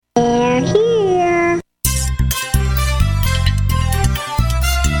They're here.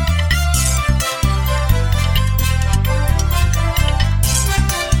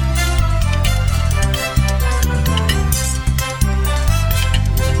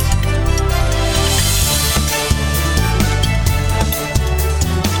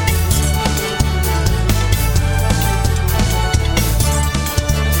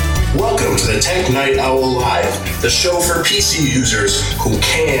 Welcome to the Tech Night Owl Live, the show for PC users who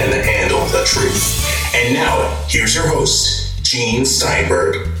can handle the truth. And now, here's your host, Gene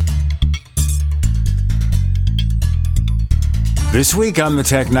Steinberg. This week on the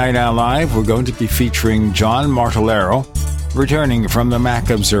Tech Night Owl Live, we're going to be featuring John Martellaro, returning from the Mac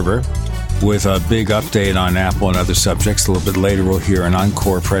Observer, with a big update on Apple and other subjects. A little bit later, we'll hear an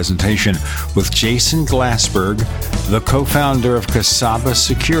encore presentation with Jason Glassberg, the co-founder of Kasaba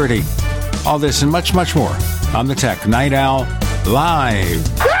Security. All this and much, much more on the Tech Night Owl Live.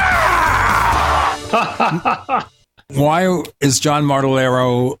 Why is John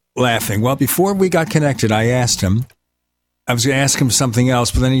Martellaro laughing? Well, before we got connected, I was going to ask him something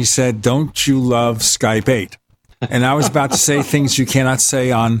else, but then he said, "Don't you love Skype 8?" And I was about to say things you cannot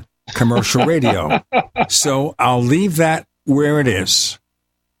say on commercial radio. So I'll leave that where it is.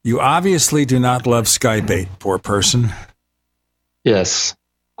 You obviously do not love Skype 8, poor person. Yes.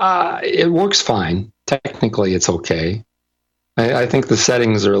 It works fine. Technically, it's okay. I think the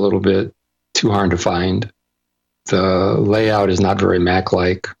settings are a little bit too hard to find. The layout is not very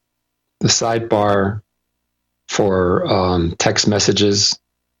Mac-like. The sidebar for text messages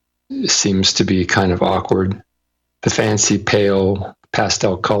seems to be kind of awkward. The fancy pale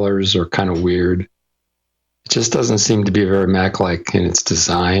pastel colors are kind of weird. It just doesn't seem to be very Mac-like in its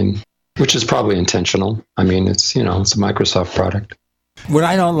design, which is probably intentional. I mean, it's a Microsoft product. What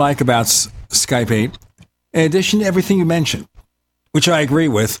I don't like about Skype 8, in addition to everything you mentioned, which I agree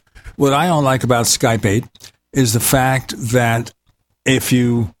with, what I don't like about Skype 8 is the fact that if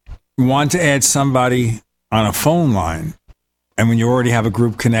you want to add somebody on a phone line, and when you already have a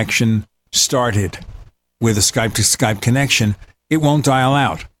group connection started with a Skype to Skype connection, it won't dial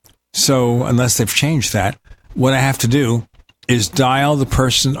out. So unless they've changed that, what I have to do is dial the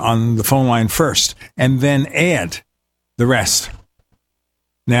person on the phone line first and then add the rest.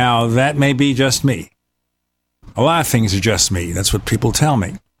 Now, that may be just me. A lot of things are just me. That's what people tell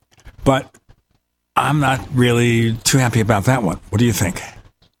me. But I'm not really too happy about that one. What do you think?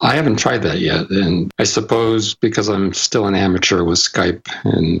 I haven't tried that yet. And I suppose because I'm still an amateur with Skype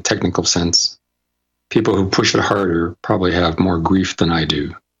in technical sense, people who push it harder probably have more grief than I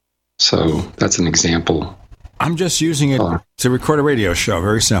do. So that's an example. I'm just using it to record a radio show.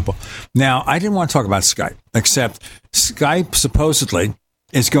 Very simple. Now, I didn't want to talk about Skype, except Skype supposedly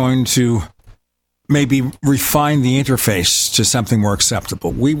is going to maybe refine the interface to something more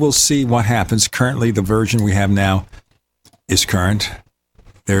acceptable. We will see what happens. Currently, the version we have now is current.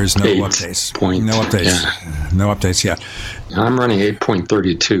 There is no updates. No updates. Yeah. No updates yet. I'm running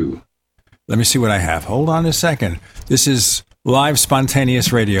 8.32. Let me see what I have. Hold on a second. This is live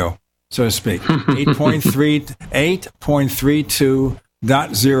spontaneous radio, so to speak.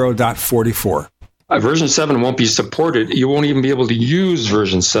 8.32.0.44. Version 7 won't be supported. You won't even be able to use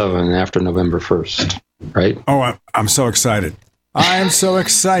version 7 after November 1st, right? Oh, I'm so excited. I'm so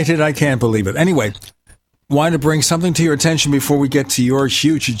excited. I can't believe it. Anyway, wanted to bring something to your attention before we get to your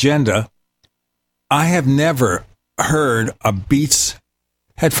huge agenda. I have never heard a Beats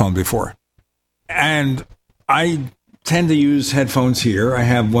headphone before. And I tend to use headphones here. I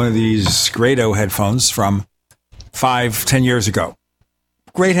have one of these Grado headphones from 5-10 years ago.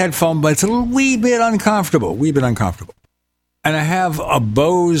 Great headphone, but it's a wee bit uncomfortable. And I have a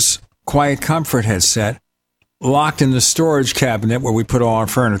Bose Quiet Comfort headset locked in the storage cabinet where we put all our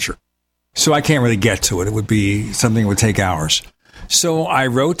furniture. So I can't really get to it. It would be something that would take hours. So I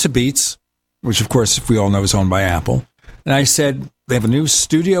wrote to Beats, which of course we all know is owned by Apple. And I said, they have a new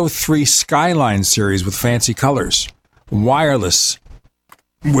Studio 3 Skyline series with fancy colors, wireless,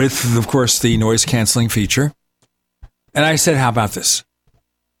 with, of course, the noise-canceling feature. And I said, how about this?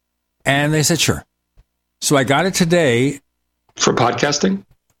 And they said, sure. So I got it today. For podcasting?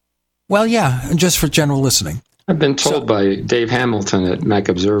 Well, yeah, just for general listening. I've been told by Dave Hamilton at Mac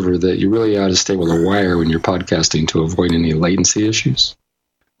Observer that you really ought to stay with a wire when you're podcasting to avoid any latency issues.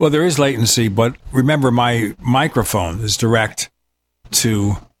 Well, there is latency, but remember, my microphone is direct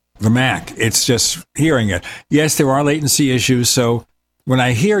to the Mac. It's just hearing it. Yes, there are latency issues, so when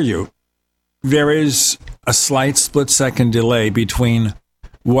I hear you, there is a slight split-second delay between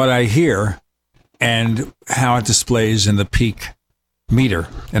what I hear and how it displays in the peak meter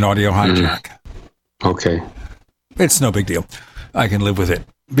in Audio Hijack. Okay. It's no big deal. I can live with it.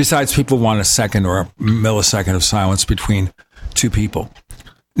 Besides, people want a second or a millisecond of silence between two people.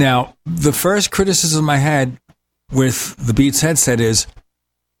 Now, the first criticism I had with the Beats headset is,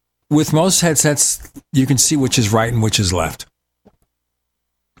 with most headsets, you can see which is right and which is left.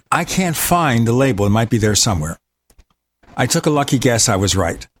 I can't find the label. It might be there somewhere. I took a lucky guess I was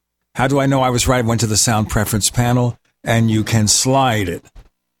right. How do I know I was right? I went to the sound preference panel, and you can slide it,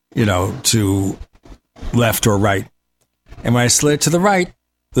 to left or right. And when I slid it to the right,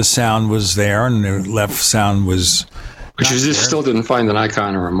 the sound was there, and the left sound was... But you just still didn't find an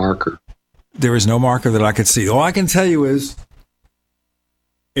icon or a marker. There is no marker that I could see. All I can tell you is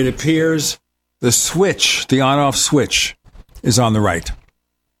it appears the switch, the on-off switch, is on the right.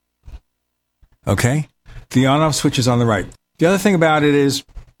 Okay? The on-off switch is on the right. The other thing about it is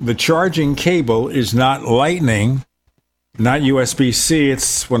the charging cable is not Lightning, not USB-C.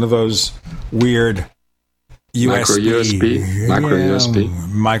 It's one of those weird USB.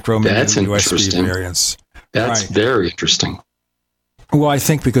 Micro USB. That's USB interesting. Variants. That's right. Very interesting. Well, I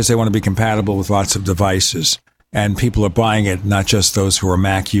think because they want to be compatible with lots of devices, and people are buying it, not just those who are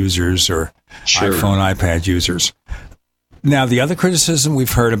Mac users or iPhone, iPad users. Now, the other criticism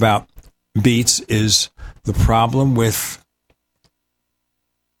we've heard about Beats is the problem with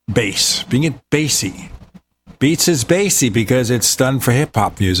bass, being it bassy. Beats is bassy because it's done for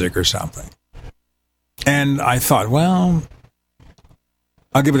hip-hop music or something. And I thought, well,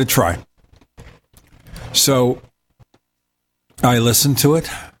 I'll give it a try. So I listened to it,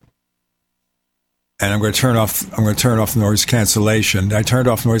 and I'm going to turn off noise cancellation. I turned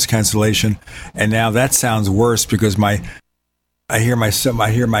off noise cancellation, and now that sounds worse because I hear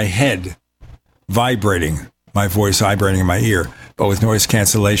my head vibrating, my voice vibrating in my ear. But with noise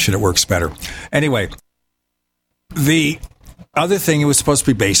cancellation, it works better. Anyway, the other thing, it was supposed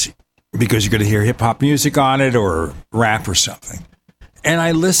to be bassy because you're going to hear hip hop music on it or rap or something. And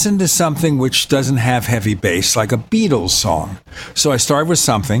I listened to something which doesn't have heavy bass, like a Beatles song. So I started with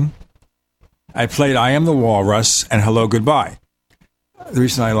something. I played I Am the Walrus and Hello Goodbye. The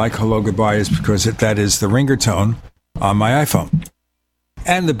reason I like Hello Goodbye is because that is the ringertone on my iPhone.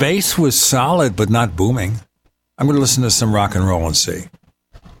 And the bass was solid, but not booming. I'm going to listen to some rock and roll and see.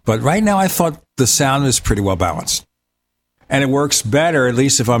 But right now I thought the sound was pretty well balanced. And it works better, at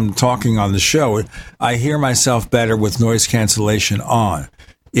least if I'm talking on the show. I hear myself better with noise cancellation on.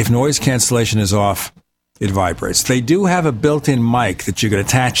 If noise cancellation is off, it vibrates. They do have a built-in mic that you can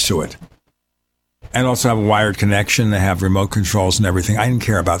attach to it. And also have a wired connection. They have remote controls and everything. I didn't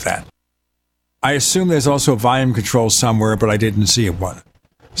care about that. I assume there's also a volume control somewhere, but I didn't see one.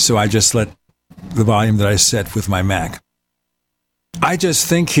 So I just let the volume that I set with my Mac. I just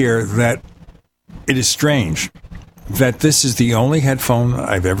think here that it is strange that this is the only headphone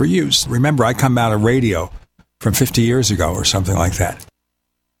I've ever used. Remember, I come out of radio from 50 years ago or something like that.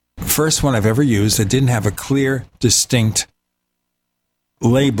 First one I've ever used that didn't have a clear, distinct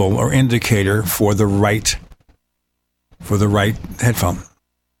label or indicator for the right headphone.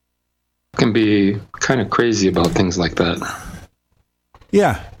 Can be kind of crazy about things like that.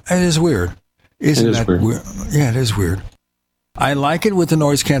 Yeah, it is weird. Isn't that weird? Yeah, it is weird. I like it with the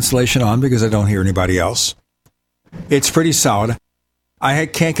noise cancellation on because I don't hear anybody else. It's pretty solid. I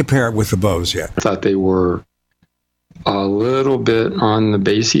can't compare it with the Bose yet. I thought they were a little bit on the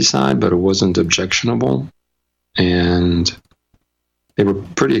bassy side, but it wasn't objectionable. And they were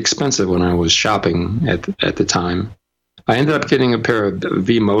pretty expensive when I was shopping at the time. I ended up getting a pair of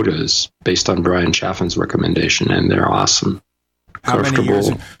V-Modas based on Brian Chaffin's recommendation, and they're awesome.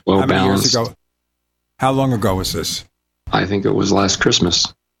 Comfortable, well-balanced. How long ago was this? I think it was last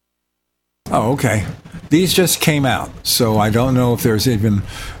Christmas. Oh, okay. These just came out, so I don't know if there's even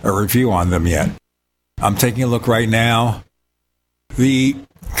a review on them yet. I'm taking a look right now. The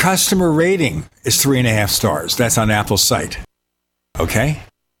customer rating is 3.5 stars. That's on Apple's site. Okay?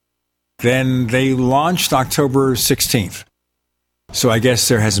 Then they launched October 16th. So I guess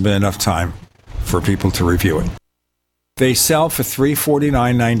there hasn't been enough time for people to review it. They sell for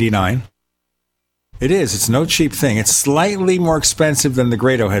 $349.99. It is. It's no cheap thing. It's slightly more expensive than the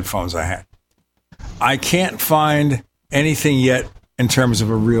Grado headphones I had. I can't find anything yet in terms of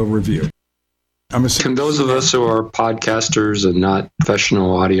a real review. Can those of us who are podcasters and not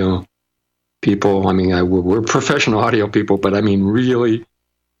professional audio people, I mean, we're professional audio people, but I mean really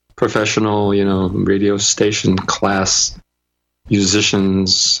professional, radio station class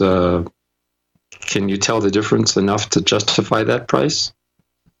musicians, can you tell the difference enough to justify that price?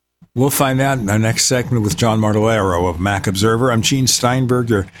 We'll find out in our next segment with John Martellaro of Mac Observer. I'm Gene Steinberg.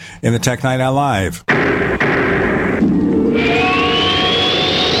 You're in the Tech Night Owl Live.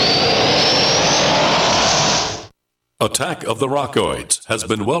 Attack of the Rockoids has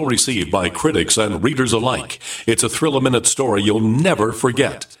been well received by critics and readers alike. It's a thrill-a-minute story you'll never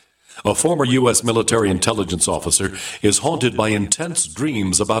forget. A former U.S. military intelligence officer is haunted by intense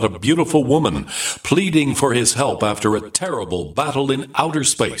dreams about a beautiful woman pleading for his help after a terrible battle in outer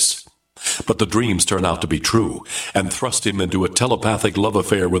space. But the dreams turn out to be true and thrust him into a telepathic love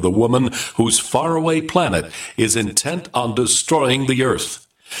affair with a woman whose faraway planet is intent on destroying the Earth.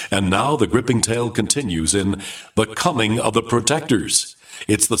 And now the gripping tale continues in The Coming of the Protectors.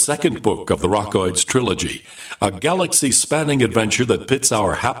 It's the second book of the Rockoids trilogy, a galaxy-spanning adventure that pits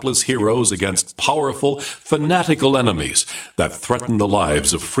our hapless heroes against powerful, fanatical enemies that threaten the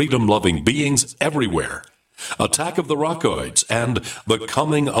lives of freedom-loving beings everywhere. Attack of the Rockoids and The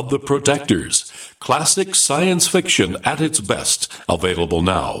Coming of the Protectors. Classic science fiction at its best, available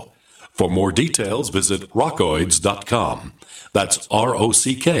now. For more details, visit rockoids.com. That's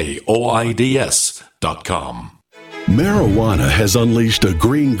ROCKOIDS.com. Marijuana has unleashed a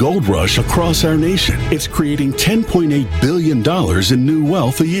green gold rush across our nation. It's creating $10.8 billion in new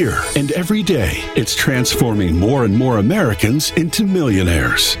wealth a year. And every day, it's transforming more and more Americans into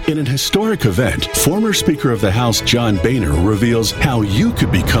millionaires. In an historic event, former Speaker of the House John Boehner reveals how you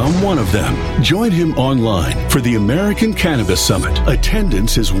could become one of them. Join him online for the American Cannabis Summit.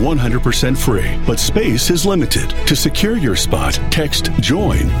 Attendance is 100% free, but space is limited. To secure your spot, text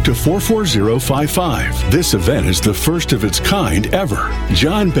JOIN to 44055. This event is the first of its kind ever.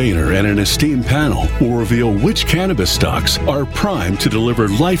 John Boehner and an esteemed panel will reveal which cannabis stocks are primed to deliver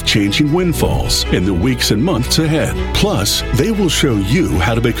life-changing windfalls in the weeks and months ahead. Plus, they will show you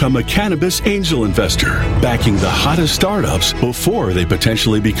how to become a cannabis angel investor, backing the hottest startups before they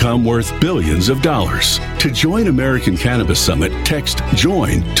potentially become worth billions of dollars. To join American Cannabis Summit, text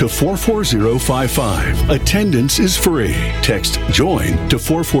JOIN to 44055. Attendance is free. Text JOIN to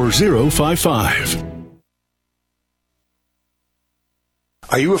 44055.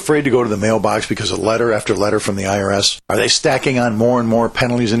 Are you afraid to go to the mailbox because of letter after letter from the IRS? Are they stacking on more and more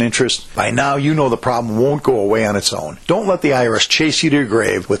penalties and interest? By now, you know the problem won't go away on its own. Don't let the IRS chase you to your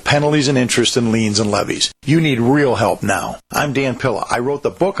grave with penalties and interest and liens and levies. You need real help now. I'm Dan Pilla. I wrote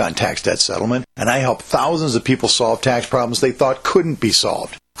the book on tax debt settlement, and I help thousands of people solve tax problems they thought couldn't be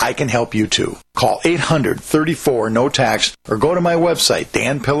solved. I can help you too. Call 800-34-NO-TAX or go to my website,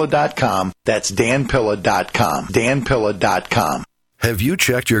 danpilla.com. That's danpilla.com. danpilla.com. Have you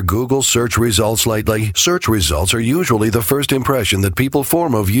checked your Google search results lately? Search results are usually the first impression that people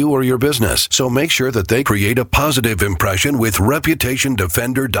form of you or your business, so make sure that they create a positive impression with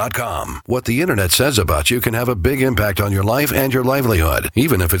ReputationDefender.com. What the internet says about you can have a big impact on your life and your livelihood,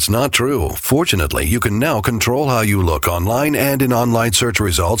 even if it's not true. Fortunately, you can now control how you look online and in online search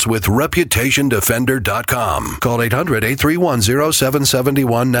results with ReputationDefender.com. Call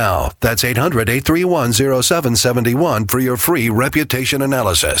 800-831-0771 now. That's 800-831-0771 for your free reputation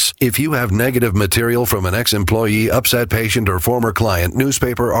analysis. If you have negative material from an ex-employee, upset patient, or former client,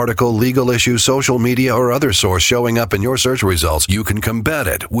 newspaper article, legal issue, social media, or other source showing up in your search results, you can combat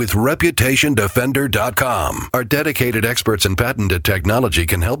it with ReputationDefender.com. Our dedicated experts in patented technology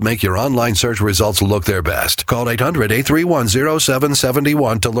can help make your online search results look their best. Call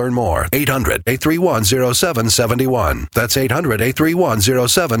 800-831-0771 to learn more. 800-831-0771. That's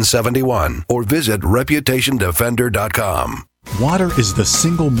 800-831-0771. Or visit ReputationDefender.com. Water is the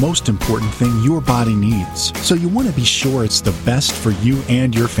single most important thing your body needs, so you want to be sure it's the best for you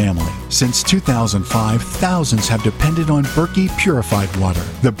and your family. Since 2005, thousands have depended on Berkey purified water.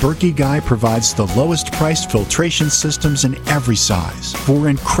 The Berkey Guy provides the lowest priced filtration systems in every size. For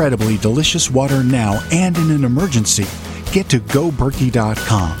incredibly delicious water now and in an emergency, get to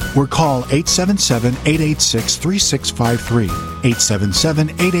GoBerkey.com or call 877-886-3653.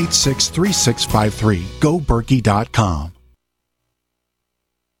 877-886-3653. GoBerkey.com.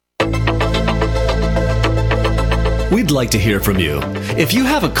 We'd like to hear from you. If you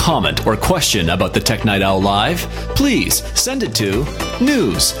have a comment or question about the Tech Night Owl Live, please send it to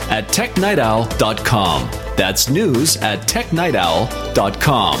news@technightowl.com. That's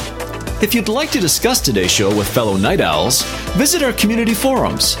news@technightowl.com. If you'd like to discuss today's show with fellow night owls, visit our community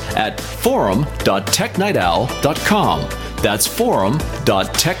forums at forum.technightowl.com. That's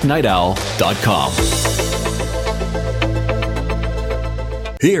forum.technightowl.com.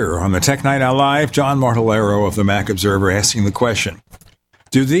 Here on the Tech Night Owl Live, John Martellaro of the Mac Observer asking the question,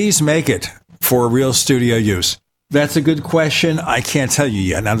 do these make it for real studio use? That's a good question. I can't tell you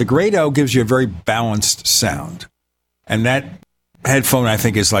yet. Now, the Grado gives you a very balanced sound, and that headphone, I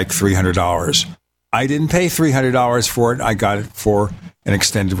think, is like $300. I didn't pay $300 for it. I got it for an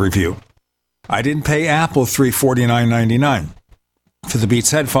extended review. I didn't pay Apple $349.99 for the Beats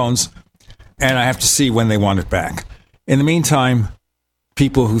headphones, and I have to see when they want it back. In the meantime,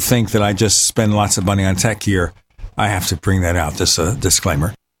 people who think that I just spend lots of money on tech gear, I have to bring that out, this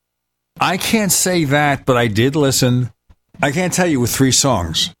disclaimer. I can't say that, but I did listen. I can't tell you with 3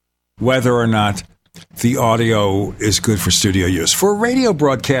 songs whether or not the audio is good for studio use. For a radio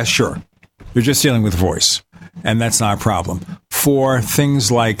broadcast, sure. You're just dealing with voice, and that's not a problem. For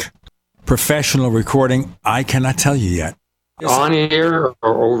things like professional recording, I cannot tell you yet. On ear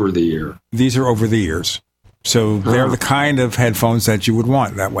or over the ear? These are over the ears. So they're the kind of headphones that you would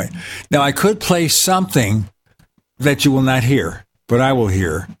want that way. Now, I could play something that you will not hear, but I will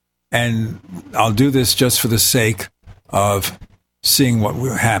hear. And I'll do this just for the sake of seeing what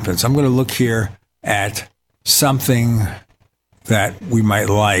happens. I'm going to look here at something that we might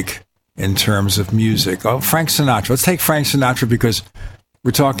like in terms of music. Oh, Frank Sinatra. Let's take Frank Sinatra because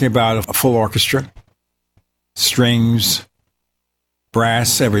we're talking about a full orchestra, strings,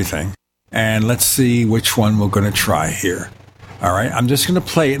 brass, everything. And let's see which one we're going to try here. All right. I'm just going to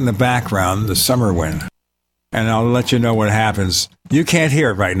play it in the background, the summer wind. And I'll let you know what happens. You can't hear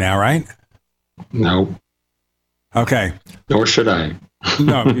it right now, right? No. Okay. Nor should I.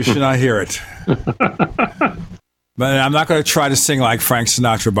 No, you should not hear it. But I'm not going to try to sing like Frank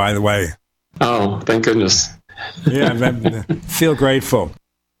Sinatra, by the way. Oh, thank goodness. Yeah, feel grateful.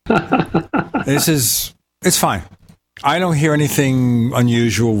 It's fine. I don't hear anything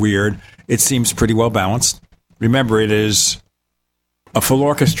unusual, weird. It seems pretty well balanced. Remember, it is a full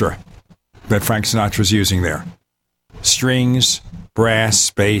orchestra that Frank Sinatra is using there. Strings, brass,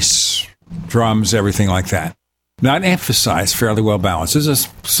 bass, drums, everything like that. Not emphasized, fairly well balanced. This is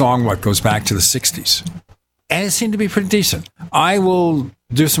a song what goes back to the 60s. And it seemed to be pretty decent. I will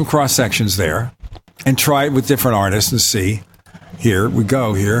do some cross sections there and try it with different artists and see. Here we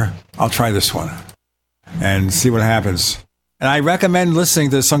go here. I'll try this one and see what happens. And I recommend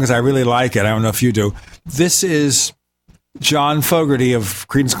listening to this song because I really like it. I don't know if you do. This is John Fogerty of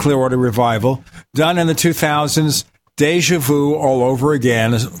Creedence Clearwater Revival, done in the 2000s. Deja Vu all over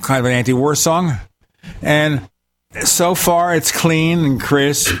again, kind of an anti-war song. And so far, it's clean and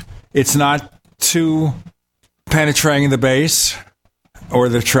crisp. It's not too penetrating the bass or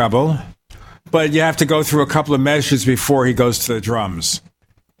the treble, but you have to go through a couple of measures before he goes to the drums.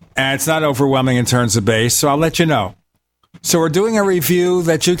 And it's not overwhelming in terms of bass, so I'll let you know. So we're doing a review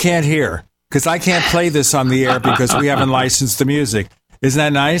that you can't hear, because I can't play this on the air because we haven't licensed the music. Isn't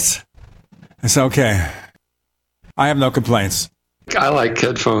that nice? It's okay. I have no complaints. I like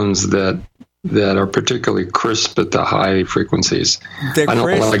headphones that are particularly crisp at the high frequencies. I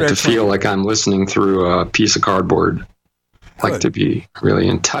don't like to feel like I'm listening through a piece of cardboard. I like to be really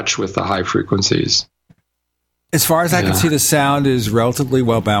in touch with the high frequencies. As far as I can see, the sound is relatively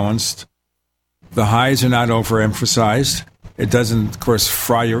well balanced. The highs are not overemphasized. It doesn't, of course,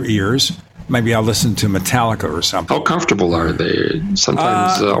 fry your ears. Maybe I'll listen to Metallica or something. How comfortable are they?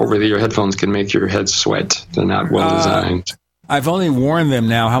 Sometimes over-the-ear headphones can make your head sweat. They're not well designed. I've only worn them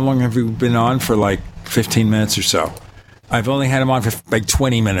now. How long have you been on? For like 15 minutes or so. I've only had them on for like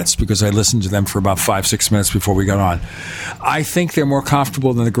 20 minutes because I listened to them for about 5-6 minutes before we got on. I think they're more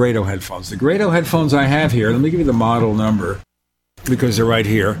comfortable than the Grado headphones. The Grado headphones I have here, let me give you the model number because they're right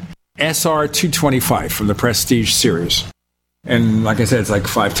here. SR225 from the Prestige series. And like I said, it's like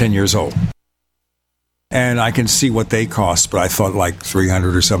 5-10 years old. And I can see what they cost, but I thought like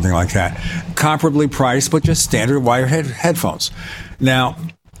 $300 or something like that. Comparably priced, but just standard wired headphones. Now,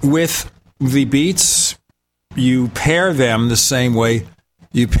 with the Beats, you pair them the same way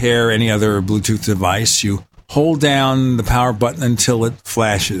you pair any other Bluetooth device. You hold down the power button until it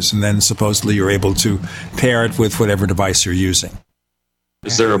flashes, and then supposedly you're able to pair it with whatever device you're using.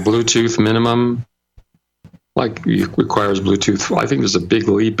 Is there a Bluetooth minimum? Like, it requires Bluetooth. I think there's a big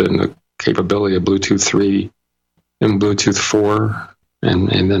leap in the capability of Bluetooth 3 and Bluetooth 4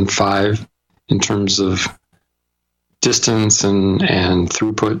 and then 5 in terms of distance and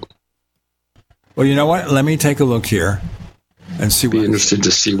throughput. Well, you know what? Let me take a look here and see. Be interested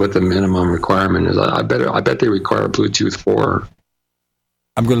to see what the minimum requirement is. I bet they require Bluetooth 4.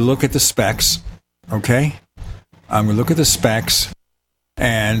 I'm going to look at the specs. Okay, I'm going to look at the specs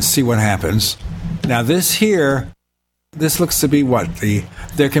and see what happens. Now, this here, this looks to be what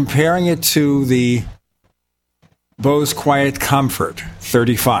they're comparing it to the Bose Quiet Comfort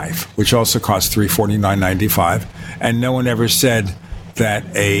 35, which also costs $349.95, and no one ever said that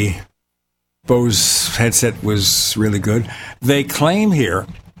a Bose headset was really good. They claim here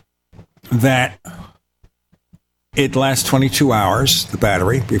that it lasts 22 hours, the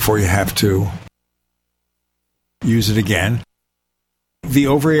battery, before you have to use it again. The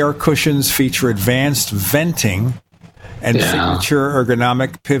over-ear cushions feature advanced venting and signature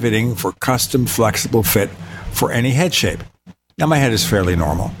ergonomic pivoting for custom flexible fit for any head shape. Now, my head is fairly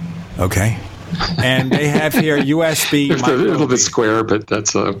normal, okay? And they have here USB. It's a little bit square, but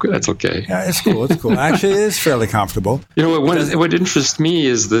that's okay. Yeah, it's cool. It's cool. Actually, it is fairly comfortable. You know, what interests me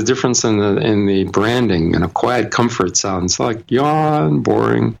is the difference in the branding. And a quiet comfort sounds like yawn,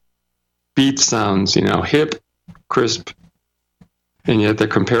 boring. Beat sounds, hip, crisp. And yet they're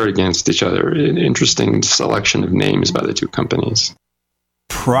compared against each other. An interesting selection of names by the two companies.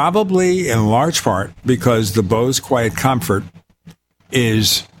 Probably in large part because the Bose Quiet Comfort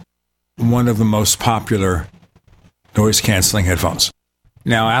is one of the most popular noise-canceling headphones.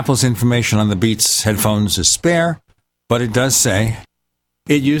 Now, Apple's information on the Beats headphones is spare, but it does say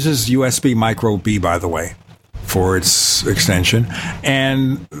it uses USB Micro B, by the way, for its extension.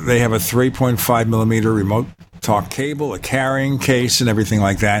 And they have a 3.5 millimeter remote talk cable, a carrying case, and everything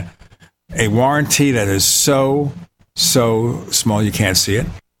like that. A warranty that is so small you can't see it.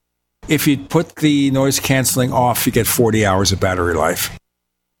 If you put the noise canceling off, you get 40 hours of battery life.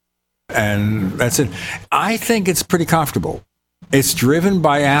 And that's it. I think it's pretty comfortable. It's driven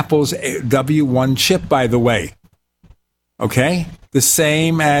by Apple's W1 chip, by the way. Okay? The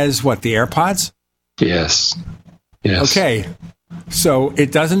same as the AirPods? Yes. Okay. So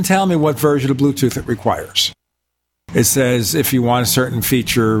it doesn't tell me what version of Bluetooth it requires. It says if you want a certain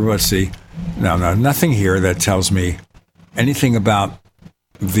feature, let's see. No, nothing here that tells me anything about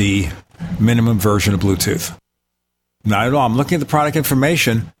the minimum version of Bluetooth. Not at all. I'm looking at the product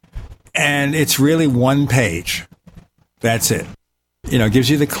information, and it's really one page. That's it. It gives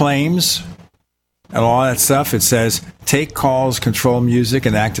you the claims and all that stuff. It says, take calls, control music,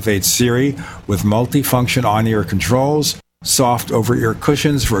 and activate Siri with multifunction on-ear controls, soft over-ear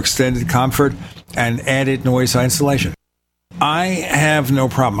cushions for extended comfort, and added noise isolation. I have no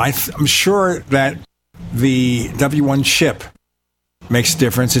problem. I'm sure that the W1 chip makes a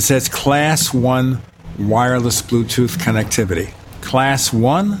difference. It says Class 1 wireless Bluetooth connectivity. Class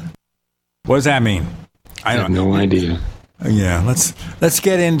 1? What does that mean? I have no idea. Yeah, let's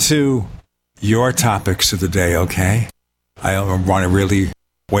get into your topics of the day, okay? I don't want to really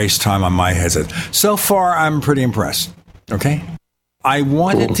waste time on my headset. So far, I'm pretty impressed, okay? I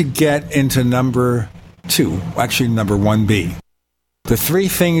wanted to get into number 2, actually number 1B. The 3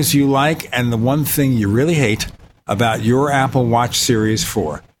 things you like and the 1 thing you really hate about your Apple Watch Series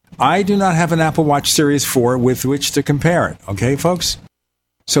 4. I do not have an Apple Watch Series 4 with which to compare it, okay, folks?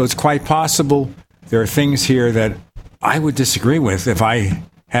 So it's quite possible there are things here that I would disagree with if I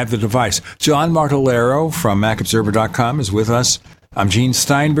had the device. John Martellero from MacObserver.com is with us. I'm Gene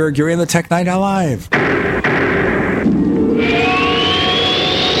Steinberg. You're in the Tech Night Owl Live.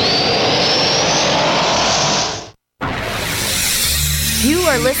 You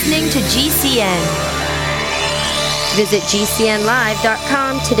are listening to GCN. Visit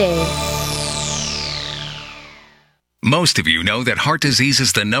GCNlive.com today. Most of you know that heart disease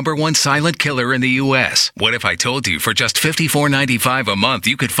is the #1 silent killer in the U.S. What if I told you for just $54.95 a month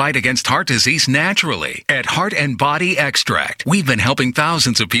you could fight against heart disease naturally? At Heart and Body Extract, we've been helping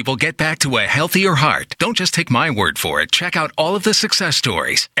thousands of people get back to a healthier heart. Don't just take my word for it. Check out all of the success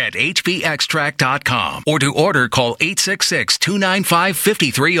stories at hbextract.com. Or to order, call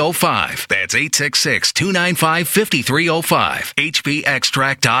 866-295-5305. That's 866-295-5305.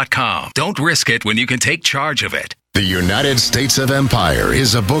 hbextract.com. Don't risk it when you can take charge of it. The United States of Empire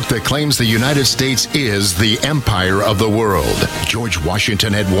is a book that claims the United States is the empire of the world. George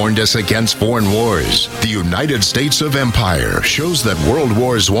Washington had warned us against foreign wars. The United States of Empire shows that World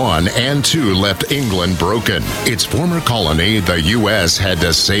Wars I and II left England broken. Its former colony, the U.S., had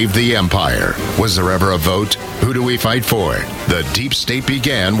to save the empire. Was there ever a vote? Who do we fight for? The deep state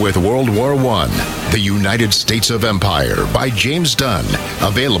began with World War I. The United States of Empire by James Dunn.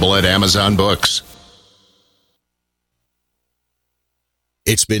 Available at Amazon Books.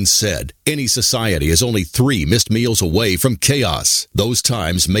 It's been said, any society is only 3 missed meals away from chaos. Those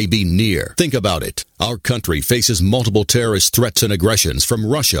times may be near. Think about it. Our country faces multiple terrorist threats and aggressions from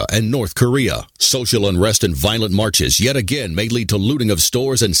Russia and North Korea. Social unrest and violent marches yet again may lead to looting of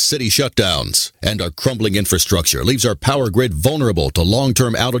stores and city shutdowns. And our crumbling infrastructure leaves our power grid vulnerable to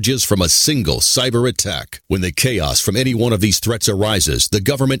long-term outages from a single cyber attack. When the chaos from any one of these threats arises, the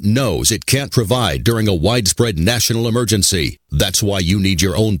government knows it can't provide during a widespread national emergency. That's why you need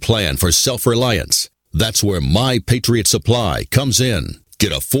your own plan for self-reliance. That's where My Patriot Supply comes in.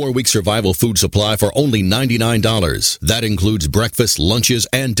 Get a 4-week survival food supply for only $99. That includes breakfast, lunches,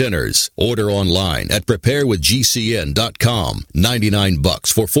 and dinners. Order online at preparewithgcn.com.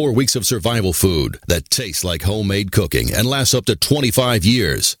 $99 for 4 weeks of survival food that tastes like homemade cooking and lasts up to 25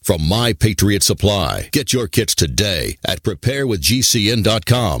 years from My Patriot Supply. Get your kits today at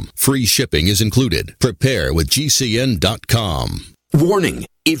preparewithgcn.com. Free shipping is included. Preparewithgcn.com. Warning.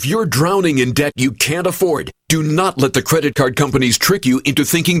 If you're drowning in debt you can't afford, do not let the credit card companies trick you into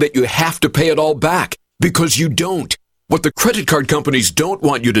thinking that you have to pay it all back, because you don't. What the credit card companies don't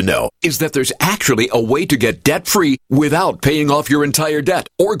want you to know is that there's actually a way to get debt-free without paying off your entire debt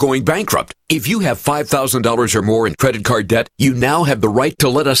or going bankrupt. If you have $5,000 or more in credit card debt, you now have the right to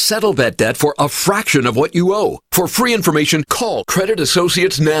let us settle that debt for a fraction of what you owe. For free information, call Credit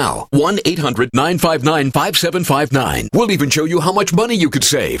Associates now. 1-800-959-5759. We'll even show you how much money you could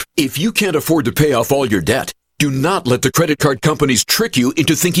save. If you can't afford to pay off all your debt, do not let the credit card companies trick you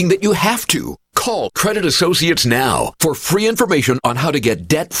into thinking that you have to. Call Credit Associates now for free information on how to get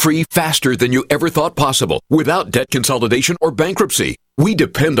debt-free faster than you ever thought possible without debt consolidation or bankruptcy. We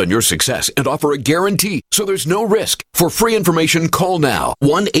depend on your success and offer a guarantee, so there's no risk. For free information, call now.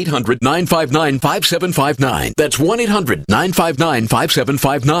 1-800-959-5759. That's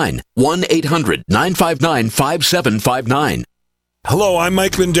 1-800-959-5759. 1-800-959-5759. Hello, I'm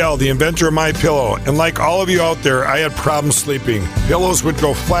Mike Lindell, the inventor of MyPillow, and like all of you out there, I had problems sleeping. Pillows would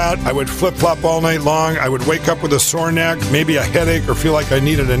go flat, I would flip-flop all night long, I would wake up with a sore neck, maybe a headache, or feel like I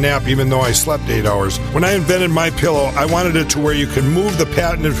needed a nap even though I slept 8 hours. When I invented MyPillow, I wanted it to where you could move the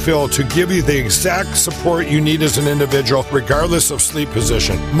patented fill to give you the exact support you need as an individual, regardless of sleep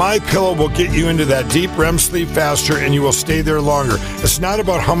position. MyPillow will get you into that deep REM sleep faster, and you will stay there longer. It's not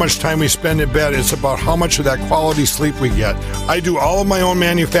about how much time we spend in bed, it's about how much of that quality sleep we get. I do all of my own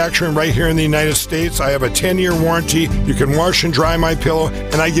manufacturing right here in the United States. I have a 10-year warranty. You can wash and dry my pillow,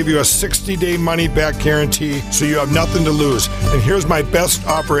 and I give you a 60-day money-back guarantee, so you have nothing to lose. And here's my best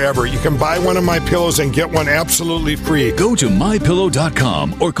offer ever. You can buy one of my pillows and get one absolutely free. Go to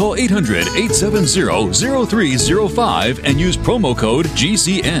mypillow.com or call 800-870-0305 and use promo code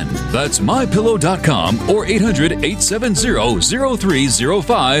GCN. That's mypillow.com or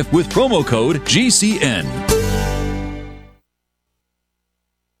 800-870-0305 with promo code GCN.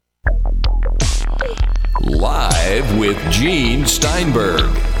 Live with Gene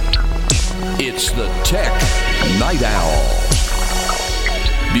Steinberg. It's the Tech Night Owl.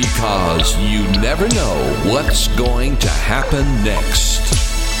 Because you never know what's going to happen next.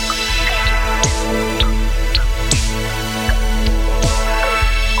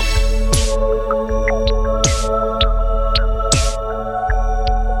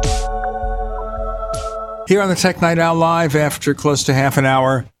 Here on the Tech Night Owl Live, after close to half an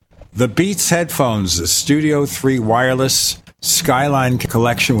hour, the Beats headphones, the Studio 3 wireless Skyline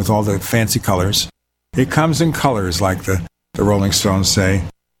collection with all the fancy colors. It comes in colors, like the Rolling Stones say.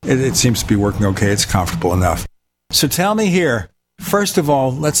 It seems to be working okay. It's comfortable enough. So tell me here, first of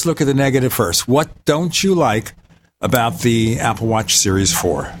all, let's look at the negative first. What don't you like about the Apple Watch Series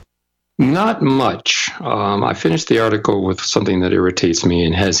 4? Not much. I finished the article with something that irritates me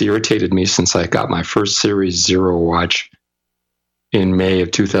and has irritated me since I got my first Series 0 watch in May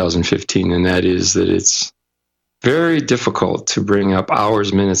of 2015, and that is that it's very difficult to bring up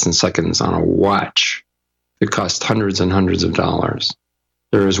hours, minutes, and seconds on a watch that costs hundreds and hundreds of dollars.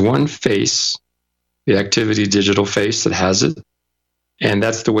 There is one face, the Activity Digital face, that has it, and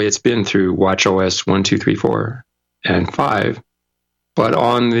that's the way it's been through watchOS 1, 2, 3, 4, and 5. But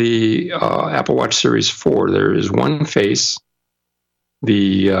on the Apple Watch Series 4, there is one face,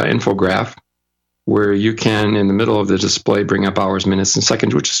 the infograph, where you can, in the middle of the display, bring up hours, minutes, and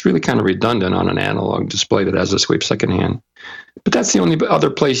seconds, which is really kind of redundant on an analog display that has a sweep second hand. But that's the only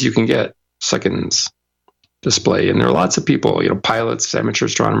other place you can get seconds display. And there are lots of people, pilots, amateur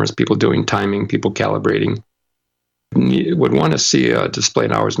astronomers, people doing timing, people calibrating, would want to see a display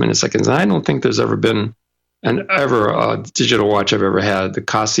in hours, minutes, seconds. And I don't think there's ever been a digital watch I've ever had, the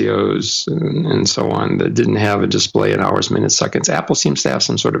Casios and so on, that didn't have a display in hours, minutes, seconds. Apple seems to have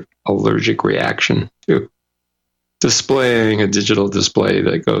some sort of allergic reaction to displaying a digital display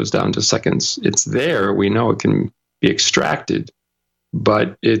that goes down to seconds. It's there. We know it can be extracted,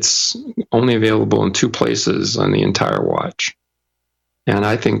 but it's only available in 2 places on the entire watch. And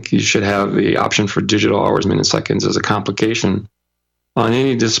I think you should have the option for digital hours, minutes, seconds as a complication on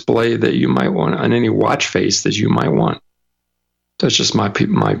any display that you might want, on any watch face that you might want. That's just my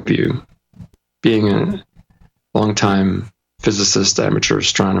view. Being a long-time physicist, amateur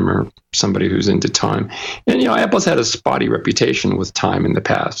astronomer, somebody who's into time. And, Apple's had a spotty reputation with time in the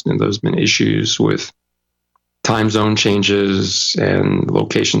past, and there's been issues with time zone changes and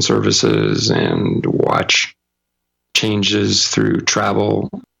location services and watch changes through travel.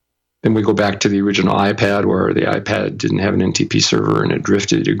 Then we go back to the original iPad, where the iPad didn't have an NTP server and it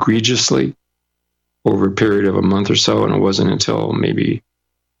drifted egregiously over a period of a month or so. And it wasn't until maybe,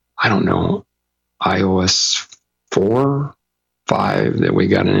 I don't know, iOS 4, 5 that we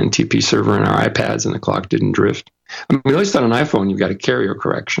got an NTP server in our iPads and the clock didn't drift. I mean, at least on an iPhone, you've got a carrier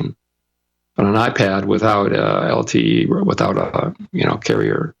correction. On an iPad without LTE, or without a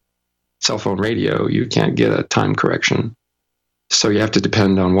carrier cell phone radio, you can't get a time correction. So you have to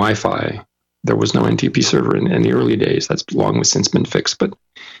depend on Wi-Fi. There was no NTP server in the early days. That's long since been fixed, but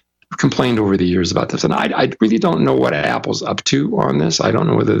I've complained over the years about this. And I really don't know what Apple's up to on this. I don't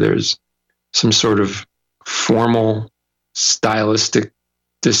know whether there's some sort of formal stylistic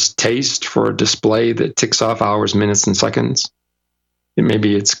distaste for a display that ticks off hours, minutes, and seconds.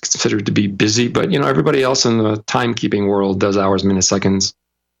 Maybe it's considered to be busy, but everybody else in the timekeeping world does hours, minutes, seconds.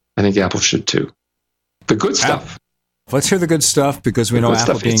 I think Apple should too. The good stuff. Let's hear the good stuff, because we know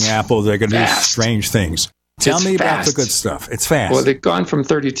Apple being Apple, they're going to do strange things. Tell me about the good stuff. It's fast. Well, they've gone from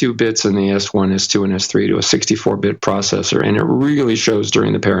 32 bits in the S1, S2, and S3 to a 64-bit processor, and it really shows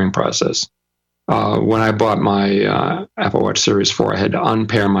during the pairing process. When I bought my Apple Watch Series 4, I had to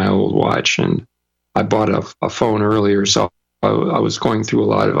unpair my old watch, and I bought a phone earlier, so I was going through a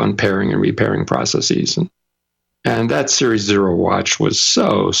lot of unpairing and repairing processes. And that Series 0 watch was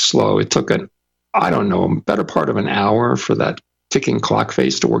so slow. It took a better part of an hour for that ticking clock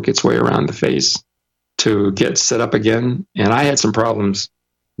face to work its way around the face to get set up again. And I had some problems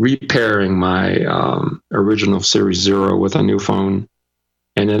repairing my original Series 0 with a new phone,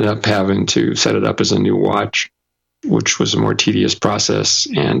 and ended up having to set it up as a new watch, which was a more tedious process.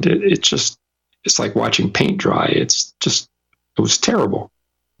 And it's like watching paint dry. It was terrible.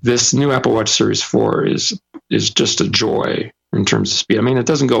 This new Apple Watch Series 4 is just a joy in terms of speed. I mean, it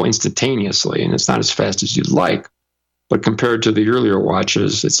doesn't go instantaneously, and it's not as fast as you'd like, but compared to the earlier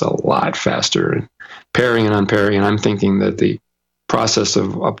watches, it's a lot faster. Pairing and unpairing, and I'm thinking that the process of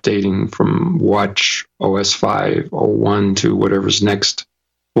updating from Watch OS 5.01 to whatever's next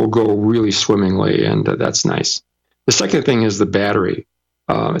will go really swimmingly, and that's nice. The second thing is the battery.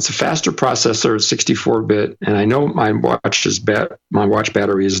 It's a faster processor, 64-bit, and I know my watch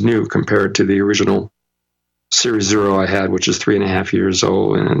battery is new compared to the original Series 0 I had, which is 3.5 years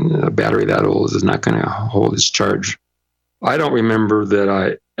old, and a battery that old is not going to hold its charge. I don't remember that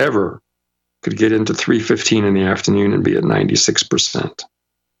I ever could get into 3:15 in the afternoon and be at 96%,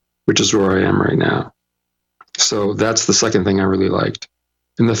 which is where I am right now. So that's the second thing I really liked.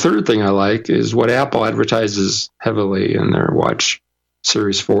 And the third thing I like is what Apple advertises heavily in their Watch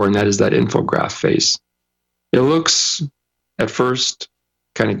Series 4, and that is that infograph face. It looks, at first,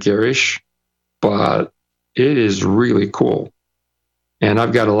 kind of garish, but it is really cool. And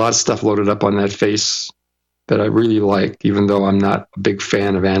I've got a lot of stuff loaded up on that face that I really like, even though I'm not a big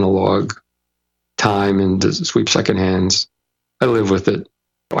fan of analog time and sweep second hands. I live with it.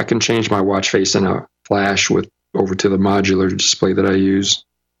 I can change my watch face in a flash over to the modular display that I use.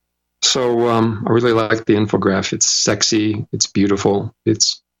 So I really like the infograph. It's sexy. It's beautiful.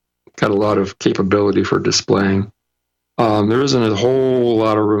 It's got a lot of capability for displaying. There isn't a whole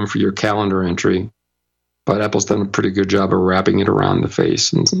lot of room for your calendar entry, but Apple's done a pretty good job of wrapping it around the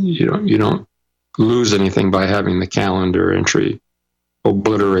face, and you don't lose anything by having the calendar entry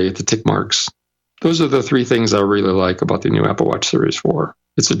obliterate the tick marks. Those are the three things I really like about the new Apple Watch Series 4.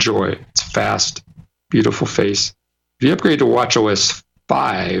 It's a joy. It's fast, beautiful face. If you upgrade to WatchOS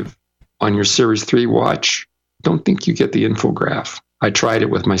 5 on your Series 3 watch, I don't think you get the infograph. I tried it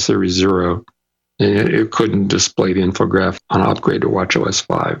with my Series 0, and it couldn't display the infograph on an upgrade to WatchOS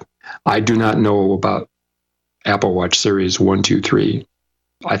 5. I do not know about Apple Watch Series 1, 2, 3.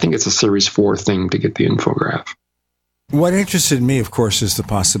 I think it's a Series 4 thing to get the infograph. What interested me, of course, is the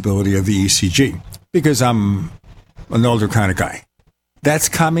possibility of the ECG, because I'm an older kind of guy. That's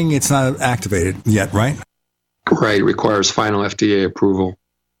coming. It's not activated yet, right? Right. It requires final FDA approval.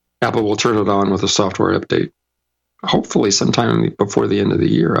 Apple will turn it on with a software update. Hopefully sometime before the end of the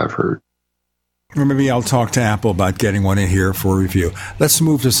year, I've heard. Or maybe I'll talk to Apple about getting one in here for review. Let's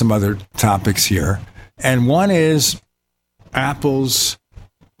move to some other topics here. And one is Apple's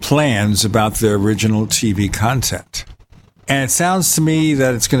plans about their original TV content. And it sounds to me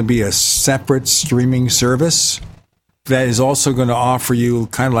that it's going to be a separate streaming service that is also going to offer you,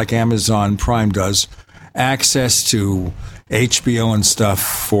 kind of like Amazon Prime does, access to HBO and stuff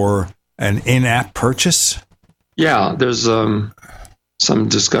for an in-app purchase? Yeah, there's some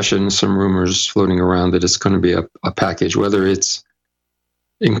discussion, some rumors floating around that it's going to be a package, whether it's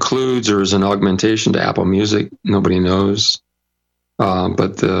includes or is an augmentation to Apple Music. Nobody knows.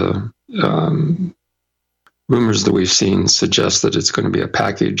 But the rumors that we've seen suggest that it's going to be a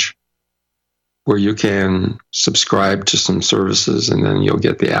package where you can subscribe to some services and then you'll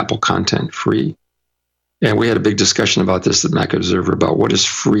get the Apple content free. And we had a big discussion about this at Mac Observer about what does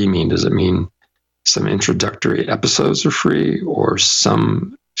free mean? Does it mean some introductory episodes are free, or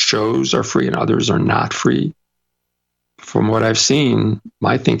some shows are free and others are not free? From what I've seen,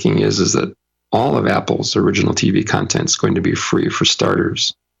 my thinking is that all of Apple's original TV content is going to be free for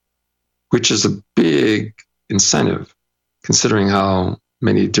starters, which is a big incentive considering how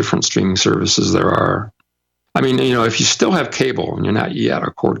many different streaming services there are. I mean, if you still have cable and you're not yet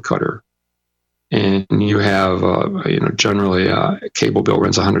a cord cutter, and you have, generally a cable bill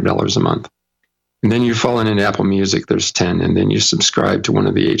runs $100 a month, and then you've fallen into Apple Music, there's 10, and then you subscribe to one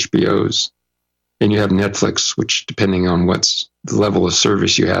of the HBOs, and you have Netflix, which, depending on what's the level of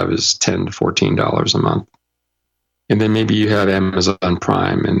service you have, is $10 to $14 a month. And then maybe you have Amazon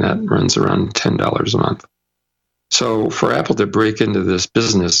Prime, and that runs around $10 a month. So for Apple to break into this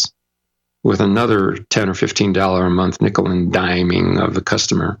business with another $10 or $15 a month nickel and diming of the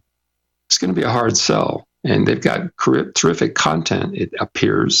customer, it's going to be a hard sell. And they've got terrific content, it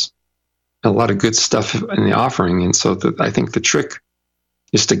appears, a lot of good stuff in the offering. And so I think the trick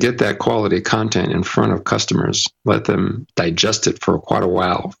is to get that quality content in front of customers, let them digest it for quite a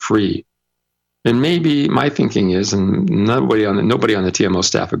while, free. And maybe my thinking is, and nobody on the TMO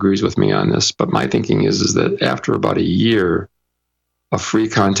staff agrees with me on this, but my thinking is that after about a year of free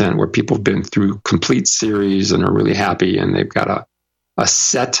content where people have been through complete series and are really happy, and they've got a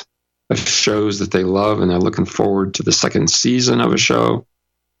set of shows that they love, and they're looking forward to the second season of a show,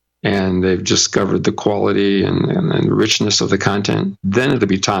 and they've discovered the quality and the richness of the content, then it'll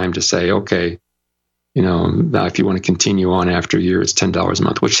be time to say, okay, now if you want to continue on after a year, it's $10 a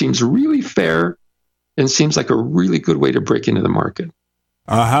month, which seems really fair and seems like a really good way to break into the market.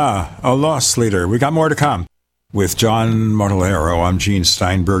 Aha, a loss leader. We got more to come. With John Martellaro, I'm Gene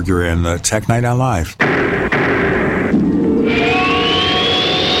Steinberger in the Tech Night Owl Live.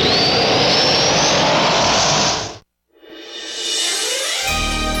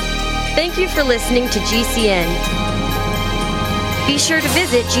 Thank you for listening to GCN. Be sure to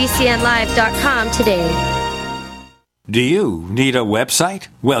visit GCNlive.com today. Do you need a website?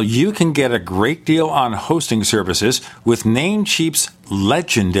 Well, you can get a great deal on hosting services with Namecheap's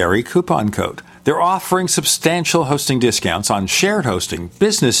legendary coupon code. They're offering substantial hosting discounts on shared hosting,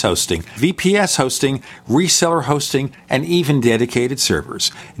 business hosting, VPS hosting, reseller hosting, and even dedicated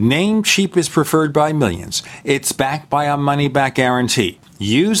servers. Namecheap is preferred by millions. It's backed by a money-back guarantee.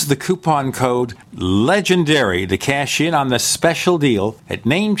 Use the coupon code LEGENDARY to cash in on the special deal at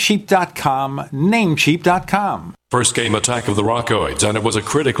Namecheap.com, Namecheap.com. First came Attack of the Rockoids, and it was a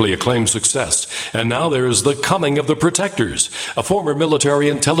critically acclaimed success. And now there's The Coming of the Protectors. A former military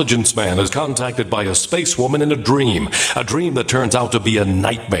intelligence man is contacted by a space woman in a dream that turns out to be a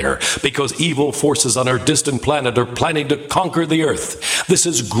nightmare because evil forces on her distant planet are planning to conquer the Earth. This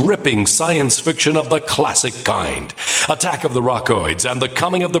is gripping science fiction of the classic kind. Attack of the Rockoids and The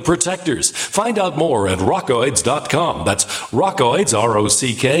Coming of the Protectors. Find out more at rockoids.com. That's Rockoids,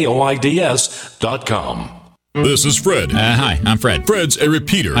 ROCKOIDS.com. This is Fred. Hi, I'm Fred. Fred's a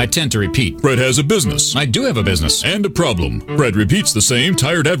repeater. I tend to repeat. Fred has a business. I do have a business. And a problem. Fred repeats the same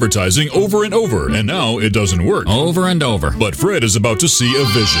tired advertising over and over, and now it doesn't work. Over and over. But Fred is about to see a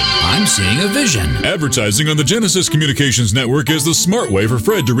vision. I'm seeing a vision. Advertising on the Genesis Communications Network is the smart way for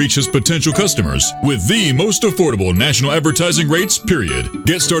Fred to reach his potential customers with the most affordable national advertising rates, period.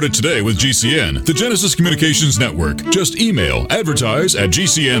 Get started today with GCN, the Genesis Communications Network. Just email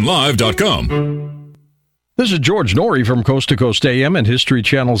advertise@gcnlive.com. This is George Norrie from Coast to Coast AM and History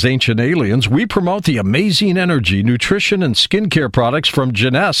Channel's Ancient Aliens. We promote the amazing energy, nutrition, and skincare products from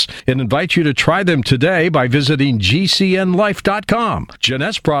Jeunesse and invite you to try them today by visiting GCNlife.com.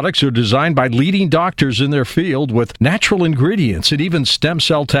 Jeunesse products are designed by leading doctors in their field with natural ingredients and even stem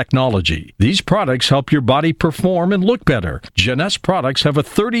cell technology. These products help your body perform and look better. Jeunesse products have a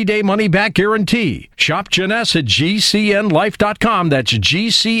 30-day money-back guarantee. Shop Jeunesse at GCNlife.com. That's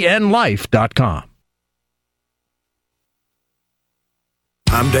GCNlife.com.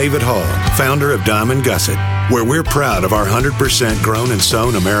 I'm David Hall, founder of Diamond Gusset, where we're proud of our 100% grown and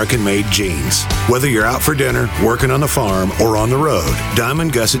sewn American-made jeans. Whether you're out for dinner, working on the farm, or on the road,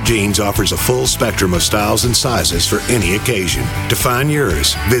 Diamond Gusset Jeans offers a full spectrum of styles and sizes for any occasion. To find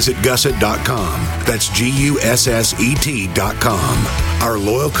yours, visit gusset.com. That's GUSSET.com. Our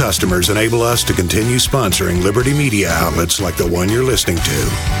loyal customers enable us to continue sponsoring Liberty media outlets like the one you're listening to.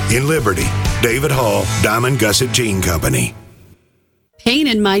 In Liberty, David Hall, Diamond Gusset Jean Company. Pain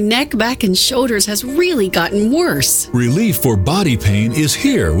in my neck, back, and shoulders has really gotten worse. Relief for body pain is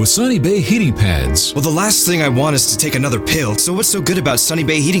here with Sunny Bay heating pads. Well, the last thing I want is to take another pill, so what's so good about Sunny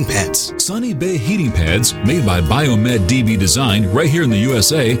Bay heating pads? Sunny Bay heating pads, made by Biomed DB Design right here in the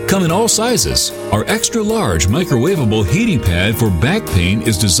USA, come in all sizes. Our extra large microwavable heating pad for back pain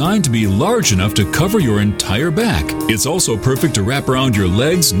is designed to be large enough to cover your entire back. It's also perfect to wrap around your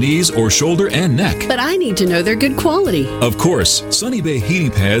legs, knees, or shoulder and neck. But I need to know they're good quality. Of course, Sunny Bay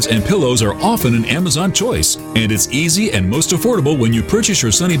heating pads and pillows are often an Amazon choice, and it's easy and most affordable when you purchase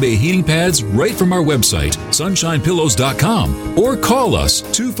your Sunny Bay heating pads right from our website, sunshinepillows.com, or call us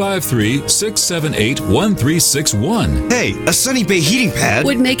 253-678-1361. Hey, a Sunny Bay heating pad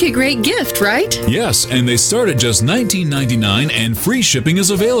would make a great gift, right? Yes, and they start at just $19.99 and free shipping is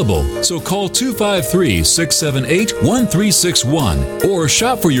available. So call 253-678-1361 or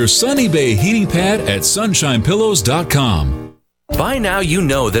shop for your Sunny Bay heating pad at sunshinepillows.com. By now you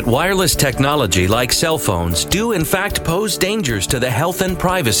know that wireless technology like cell phones do in fact pose dangers to the health and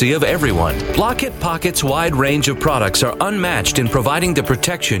privacy of everyone. Blockit Pocket's wide range of products are unmatched in providing the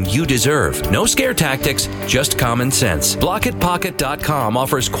protection you deserve. No scare tactics, just common sense. BlockitPocket.com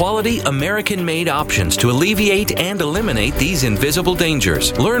offers quality American-made options to alleviate and eliminate these invisible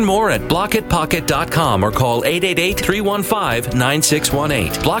dangers. Learn more at BlockitPocket.com or call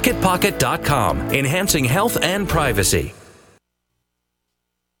 888-315-9618. BlockitPocket.com, enhancing health and privacy.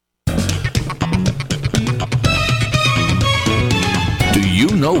 Do you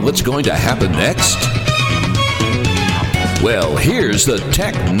know what's going to happen next? Well, here's the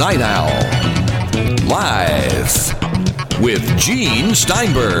Tech Night Owl. Live with Gene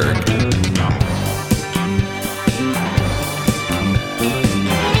Steinberg.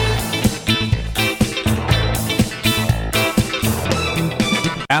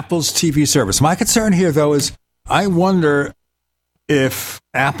 Apple's TV service. My concern here, though, is I wonder if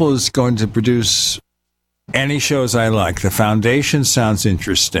Apple is going to produce any shows I like. The Foundation sounds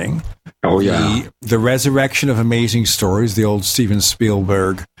interesting. Oh, yeah. The Resurrection of Amazing Stories, the old Steven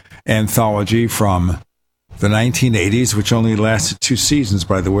Spielberg anthology from the 1980s, which only lasted 2 seasons,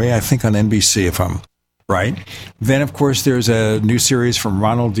 by the way, I think on NBC, if I'm right. Then, of course, there's a new series from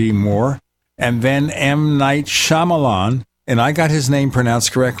Ronald D. Moore, and then M. Night Shyamalan, and I got his name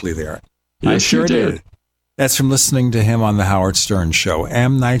pronounced correctly there. I sure did. That's from listening to him on the Howard Stern show.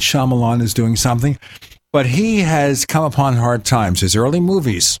 M. Night Shyamalan is doing something. But he has come upon hard times. His early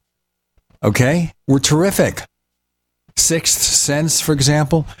movies, okay, were terrific. Sixth Sense, for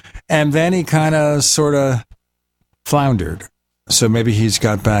example. And then he kind of sort of floundered. So maybe he's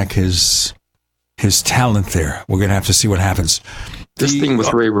got back his talent there. We're going to have to see what happens. This thing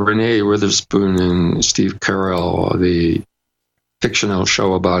with Renee Witherspoon and Steve Carell, the fictional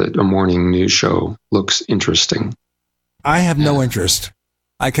show about it, a morning news show, looks interesting. I have no interest.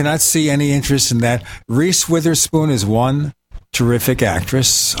 I cannot see any interest in that. Reese Witherspoon is one terrific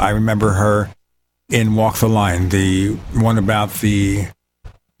actress. I remember her in Walk the Line, the one about the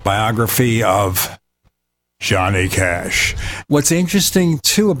biography of Johnny Cash. What's interesting,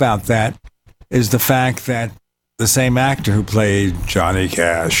 too, about that is the fact that the same actor who played Johnny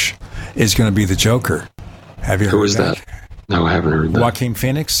Cash is going to be the Joker. Have you heard Who is that? No, I haven't heard that. Joaquin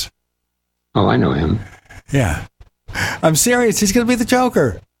Phoenix? Oh, I know him. Yeah. I'm serious. He's going to be the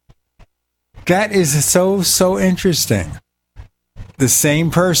Joker. That is so interesting. The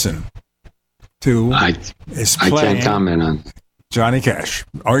same person who is playing. I can't comment on Johnny Cash.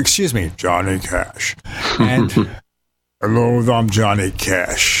 Or excuse me, Johnny Cash. And hello, I'm Johnny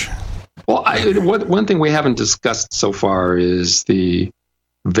Cash. Well, one thing we haven't discussed so far is the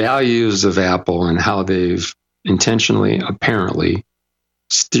values of Apple and how they've intentionally, apparently,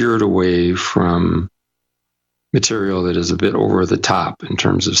 steered away from material that is a bit over the top in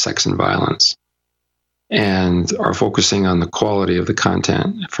terms of sex and violence, and are focusing on the quality of the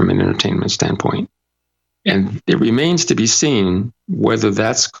content from an entertainment standpoint. And it remains to be seen whether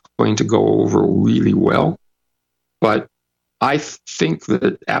that's going to go over really well. But I think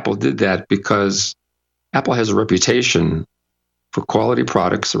that Apple did that because Apple has a reputation for quality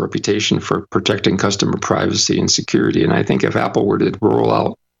products, a reputation for protecting customer privacy and security. And I think if Apple were to roll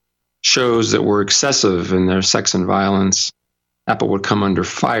out shows that were excessive in their sex and violence, Apple would come under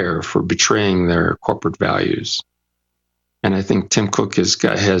fire for betraying their corporate values. And I think Tim Cook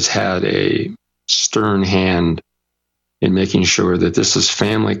has had a stern hand in making sure that this is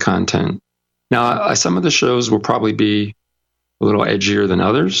family content. Now, some of the shows will probably be a little edgier than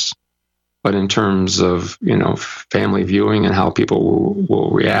others, but in terms of, family viewing and how people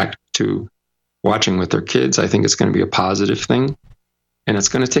will react to watching with their kids, I think it's going to be a positive thing. And it's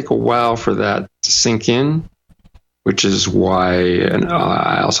going to take a while for that to sink in. which is why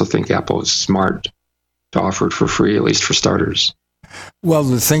I also think Apple is smart to offer it for free, at least for starters. Well,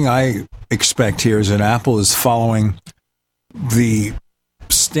 the thing I expect here is that Apple is following the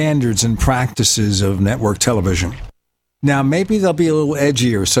standards and practices of network television. Now, maybe they'll be a little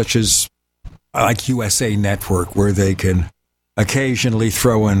edgier, such as like USA Network, where they can occasionally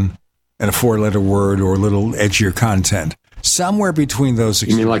throw in a 4-letter word or a little edgier content. Somewhere between those.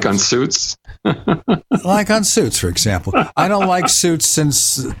 You mean like on Suits? Like on Suits, for example. I don't like Suits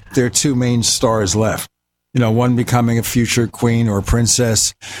since there are two main stars left. One becoming a future queen or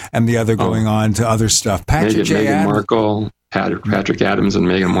princess, and the other going on to other stuff. Meghan Markle, Patrick Adams, and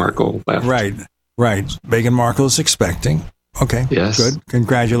Meghan Markle left. Right. Meghan Markle is expecting. Okay. Yes. Good.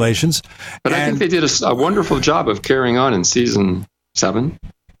 Congratulations. But I think they did a wonderful job of carrying on in season 7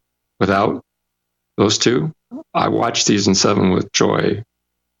 without those two. I watched season 7 with joy.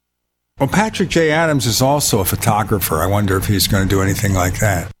 Well, Patrick J. Adams is also a photographer. I wonder if he's going to do anything like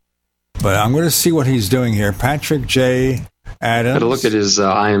that. But I'm going to see what he's doing here. Patrick J. Adams. Got to look at his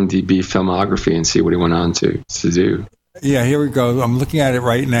IMDb filmography and see what he went on to do. Yeah, here we go. I'm looking at it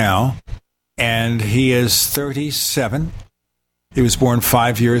right now. And he is 37. He was born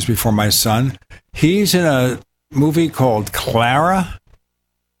 5 years before my son. He's in a movie called Clara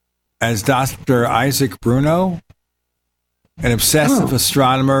as Dr. Isaac Bruno. An obsessive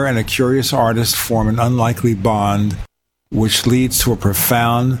astronomer and a curious artist form an unlikely bond which leads to a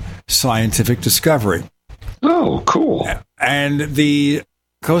profound scientific discovery. Oh, cool. And the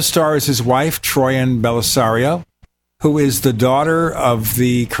co-star is his wife, Troyan Belisario, who is the daughter of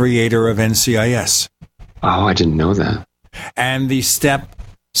the creator of NCIS. Oh, I didn't know that. And the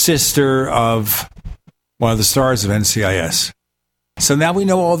step-sister of one of the stars of NCIS. So now we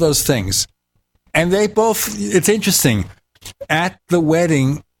know all those things. And they both, it's interesting, at the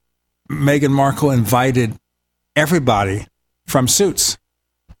wedding, Meghan Markle invited everybody from Suits.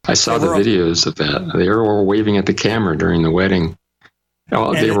 I saw the videos of that. They were all waving at the camera during the wedding.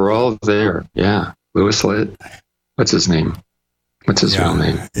 Oh, they were all there. Yeah. Louis Litt. What's his name? What's his real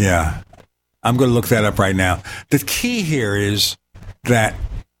name? Yeah. I'm going to look that up right now. The key here is that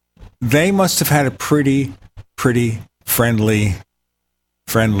they must have had a pretty friendly.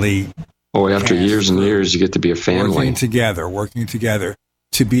 Oh, after years and years, you get to be a family. Working together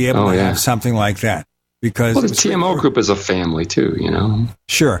to be able to have something like that. Because the TMO group is a family too,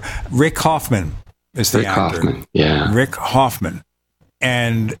 Sure. Rick Hoffman is the actor. Hoffman, yeah. Rick Hoffman.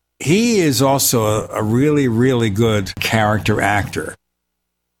 And he is also a really, really good character actor.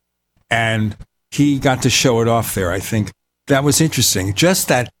 And he got to show it off there. I think that was interesting. Just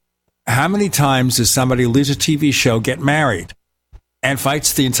that, how many times does somebody who leaves a TV show get married and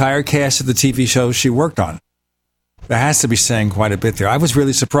fights the entire cast of the TV show she worked on? That has to be saying quite a bit there. I was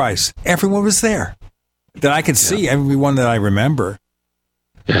really surprised. Everyone was there. That I could see, everyone that I remember.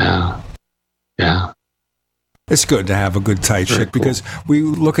 Yeah. It's good to have a good tight chick because we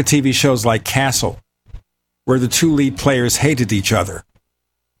look at TV shows like Castle, where the two lead players hated each other.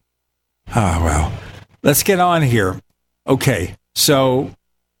 Well. Let's get on here. Okay, so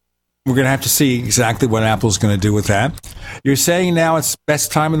we're going to have to see exactly what Apple's going to do with that. You're saying now it's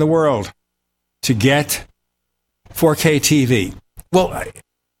best time in the world to get 4K TV. Well,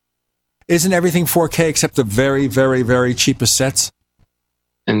 isn't everything 4K except the very, very, very cheapest sets?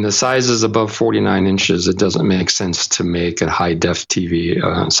 And the sizes above 49 inches, it doesn't make sense to make a high-def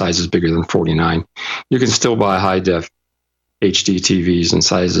TV sizes bigger than 49. You can still buy high-def HD TVs in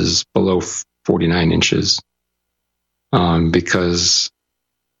sizes below 49 inches because,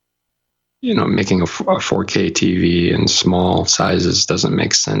 making a 4K TV in small sizes doesn't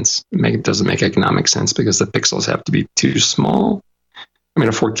make sense. It doesn't make economic sense because the pixels have to be too small. I mean,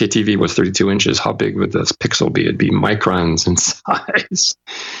 a 4K TV was 32 inches. How big would this pixel be? It'd be microns in size.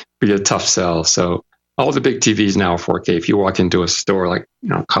 It'd be a tough sell. So all the big TVs now are 4K. If you walk into a store like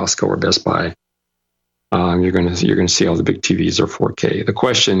Costco or Best Buy, you're going to see all the big TVs are 4K. The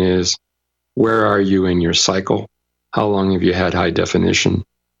question is, where are you in your cycle? How long have you had high definition?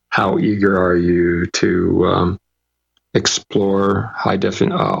 How eager are you to explore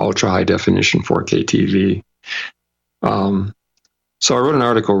ultra high definition 4K TV? So I wrote an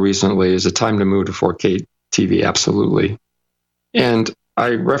article recently, is it time to move to 4K TV? Absolutely. And I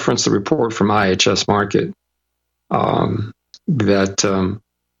referenced the report from IHS Markit that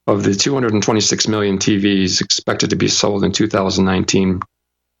of the 226 million TVs expected to be sold in 2019,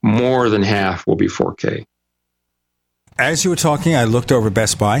 more than half will be 4K. As you were talking, I looked over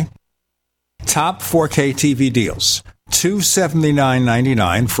Best Buy. Top 4K TV deals.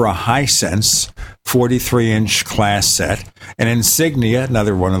 $279.99 for a Hisense 43-inch class set. An Insignia,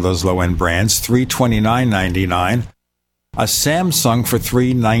 another one of those low-end brands, $329.99. A Samsung for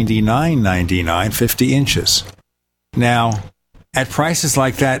 $399.99, 50 inches. Now, at prices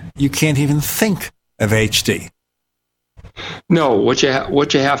like that, you can't even think of HD. No, what you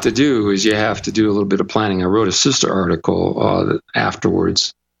have to do is you have to do a little bit of planning. I wrote a sister article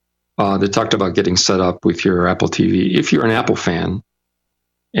afterwards that talked about getting set up with your Apple TV. If you're an Apple fan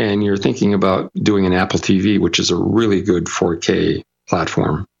and you're thinking about doing an Apple TV, which is a really good 4K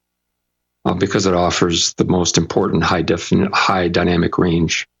platform because it offers the most important high dynamic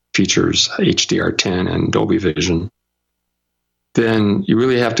range features, HDR10 and Dolby Vision, then you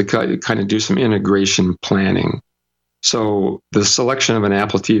really have to kind of do some integration planning. So the selection of an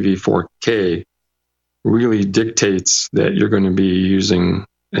Apple TV 4K really dictates that you're going to be using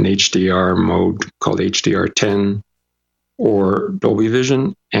an HDR mode called HDR10 or Dolby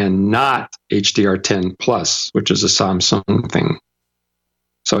Vision, and not HDR10 Plus, which is a Samsung thing.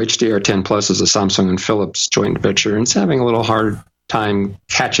 So HDR10 Plus is a Samsung and Philips joint venture, and it's having a little hard time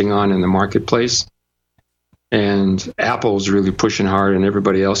catching on in the marketplace. And Apple's really pushing hard, and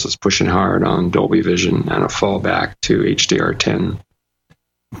everybody else is pushing hard on Dolby Vision and a fallback to HDR10.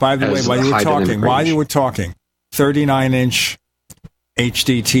 By the way, while you were talking, 39-inch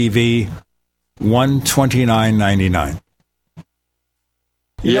HD TV, $129.99.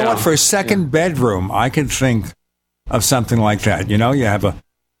 You know what? For a second bedroom, I could think of something like that. You know, you have a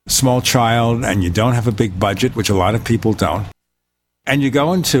small child and you don't have a big budget, which a lot of people don't. And you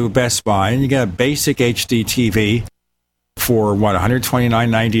go into Best Buy and you get a basic HD TV for,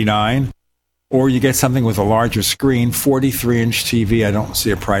 $129.99? Or you get something with a larger screen, 43-inch TV. I don't see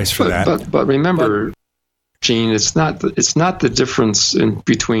a price for that. But remember, Gene, it's not the difference in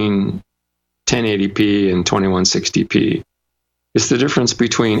between 1080p and 2160p. It's the difference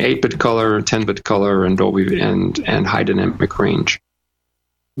between 8-bit color, 10-bit color, and Dolby and high dynamic range.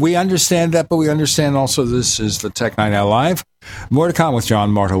 We understand that, but we understand also this is the Tech Night Owl Live. More to come with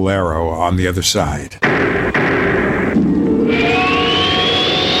John Martellero on the other side.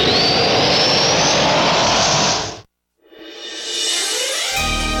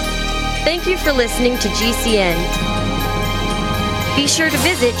 Thank you for listening to GCN. Be sure to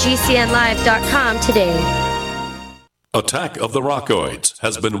visit GCNlive.com today. Attack of the Rockoids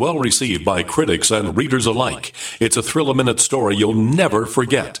has been well received by critics and readers alike. It's a thrill-a-minute story you'll never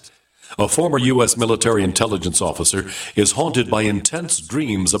forget. A former U.S. military intelligence officer is haunted by intense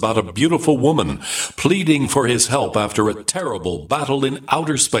dreams about a beautiful woman pleading for his help after a terrible battle in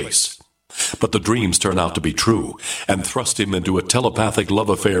outer space. But the dreams turn out to be true and thrust him into a telepathic love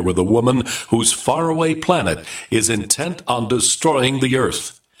affair with a woman whose faraway planet is intent on destroying the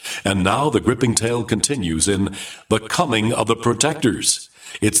Earth. And now the gripping tale continues in The Coming of the Protectors.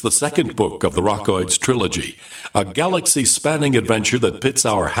 It's the second book of the Rockoids trilogy, a galaxy-spanning adventure that pits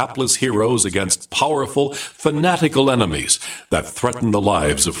our hapless heroes against powerful, fanatical enemies that threaten the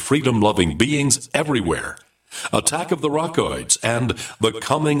lives of freedom-loving beings everywhere. Attack of the Rockoids and The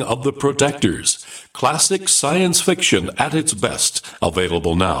Coming of the Protectors. Classic science fiction at its best,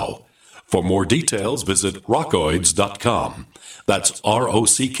 available now. For more details, visit rockoids.com. That's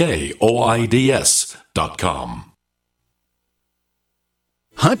ROCKOIDS.com.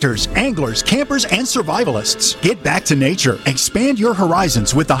 Hunters, anglers, campers, and survivalists. Get back to nature. Expand your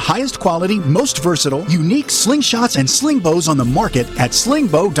horizons with the highest quality, most versatile, unique slingshots and sling bows on the market at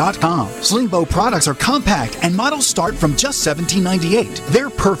slingbow.com. Slingbow products are compact and models start from just $17.98. They're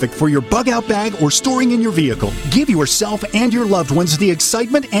perfect for your bug out bag or storing in your vehicle. Give yourself and your loved ones the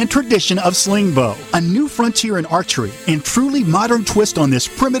excitement and tradition of Slingbow, a new frontier in archery and truly modern twist on this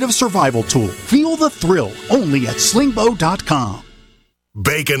primitive survival tool. Feel the thrill only at slingbow.com.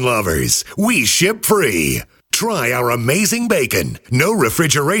 Bacon lovers, we ship free. Try our amazing bacon. No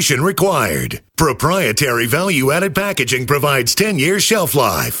refrigeration required. Proprietary value-added packaging provides 10 years shelf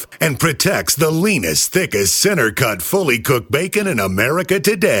life and protects the leanest, thickest, center-cut, fully cooked bacon in America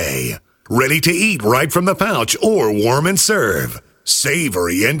today. Ready to eat right from the pouch or warm and serve.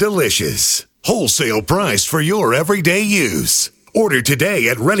 Savory and delicious. Wholesale price for your everyday use. Order today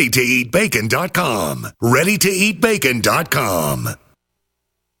at readytoeatbacon.com. readytoeatbacon.com.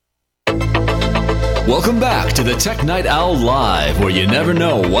 Welcome back to the Tech Night Owl Live, where you never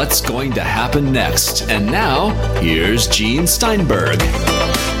know what's going to happen next. And now, here's Gene Steinberg.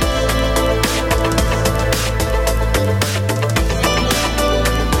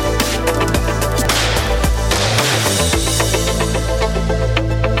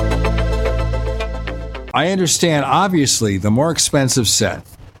 I understand, obviously, the more expensive set,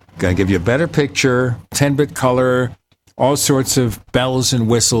 going to give you a better picture, 10-bit color, all sorts of bells and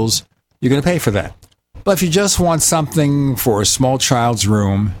whistles. You're going to pay for that. But if you just want something for a small child's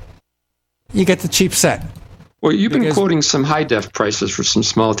room, you get the cheap set. Well, you've been quoting some high-def prices for some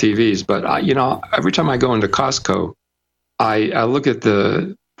small TVs, but, every time I go into Costco, I look at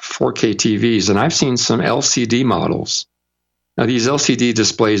the 4K TVs, and I've seen some LCD models. Now, these LCD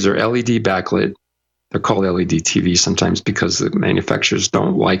displays are LED backlit. They're called LED TVs sometimes because the manufacturers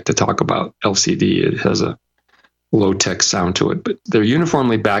don't like to talk about LCD. It has a low-tech sound to it, but they're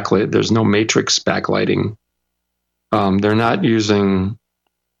uniformly backlit. There's no matrix backlighting. They're not using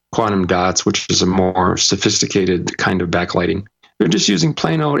quantum dots, which is a more sophisticated kind of backlighting. They're just using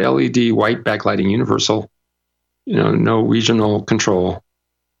plain old LED white backlighting, universal, no regional control.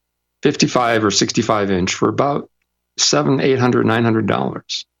 55 or 65 inch for about $700, $800,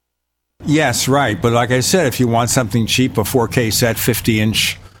 $900. Yes, right. But like I said, if you want something cheap, a 4K set,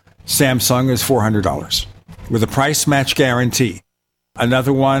 50-inch Samsung is $400 with a price match guarantee.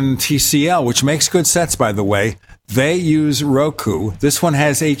 Another one, TCL, which makes good sets, by the way. They use Roku. This one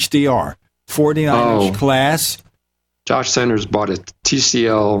has HDR, 49-inch class. Josh Sanders bought a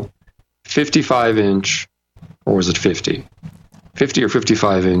TCL 55-inch, or was it 50? 50 or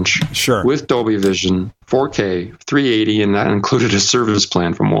 55-inch, sure, with Dolby Vision, 4K, 380, and that included a service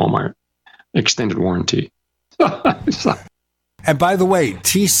plan from Walmart, extended warranty. And by the way,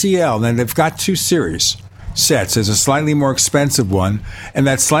 TCL, then they've got two series sets. There's a slightly more expensive one, and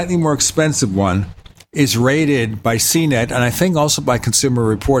that slightly more expensive one is rated by CNET, and I think also by Consumer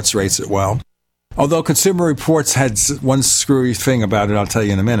Reports rates it well. Although Consumer Reports had one screwy thing about it, I'll tell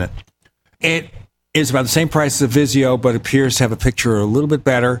you in a minute. It is about the same price as a Vizio, but appears to have a picture a little bit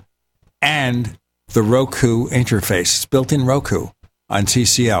better, and the Roku interface. It's built-in Roku on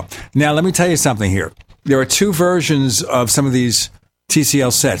TCL. Now, let me tell you something here. There are two versions of some of these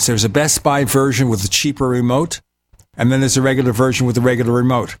TCL sets. There's a Best Buy version with a cheaper remote, and then there's a regular version with a regular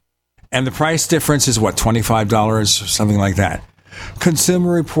remote. And the price difference is, $25 or something like that.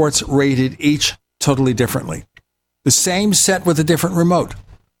 Consumer Reports rated each totally differently. The same set with a different remote.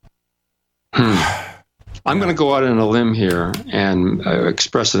 I'm going to go out on a limb here and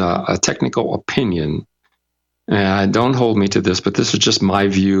express a technical opinion. Don't hold me to this, but this is just my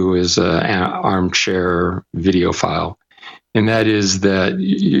view as an armchair videophile. And that is that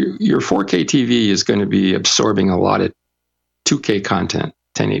your 4K TV is going to be absorbing a lot of 2K content,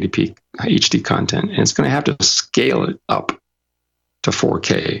 1080p HD content, and it's going to have to scale it up to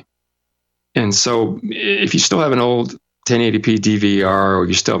 4K. And so if you still have an old 1080p DVR, or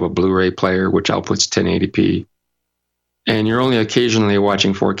you still have a Blu-ray player, which outputs 1080p, and you're only occasionally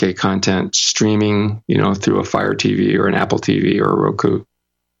watching 4K content streaming, through a Fire TV or an Apple TV or a Roku,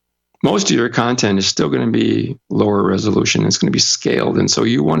 most of your content is still going to be lower resolution. It's going to be scaled. And so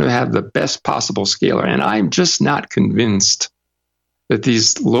you want to have the best possible scaler. And I'm just not convinced that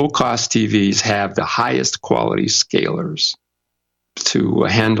these low-cost TVs have the highest quality scalers to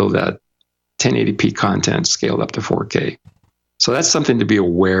handle that 1080p content scaled up to 4K. So that's something to be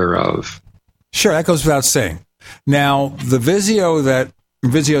aware of. Sure, that goes without saying. Now, the Vizio that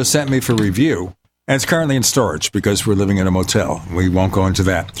Vizio sent me for review, and it's currently in storage because we're living in a motel. We won't go into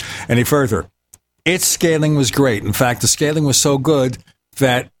that any further. Its scaling was great. In fact, the scaling was so good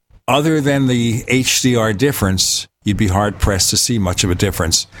that other than the HDR difference, you'd be hard-pressed to see much of a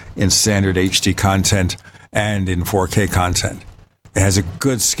difference in standard HD content and in 4K content. It has a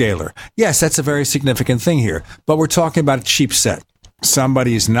good scaler. Yes, that's a very significant thing here, but we're talking about a cheap set.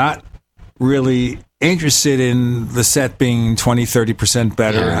 Somebody's not really interested in the set being 20, 30%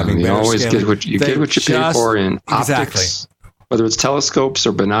 better, having you better always scaling. get what you pay for in optics. Whether it's telescopes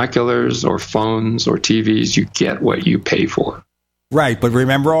or binoculars or phones or TVs, you get what you pay for. Right, but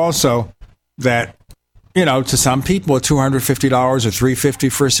remember also that, to some people, $250 or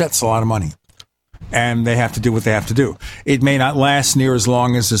 $350 for a set's a lot of money. And they have to do what they have to do. It may not last near as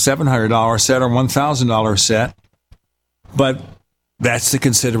long as a $700 set or $1,000 set, but that's the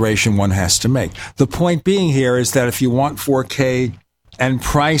consideration one has to make. The point being here is that if you want 4K and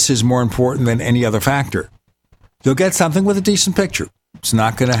price is more important than any other factor, you'll get something with a decent picture. It's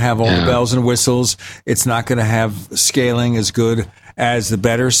not going to have all the bells and whistles. It's not going to have scaling as good as the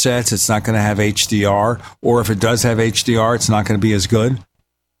better sets. It's not going to have HDR. Or if it does have HDR, it's not going to be as good.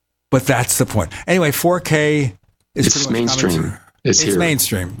 But that's the point. Anyway, 4K is mainstream. It's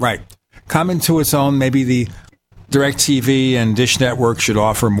mainstream, right. Coming to its own. Maybe the DirecTV and Dish Network should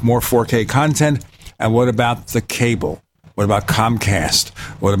offer more 4K content. And what about the cable? What about Comcast?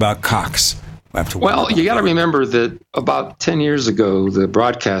 What about Cox? Well, you got to remember that about 10 years ago, the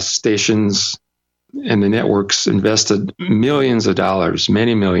broadcast stations, and the networks invested millions of dollars,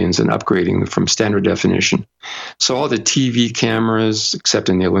 many millions, in upgrading them from standard definition. So all the TV cameras, except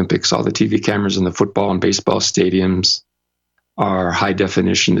in the Olympics, all the TV cameras in the football and baseball stadiums are high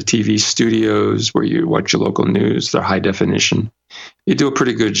definition. The TV studios where you watch your local news, they're high definition. You do a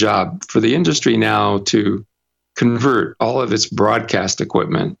pretty good job. For the industry now to convert all of its broadcast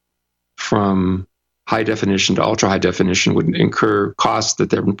equipment from high definition to ultra high definition would incur costs that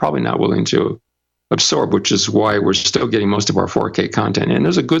they're probably not willing to absorb, which is why we're still getting most of our 4K content. And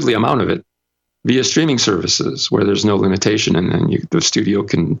there's a goodly amount of it via streaming services where there's no limitation. And then the studio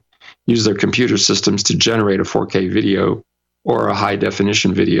can use their computer systems to generate a 4K video or a high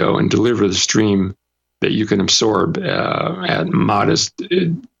definition video and deliver the stream that you can absorb at modest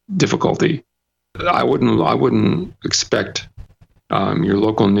difficulty. I wouldn't expect your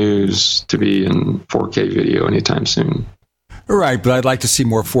local news to be in 4K video anytime soon. Right, but I'd like to see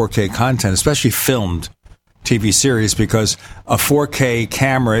more 4K content, especially filmed TV series, because a 4K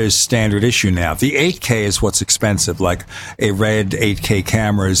camera is standard issue now. The 8K is what's expensive, like a Red 8K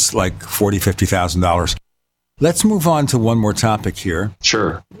camera is like $40,000, $50,000. Let's move on to one more topic here.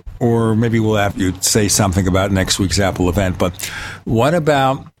 Sure. Or maybe we'll have you say something about next week's Apple event. But what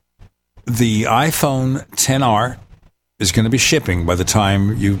about the iPhone XR is going to be shipping by the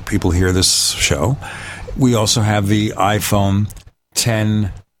time you people hear this show. We also have the iPhone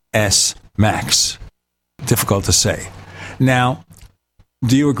XS Max. Difficult to say. Now,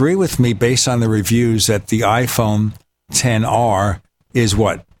 do you agree with me based on the reviews that the iPhone XR is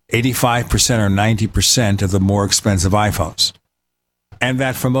what? 85% or 90% of the more expensive iPhones. And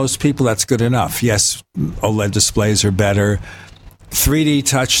that for most people, that's good enough. Yes, OLED displays are better. 3D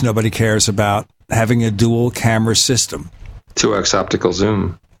touch, nobody cares about. Having a dual camera system. 2x optical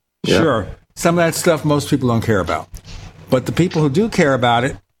zoom. Yeah. Sure. Some of that stuff most people don't care about. But the people who do care about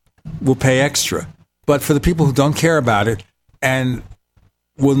it will pay extra. But for the people who don't care about it and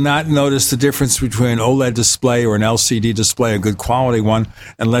will not notice the difference between an OLED display or an LCD display, a good quality one,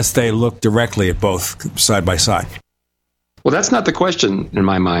 unless they look directly at both side by side. Well, that's not the question in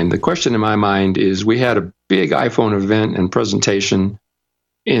my mind. The question in my mind is we had a big iPhone event and presentation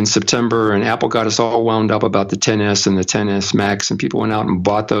in September, and Apple got us all wound up about the XS and the XS Max, and people went out and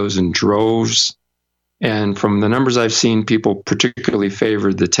bought those in droves. And from the numbers I've seen, people particularly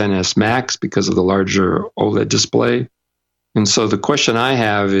favored the XS Max because of the larger OLED display. And so the question I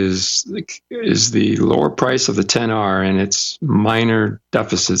have is the lower price of the XR and its minor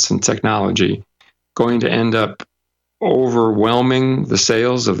deficits in technology going to end up overwhelming the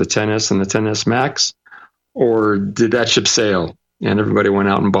sales of the XS and the XS Max? Or did that ship sail and everybody went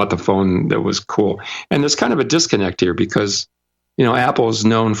out and bought the phone that was cool? And there's kind of a disconnect here because, you know, Apple is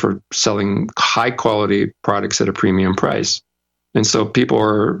known for selling high quality products at a premium price. And so people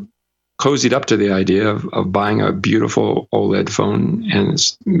are cozied up to the idea of buying a beautiful OLED phone, and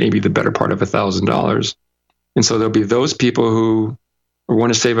it's maybe the better part of $1,000. And so there'll be those people who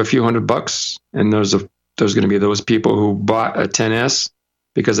want to save a few $100, and there's going to be those people who bought a XS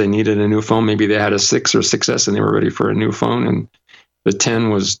because they needed a new phone. Maybe they had a 6 or 6S and they were ready for a new phone, and the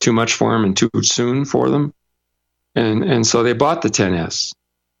 10 was too much for them and too soon for them. And so they bought the XS.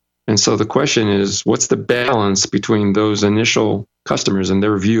 And so the question is, what's the balance between those initial customers and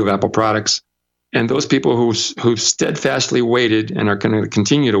their view of Apple products and those people who steadfastly waited and are going to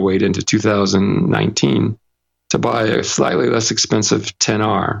continue to wait into 2019 to buy a slightly less expensive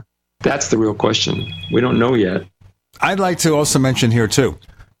XR? That's the real question. We don't know yet. I'd like to also mention here, too,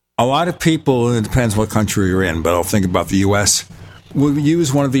 a lot of people, and it depends what country you're in, but I'll think about the U.S., will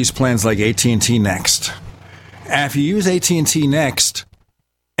use one of these plans like AT&T Next. And if you use AT&T Next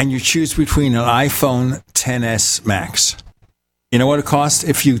and you choose between an iPhone XS Max, you know what it costs?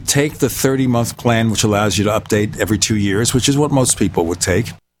 If you take the 30-month plan, which allows you to update every 2 years, which is what most people would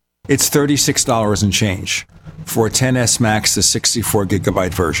take, it's $36 and change for a XS Max, the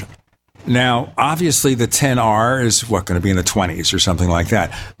 64-gigabyte version. Now, obviously, the XR is, going to be in the 20s or something like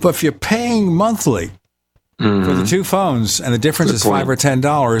that. But if you're paying monthly for the two phones and the difference is $5 or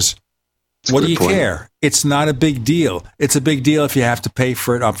 $10, what do you care? It's not a big deal. It's a big deal if you have to pay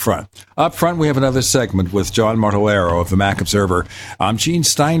for it up front. Up front, we have another segment with John Martellero of the Mac Observer. I'm Gene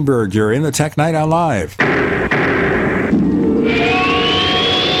Steinberg. You're in the Tech Night Owl Live.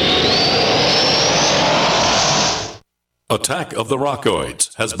 Attack of the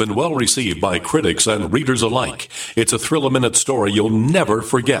Rockoids has been well received by critics and readers alike. It's a thrill-a-minute story you'll never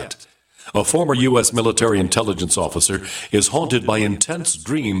forget. A former U.S. military intelligence officer is haunted by intense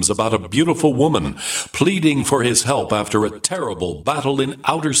dreams about a beautiful woman pleading for his help after a terrible battle in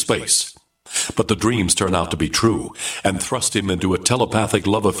outer space. But the dreams turn out to be true and thrust him into a telepathic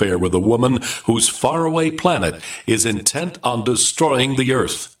love affair with a woman whose faraway planet is intent on destroying the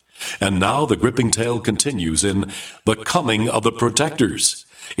Earth. And now the gripping tale continues in The Coming of the Protectors.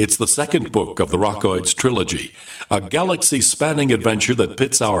 It's the second book of the Rockoids trilogy, a galaxy-spanning adventure that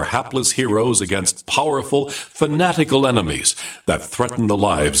pits our hapless heroes against powerful, fanatical enemies that threaten the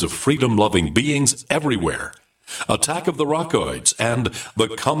lives of freedom-loving beings everywhere. Attack of the Rockoids and The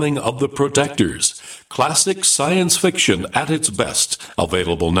Coming of the Protectors. Classic science fiction at its best,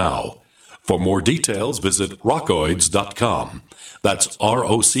 available now. For more details, visit rockoids.com. That's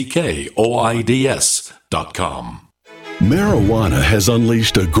ROCKOIDS.com. Marijuana has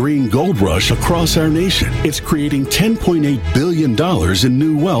unleashed a green gold rush across our nation. It's creating $10.8 billion in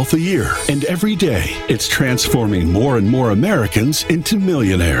new wealth a year. And every day, it's transforming more and more Americans into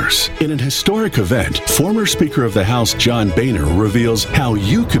millionaires. In an historic event, former Speaker of the House John Boehner reveals how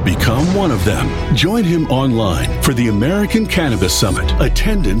you could become one of them. Join him online for the American Cannabis Summit.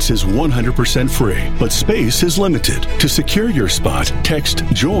 Attendance is 100% free, but space is limited. To secure your spot, text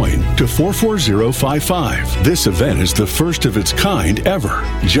JOIN to 44055. This event is the first of its kind ever.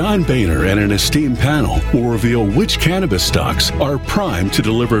 John Boehner and an esteemed panel will reveal which cannabis stocks are primed to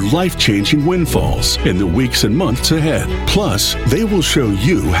deliver life-changing windfalls in the weeks and months ahead. Plus, they will show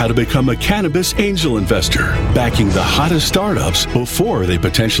you how to become a cannabis angel investor, backing the hottest startups before they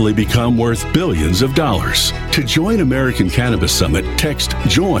potentially become worth billions of dollars. To join American Cannabis Summit, text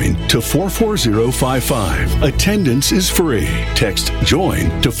JOIN to 44055. Attendance is free. Text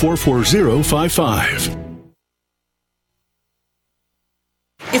JOIN to 44055.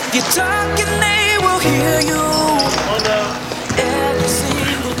 If you're talking, they will hear you.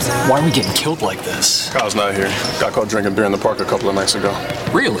 Why are we getting killed like this? Kyle's not here. Got caught drinking beer in the park a couple of nights ago.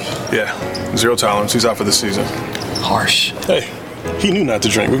 Really? Yeah. 0 tolerance. He's out for the season. Harsh. Hey, he knew not to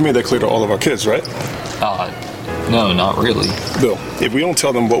drink. We've made that clear to all of our kids, right? No, not really. Bill, if we don't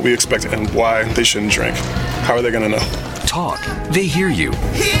tell them what we expect and why they shouldn't drink, how are they going to know? Talk. They hear you.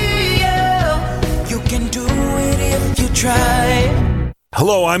 You can do it if you try.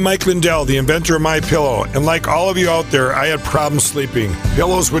 Hello, I'm Mike Lindell, the inventor of MyPillow, and like all of you out there, I had problems sleeping.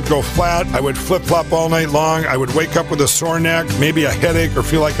 Pillows would go flat, I would flip-flop all night long, I would wake up with a sore neck, maybe a headache, or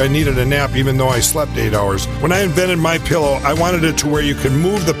feel like I needed a nap even though I slept 8 hours. When I invented MyPillow, I wanted it to where you could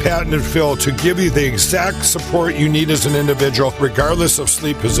move the patented fill to give you the exact support you need as an individual, regardless of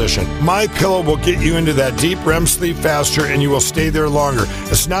sleep position. MyPillow will get you into that deep REM sleep faster, and you will stay there longer.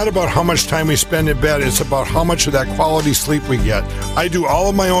 It's not about how much time we spend in bed, it's about how much of that quality sleep we get. I do all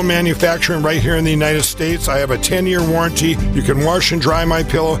of my own manufacturing right here in the United States. I have a 10-year warranty. You can wash and dry my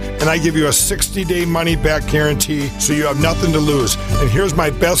pillow, and I give you a 60-day money-back guarantee, so you have nothing to lose. And here's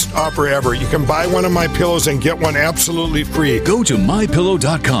my best offer ever. You can buy one of my pillows and get one absolutely free. Go to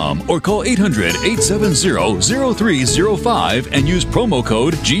MyPillow.com or call 800-870-0305 and use promo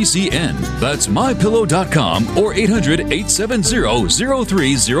code GCN. That's MyPillow.com or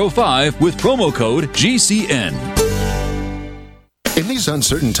 800-870-0305 with promo code GCN. In these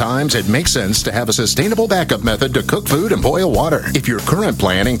uncertain times, it makes sense to have a sustainable backup method to cook food and boil water. If your current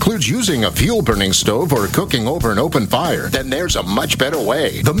plan includes using a fuel-burning stove or cooking over an open fire, then there's a much better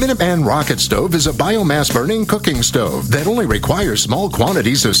way. The Minuteman Rocket Stove is a biomass-burning cooking stove that only requires small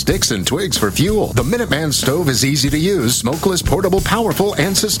quantities of sticks and twigs for fuel. The Minuteman Stove is easy to use, smokeless, portable, powerful,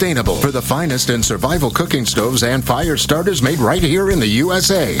 and sustainable. For the finest in survival cooking stoves and fire starters made right here in the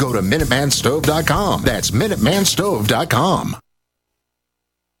USA, go to MinutemanStove.com. That's MinutemanStove.com.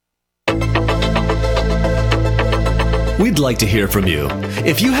 We'd like to hear from you.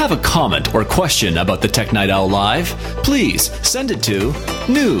 If you have a comment or question about the Tech Night Owl Live, please send it to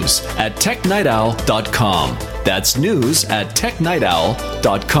news@technightowl.com. That's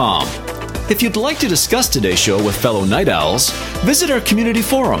news@technightowl.com. If you'd like to discuss today's show with fellow night owls, visit our community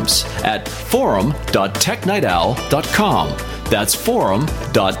forums at forum.technightowl.com. That's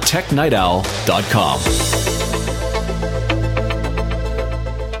forum.technightowl.com.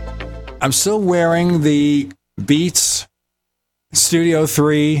 I'm still wearing the Beats Studio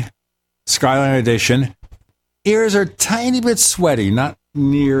 3 Skyline Edition. Ears are a tiny bit sweaty, not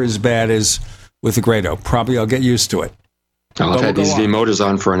near as bad as with the Grado. Probably I'll get used to it. I've had these V-motors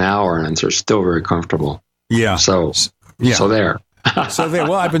on for an hour, and they're still very comfortable. Yeah. So there. So there.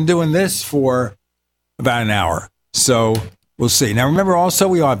 Well, I've been doing this for about an hour. So we'll see. Now, remember also,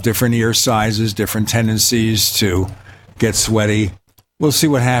 we all have different ear sizes, different tendencies to get sweaty. We'll see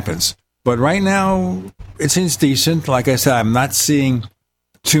what happens. But right now, it seems decent. Like I said, I'm not seeing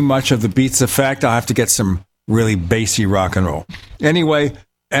too much of the Beats effect. I'll have to get some really bassy rock and roll. Anyway,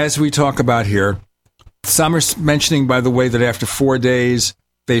 as we talk about here, some are mentioning, by the way, that after 4 days,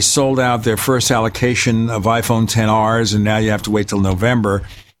 they sold out their first allocation of iPhone XRs, and now you have to wait till November.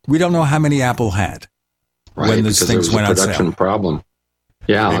 We don't know how many Apple had when these things went on sale. Production problem.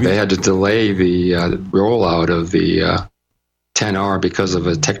 Yeah, Maybe. they had to delay the rollout of the 10R because of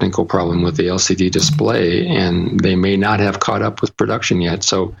a technical problem with the LCD display, and they may not have caught up with production yet.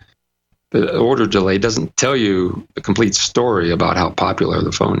 So the order delay doesn't tell you the complete story about how popular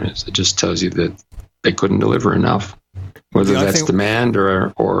the phone is. It just tells you that they couldn't deliver enough. Whether that's demand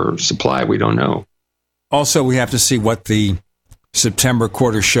or supply, we don't know. Also, we have to see what the September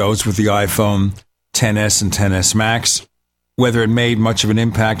quarter shows with the iPhone XS and XS Max, whether it made much of an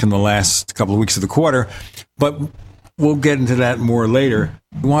impact in the last couple of weeks of the quarter. But we'll get into that more later.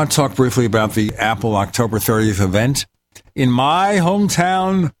 We want to talk briefly about the Apple October 30th event in my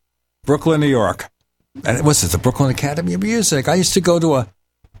hometown, Brooklyn, New York. And what's it, the Brooklyn Academy of Music? I used to go to a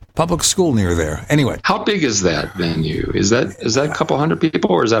public school near there. Anyway. How big is that venue? Is that a couple hundred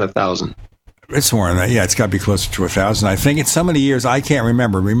people, or is that 1,000? It's more than that. Yeah, it's got to be closer to 1,000. I think it's so many years, I can't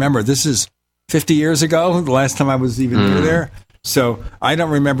remember. Remember, this is 50 years ago, the last time I was even near there. So I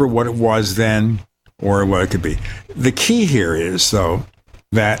don't remember what it was then or what it could be. The key here is, though,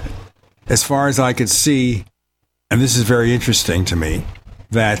 that as far as I could see, and this is very interesting to me,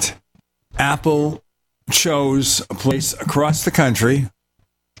 that Apple chose a place across the country.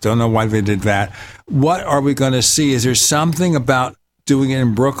 Don't know why they did that. What are we going to see? Is there something about doing it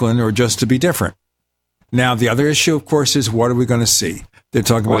in Brooklyn or just to be different? Now, the other issue, of course, is what are we going to see? They're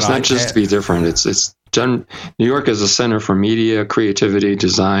talking about it's not just to be different. It's done. New York is a center for media, creativity,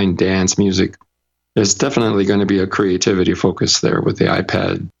 design, dance, music. There's definitely going to be a creativity focus there with the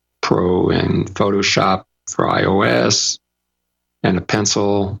iPad Pro and Photoshop for iOS and a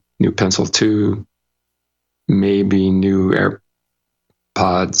pencil, new Pencil 2, maybe new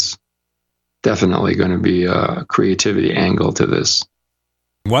AirPods. Definitely going to be a creativity angle to this.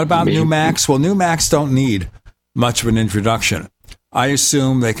 What about new Macs? Well, new Macs don't need much of an introduction. I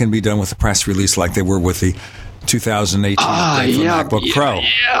assume they can be done with a press release like they were with the 2018 MacBook Pro.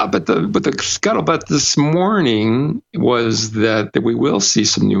 Yeah, but the scuttlebutt this morning was that we will see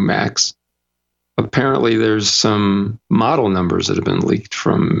some new Macs. Apparently, there's some model numbers that have been leaked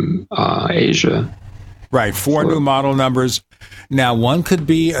from Asia. Right, 4 new model numbers. Now, one could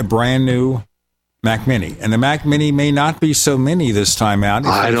be a brand new Mac Mini, and the Mac Mini may not be so mini this time out.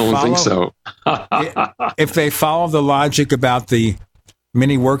 I don't think so. If they follow the logic about the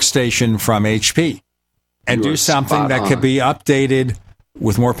mini workstation from HP and do something that could be updated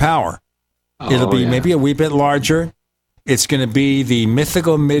with more power, it'll be maybe a wee bit larger. It's going to be the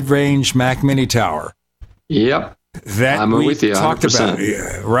mythical mid-range Mac Mini Tower. Yep. That I'm with you, 100%. Talked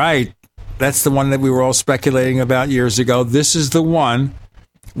about. Right. That's the one that we were all speculating about years ago. This is the one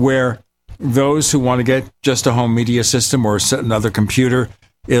where those who want to get just a home media system or another computer,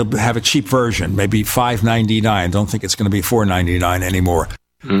 it'll have a cheap version, maybe $599. Don't think it's going to be $499 anymore.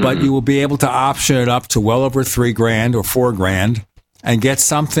 Mm-hmm. But you will be able to option it up to well over $3,000 or $4,000 and get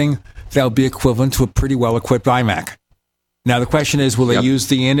something that will be equivalent to a pretty well-equipped iMac. Now, the question is, will they use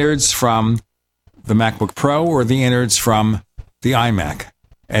the innards from the MacBook Pro or the innards from the iMac?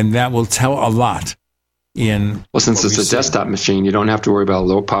 And that will tell a lot. Since it's a desktop machine, you don't have to worry about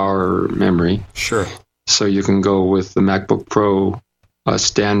low power memory. Sure. So you can go with the MacBook Pro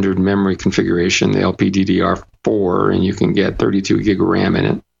standard memory configuration, the LPDDR4, and you can get 32 gig of RAM in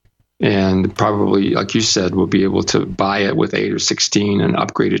it. And probably, like you said, we'll be able to buy it with 8 or 16 and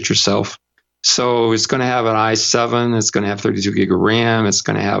upgrade it yourself. So it's going to have an i7. It's going to have 32 gig of RAM. It's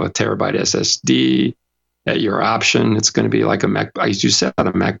going to have a terabyte SSD at your option. It's going to be like as you said, a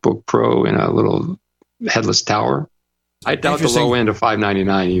MacBook Pro in a little headless tower. I doubt the low end of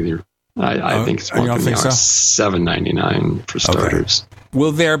 $599 either. I think it's more going to be $799 for starters. Okay.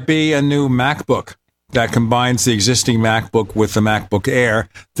 Will there be a new MacBook that combines the existing MacBook with the MacBook Air,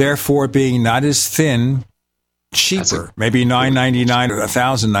 therefore being not as thin, cheaper, maybe $999 or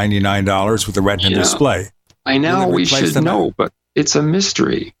 $1,099 with a Retina display? I know we should know, but it's a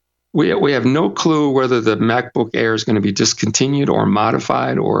mystery. We have no clue whether the MacBook Air is going to be discontinued or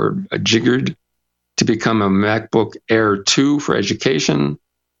modified or jiggered to become a MacBook Air 2 for education,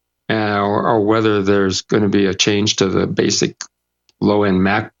 or whether there's going to be a change to the basic low-end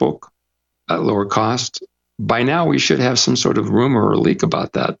MacBook at lower cost. By now, we should have some sort of rumor or leak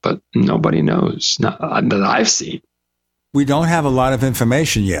about that, but nobody knows, not that I've seen. We don't have a lot of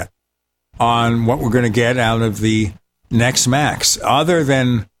information yet on what we're going to get out of the next Macs, other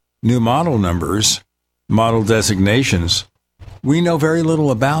than new model numbers, model designations. We know very little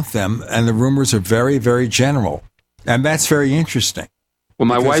about them, and the rumors are very, very general. And that's very interesting. Well,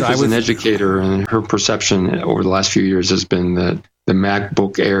 my wife is an educator, and her perception over the last few years has been that The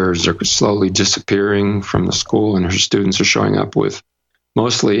MacBook Airs are slowly disappearing from the school, and her students are showing up with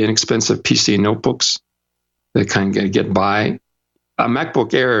mostly inexpensive PC notebooks that kind of get by. A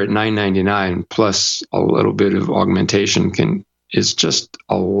MacBook Air at $999 plus a little bit of augmentation is just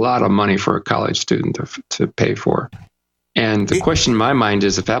a lot of money for a college student to pay for. And the question in my mind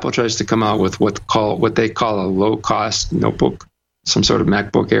is, if Apple tries to come out with what they call a low-cost notebook, some sort of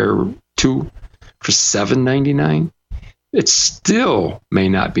MacBook Air 2 for $799, it still may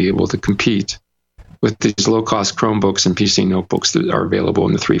not be able to compete with these low-cost Chromebooks and PC notebooks that are available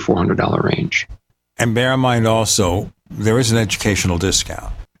in the $300-$400 range. And bear in mind also, there is an educational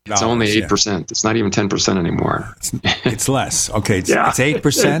discount. It's only 8%. Yeah. It's not even 10% anymore. It's less. Okay, it's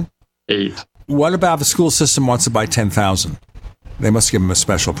 8%? 8. What about the school system wants to buy 10,000? They must give them a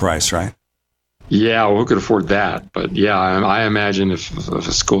special price, right? Yeah, well, who could afford that? But yeah, I imagine if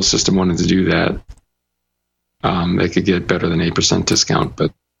a school system wanted to do that, they could get better than 8% discount,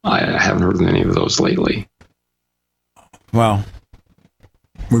 but I haven't heard of any of those lately. Well,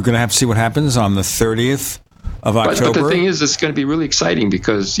 we're going to have to see what happens on the 30th of October. But the thing is, it's going to be really exciting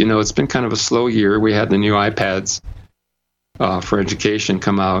because, it's been kind of a slow year. We had the new iPads for education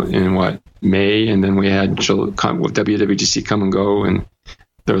come out in, May, and then we had WWDC come and go, and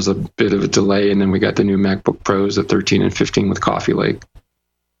there was a bit of a delay, and then we got the new MacBook Pros, the 13 and 15 with Coffee Lake.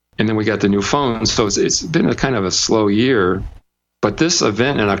 And then we got the new phones, so it's been a kind of a slow year. But this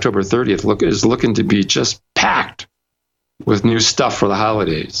event on October 30th is looking to be just packed with new stuff for the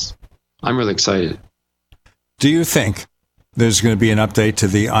holidays. I'm really excited. Do you think there's going to be an update to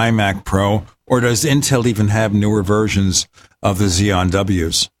the iMac Pro, or does Intel even have newer versions of the Xeon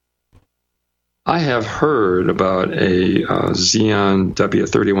Ws? I have heard about a Xeon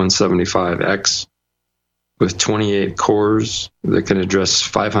W3175X with 28 cores that can address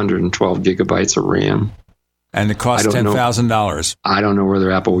 512 gigabytes of RAM. And it costs $10,000. I don't know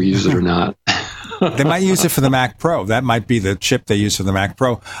whether Apple will use it or not. They might use it for the Mac Pro. That might be the chip they use for the Mac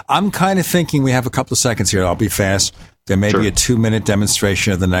Pro. I'm kind of thinking we have a couple of seconds here. I'll be fast. There may be a 2-minute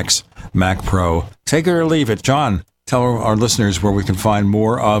demonstration of the next Mac Pro. Take it or leave it. John, tell our listeners where we can find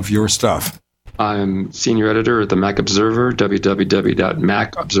more of your stuff. I'm senior editor at the Mac Observer,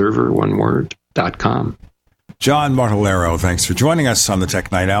 www.macobserver.com. John Martellaro, thanks for joining us on the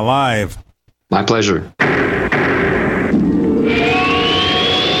Tech Night Owl Live. My pleasure.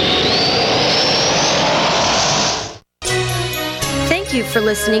 Thank you for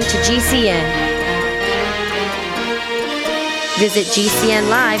listening to GCN. Visit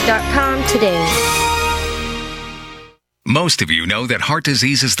GCNlive.com today. Most of you know that heart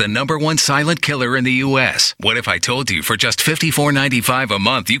disease is the #1 silent killer in the U.S. What if I told you for just $54.95 a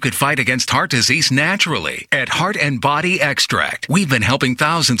month you could fight against heart disease naturally? At Heart and Body Extract, we've been helping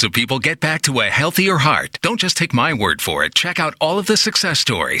thousands of people get back to a healthier heart. Don't just take my word for it. Check out all of the success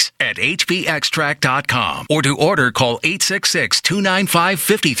stories at hbextract.com. Or to order, call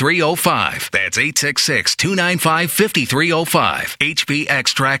 866-295-5305. That's 866-295-5305.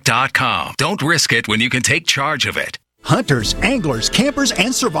 hbextract.com. Don't risk it when you can take charge of it. Hunters, anglers, campers, and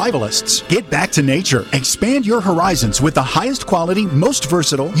survivalists. Get back to nature. Expand your horizons with the highest quality, most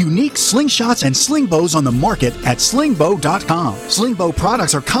versatile, unique slingshots and sling bows on the market at slingbow.com. Slingbow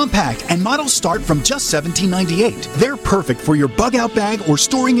products are compact and models start from just $17.98. They're perfect for your bug out bag or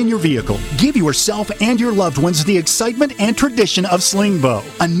storing in your vehicle. Give yourself and your loved ones the excitement and tradition of Slingbow,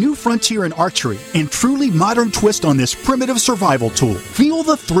 a new frontier in archery and truly modern twist on this primitive survival tool. Feel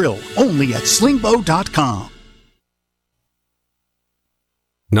the thrill only at slingbow.com.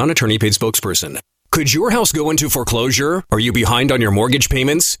 Non-attorney paid spokesperson. Could your house go into foreclosure? Are you behind on your mortgage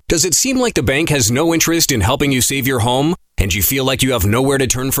payments? Does it seem like the bank has no interest in helping you save your home? And you feel like you have nowhere to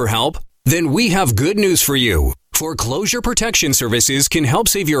turn for help? Then we have good news for you. Foreclosure Protection Services can help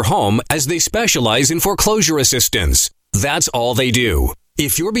save your home as they specialize in foreclosure assistance. That's all they do.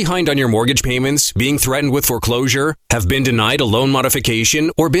 If you're behind on your mortgage payments, being threatened with foreclosure, have been denied a loan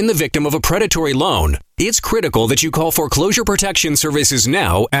modification, or been the victim of a predatory loan, it's critical that you call Foreclosure Protection Services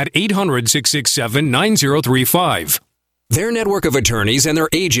now at 800-667-9035. Their network of attorneys and their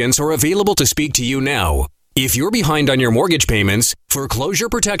agents are available to speak to you now. If you're behind on your mortgage payments, Foreclosure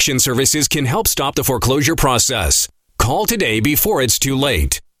Protection Services can help stop the foreclosure process. Call today before it's too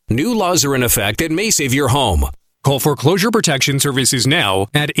late. New laws are in effect that may save your home. Call Foreclosure Protection Services now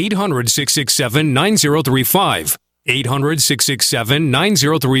at 800-667-9035.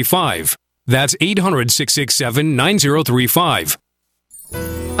 800-667-9035. That's 800-667-9035.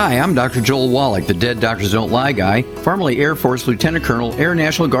 Hi, I'm Dr. Joel Wallach, the Dead Doctors Don't Lie guy, formerly Air Force Lieutenant Colonel, Air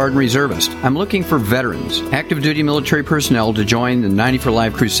National Guard and Reservist. I'm looking for veterans, active duty military personnel to join the 90 for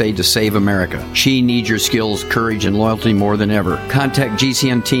Life crusade to save America. She needs your skills, courage, and loyalty more than ever. Contact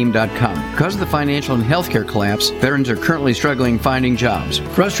GCNteam.com. Because of the financial and healthcare collapse, veterans are currently struggling finding jobs.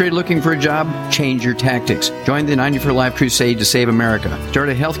 Frustrated looking for a job? Change your tactics. Join the 90 for Life crusade to save America. Start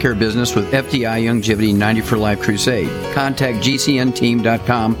a healthcare business with FDI Longevity 90 for Life crusade. Contact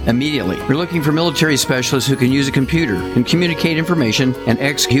GCNteam.com immediately. We're looking for military specialists who can use a computer and communicate information and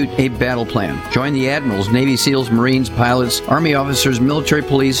execute a battle plan. Join the admirals, Navy SEALs, Marines, pilots, Army officers, military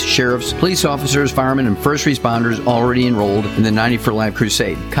police, sheriffs, police officers, firemen, and first responders already enrolled in the 90 for Life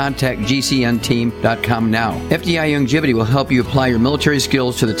crusade. Contact GCNteam.com now. FDI Longevity will help you apply your military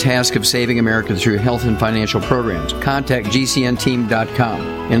skills to the task of saving America through health and financial programs. Contact GCNteam.com.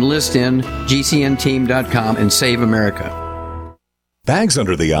 Enlist in GCNteam.com and save America. Bags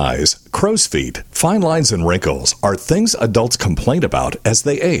under the eyes, crow's feet, fine lines, and wrinkles are things adults complain about as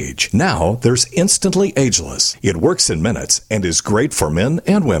they age. Now, there's Instantly Ageless. It works in minutes and is great for men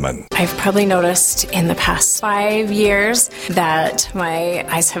and women. I've probably noticed in the past 5 years that my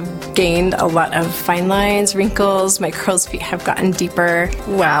eyes have gained a lot of fine lines, wrinkles, my crow's feet have gotten deeper.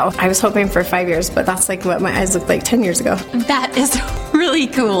 Wow. I was hoping for 5 years, but that's like what my eyes looked like 10 years ago. That is really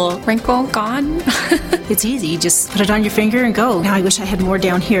cool. Wrinkle gone? It's easy. Just put it on your finger and go. Now I wish I had more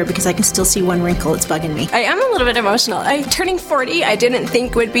down here because I can still see one wrinkle. It's bugging me. I am a little bit emotional. Turning 40, I didn't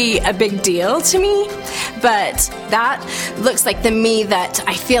think would be a big deal to me, but that looks like the me that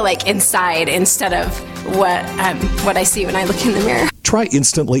I feel like inside instead of what I see when I look in the mirror. Try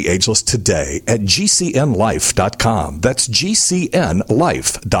Instantly Ageless today at GCNlife.com. That's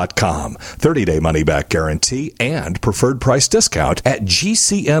GCNlife.com. 30-day money-back guarantee and preferred price discount at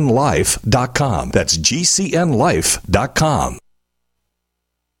GCNlife.com. That's GCNlife.com.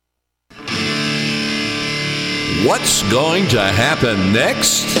 What's going to happen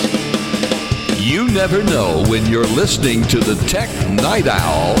next? You never know when you're listening to the Tech Night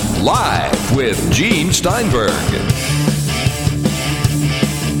Owl live with Gene Steinberg.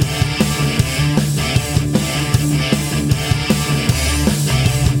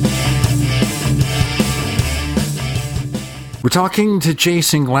 We're talking to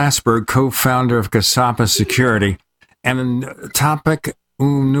Jason Glassberg, co-founder of Gasapa Security, and the topic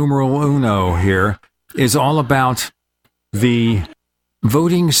numero uno here is all about the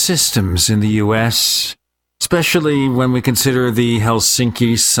voting systems in the U.S., especially when we consider the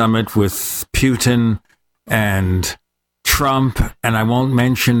Helsinki summit with Putin and Trump, and I won't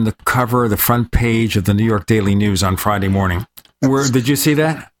mention the cover, the front page of the New York Daily News on Friday morning. Did you see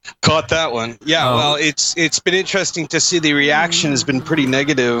that? Caught that one. Yeah, well, it's been interesting to see the reaction has been pretty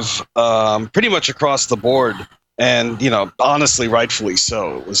negative, pretty much across the board. And, honestly, rightfully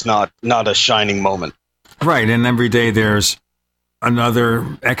so. It was not a shining moment. Right, and every day there's another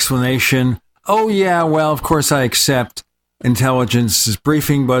explanation. Oh, yeah, well, of course I accept intelligence's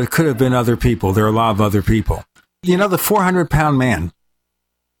briefing, but it could have been other people. There are a lot of other people. The 400-pound man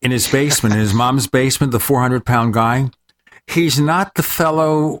in his basement, in his mom's basement, the 400-pound guy, he's not the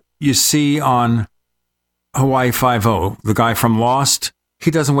fellow you see on Hawaii Five-0, the guy from Lost.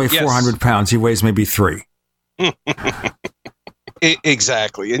 He doesn't weigh 400 pounds. He weighs maybe 3.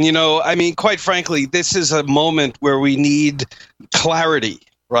 Exactly. And, quite frankly, this is a moment where we need clarity,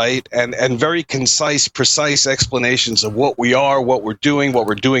 right? And very concise, precise explanations of what we are, what we're doing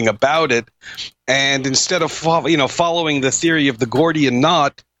about it. And instead of, following the theory of the Gordian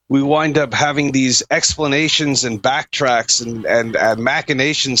knot, we wind up having these explanations and backtracks and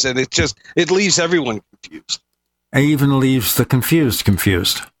machinations, and it leaves everyone confused. It even leaves the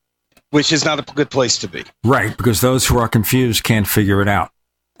confused. Which is not a good place to be. Right, because those who are confused can't figure it out.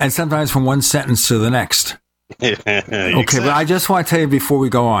 And sometimes from one sentence to the next. Exactly. Okay, but I just want to tell you before we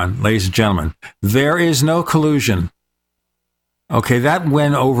go on, ladies and gentlemen, there is no collusion. Okay, that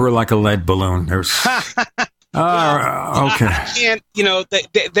went over like a lead balloon. There's... okay. And,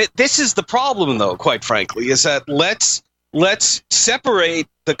 this is the problem, though, quite frankly, is that let's separate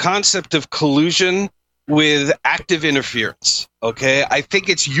the concept of collusion with active interference. Okay, I think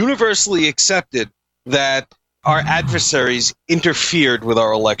it's universally accepted that our adversaries interfered with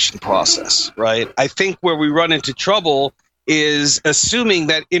our election process, right? I think where we run into trouble is assuming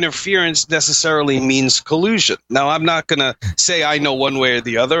that interference necessarily means collusion. Now, I'm not going to say I know one way or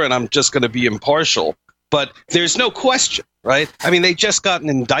the other, and I'm just going to be impartial, but there's no question, right? I mean, they just got an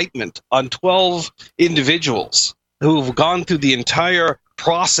indictment on 12 individuals who've gone through the entire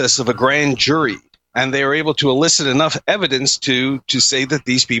process of a grand jury and they were able to elicit enough evidence to say that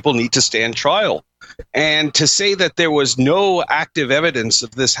these people need to stand trial. And to say that there was no active evidence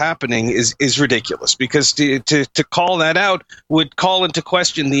of this happening is ridiculous, because to call that out would call into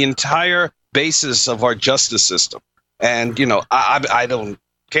question the entire basis of our justice system. And, I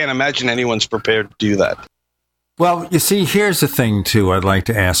can't imagine anyone's prepared to do that. Well, you see, here's the thing, too, I'd like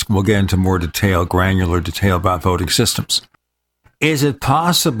to ask. We'll get into more granular detail about voting systems. Is it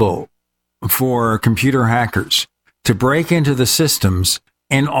possible for computer hackers to break into the systems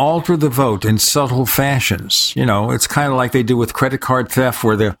and alter the vote in subtle fashions? It's kind of like they do with credit card theft,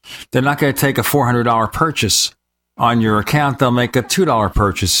 where they're not going to take a $400 purchase on your account. They'll make a $2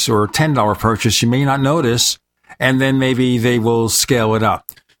 purchase or a $10 purchase. You may not notice, and then maybe they will scale it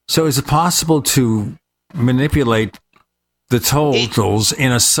up. So is it possible to manipulate the totals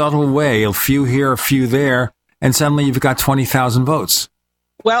in a subtle way, a few here, a few there, and suddenly you've got 20,000 votes?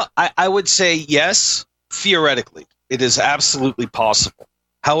 Well, I would say yes, theoretically. It is absolutely possible.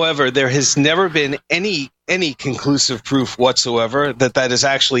 However, there has never been any conclusive proof whatsoever that has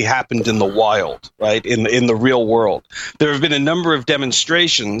actually happened in the wild, right? In the real world. There have been a number of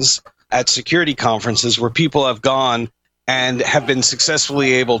demonstrations at security conferences where people have gone and have been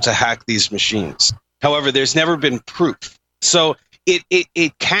successfully able to hack these machines. However, there's never been proof. So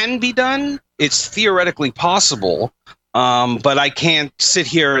it can be done. It's theoretically possible. But I can't sit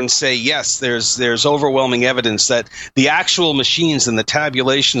here and say, yes, there's overwhelming evidence that the actual machines and the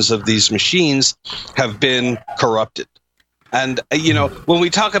tabulations of these machines have been corrupted. And, when we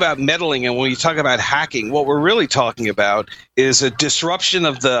talk about meddling and when we talk about hacking, what we're really talking about is a disruption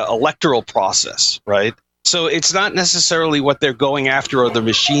of the electoral process, right? So it's not necessarily what they're going after or the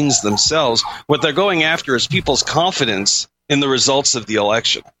machines themselves. What they're going after is people's confidence in the results of the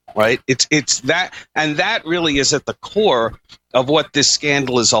election. Right? It's that, and that really is at the core of what this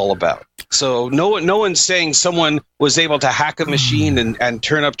scandal is all about. So no one's saying someone was able to hack a machine and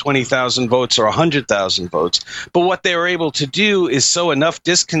turn up 20,000 votes or 100,000 votes. But what they were able to do is sow enough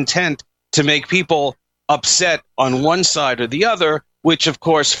discontent to make people upset on one side or the other, which of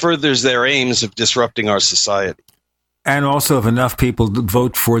course furthers their aims of disrupting our society. And also if enough people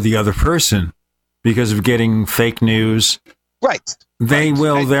vote for the other person because of getting fake news. Right. They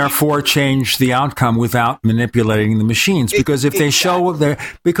will therefore change the outcome without manipulating the machines. Because if they show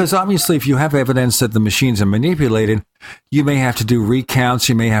because obviously if you have evidence that the machines are manipulated, you may have to do recounts.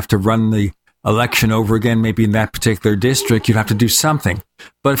 You may have to run the election over again. Maybe in that particular district, you'd have to do something.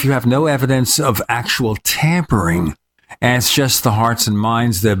 But if you have no evidence of actual tampering, and it's just the hearts and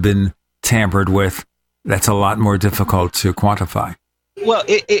minds that have been tampered with, that's a lot more difficult to quantify. Well,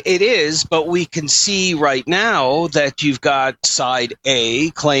 it is, but we can see right now that you've got side A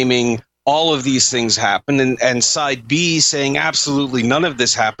claiming all of these things happened and side B saying absolutely none of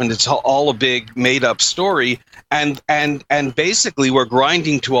this happened. It's all a big made-up story. And basically we're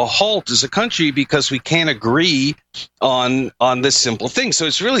grinding to a halt as a country because we can't agree on this simple thing. So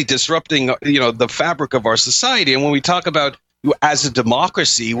it's really disrupting, the fabric of our society. And when we talk about as a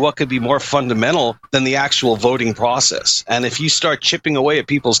democracy, what could be more fundamental than the actual voting process? And if you start chipping away at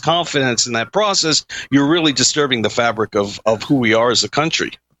people's confidence in that process, you're really disturbing the fabric of who we are as a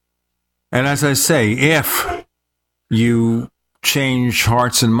country. And as I say, if you change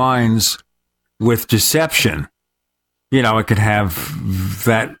hearts and minds with deception, it could have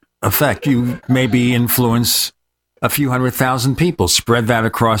that effect. You maybe influence a few 100,000 people, spread that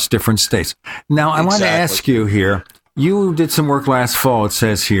across different states. Now, I want to ask you here, you did some work last fall, it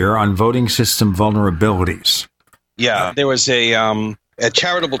says here, on voting system vulnerabilities. Yeah, there was a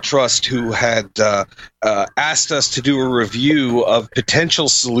charitable trust who had asked us to do a review of potential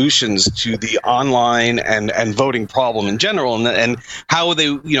solutions to the online and voting problem in general, and how they,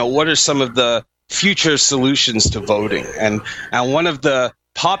 what are some of the future solutions to voting. And one of the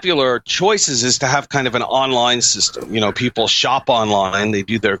popular choices is to have kind of an online system. People shop online, they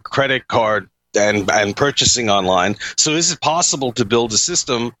do their credit card and purchasing online. So is it possible to build a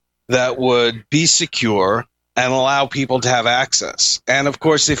system that would be secure and allow people to have access? And of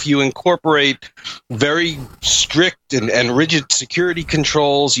course, if you incorporate very strict and rigid security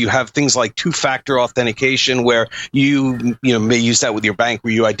controls, you have things like two-factor authentication where you may use that with your bank,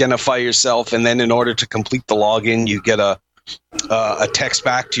 where you identify yourself, and then in order to complete the login, you get a text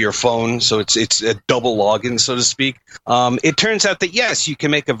back to your phone, so it's a double login, so to speak. It turns out that yes, you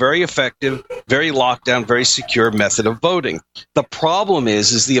can make a very effective, very locked down, very secure method of voting. The problem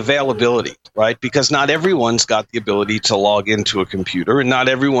is the availability, right? Because not everyone's got the ability to log into a computer, and not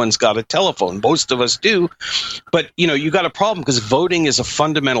everyone's got a telephone. Most of us do, but you got a problem because voting is a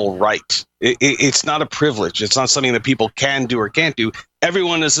fundamental right. It's not a privilege. It's not something that people can do or can't do.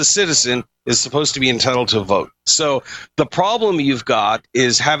 Everyone as a citizen is supposed to be entitled to vote. So the problem you've got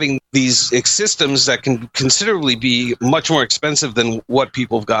is having these systems that can considerably be much more expensive than what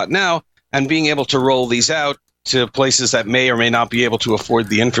people have got now, and being able to roll these out to places that may or may not be able to afford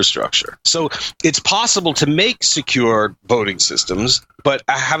the infrastructure. So it's possible to make secure voting systems, but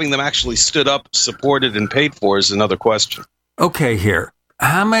having them actually stood up, supported, and paid for is another question. Okay, here.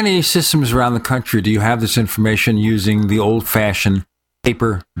 How many systems around the country do you have this information using the old-fashioned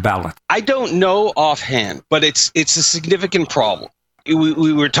paper ballot? I don't know offhand, but it's a significant problem.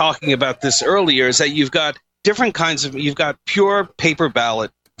 We were talking about this earlier, is that you've got different kinds of, you've got pure paper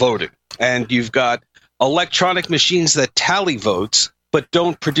ballot voting, and you've got electronic machines that tally votes but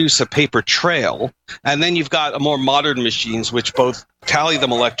don't produce a paper trail. And then you've got a more modern machines which both tally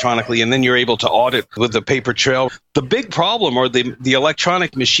them electronically, and then you're able to audit with the paper trail. The big problem are the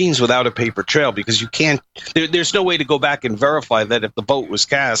electronic machines without a paper trail, because you can't, there's no way to go back and verify that if the vote was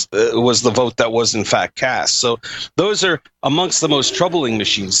cast, it was the vote that was in fact cast. So those are amongst the most troubling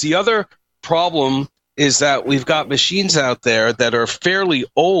machines. The other problem is that we've got machines out there that are fairly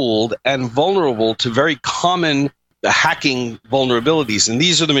old and vulnerable to very common hacking vulnerabilities. And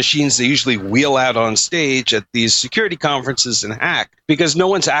these are the machines they usually wheel out on stage at these security conferences and hack, because no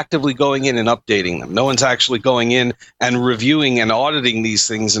one's actively going in and updating them. No one's actually going in and reviewing and auditing these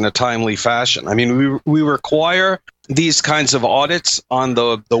things in a timely fashion. I mean, we require these kinds of audits on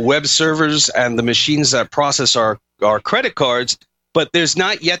the web servers and the machines that process our credit cards, but there's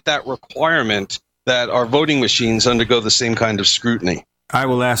not yet that requirement that our voting machines undergo the same kind of scrutiny. I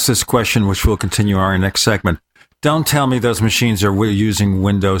will ask this question, which will continue our next segment. Don't tell me those machines are using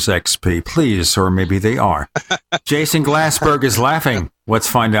Windows XP, please, or maybe they are. Jason Glassberg is laughing. Let's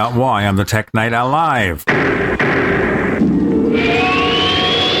find out why on the Tech Night Owl Live.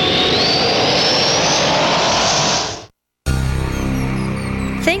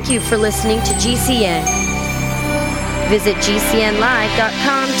 Thank you for listening to GCN. Visit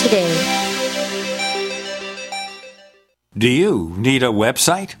GCNlive.com today. Do you need a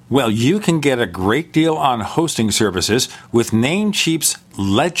website? Well, you can get a great deal on hosting services with Namecheap's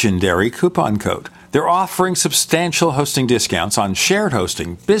legendary coupon code. They're offering substantial hosting discounts on shared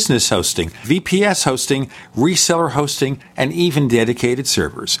hosting, business hosting, VPS hosting, reseller hosting, and even dedicated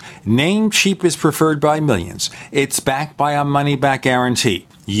servers. Namecheap is preferred by millions. It's backed by a money-back guarantee.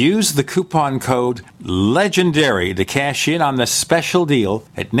 Use the coupon code LEGENDARY to cash in on the special deal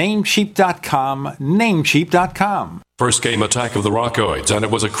at Namecheap.com, Namecheap.com. First came Attack of the Rockoids, and it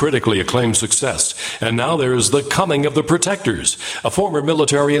was a critically acclaimed success. And now there is The Coming of the Protectors. A former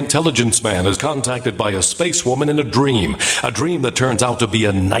military intelligence man is contacted by a space woman in a dream that turns out to be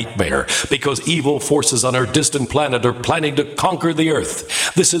a nightmare because evil forces on her distant planet are planning to conquer the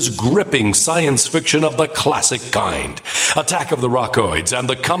Earth. This is gripping science fiction of the classic kind. Attack of the Rockoids and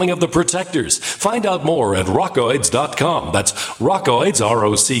The Coming of the Protectors. Find out more at rockoids.com. That's Rockoids,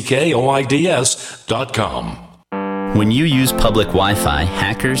 ROCKOIDS.com. When you use public Wi-Fi,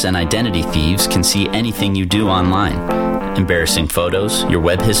 hackers and identity thieves can see anything you do online. Embarrassing photos, your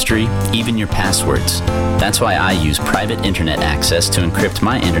web history, even your passwords. That's why I use private internet access to encrypt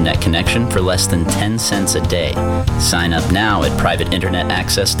my internet connection for less than 10 cents a day. Sign up now at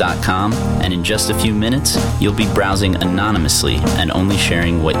privateinternetaccess.com, and in just a few minutes, you'll be browsing anonymously and only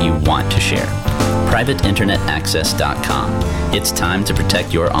sharing what you want to share. privateinternetaccess.com. It's time to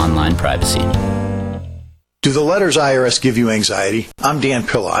protect your online privacy. Do the letters IRS give you anxiety? I'm Dan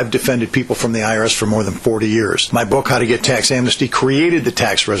Pilla. I've defended people from the IRS for more than 40 years. My book, How to Get Tax Amnesty, created the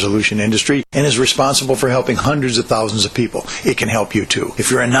tax resolution industry and is responsible for helping hundreds of thousands of people. It can help you too. If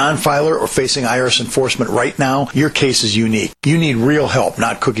you're a non-filer or facing IRS enforcement right now, your case is unique. You need real help,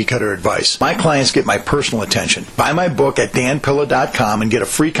 not cookie-cutter advice. My clients get my personal attention. Buy my book at danpilla.com and get a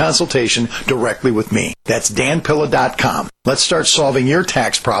free consultation directly with me. That's danpilla.com. Let's start solving your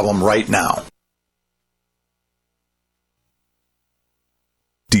tax problem right now.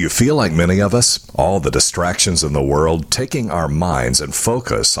 Do you feel like many of us? All the distractions in the world taking our minds and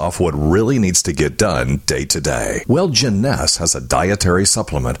focus off what really needs to get done day to day. Well, Jeunesse has a dietary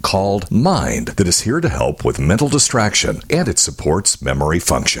supplement called Mind that is here to help with mental distraction, and it supports memory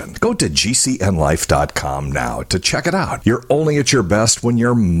function. Go to GCNlife.com now to check it out. You're only at your best when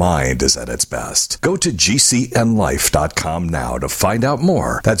your mind is at its best. Go to GCNlife.com now to find out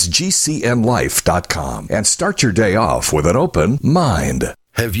more. That's GCNlife.com, and start your day off with an open mind.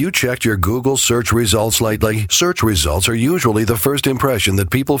 Have you checked your Google search results lately? Search results are usually the first impression that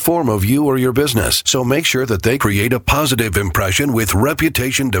people form of you or your business, so make sure that they create a positive impression with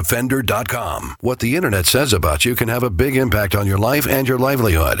ReputationDefender.com. What the internet says about you can have a big impact on your life and your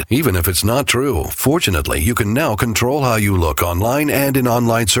livelihood, even if it's not true. Fortunately, you can now control how you look online and in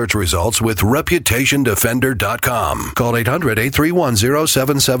online search results with ReputationDefender.com. Call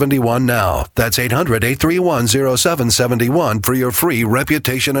 800-831-0771 now. That's 800-831-0771 for your free reputation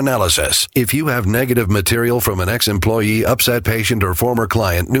analysis. If you have negative material from an ex-employee, upset patient, or former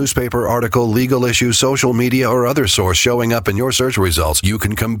client, newspaper article, legal issue, social media, or other source showing up in your search results, you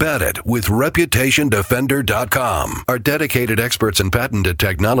can combat it with ReputationDefender.com. Our dedicated experts in patented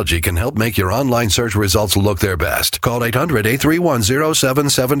technology can help make your online search results look their best. Call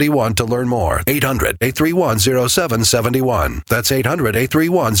 800-831-0771 to learn more. 800-831-0771. That's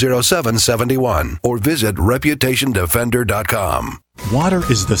 800-831-0771. Or visit ReputationDefender.com. Water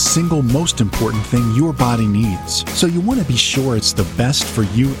is the single most important thing your body needs, so you want to be sure it's the best for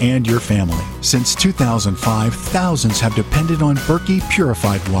you and your family. Since 2005, thousands have depended on Berkey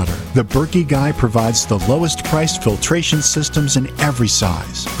purified water. The Berkey Guy provides the lowest priced filtration systems in every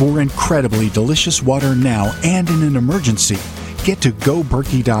size. For incredibly delicious water now and in an emergency, get to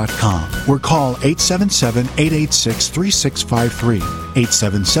GoBerkey.com or call 877-886-3653.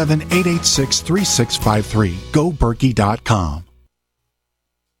 877-886-3653. GoBerkey.com.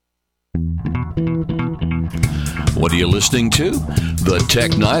 What are you listening to? The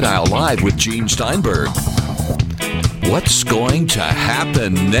Tech Night Owl Live with Gene Steinberg. What's going to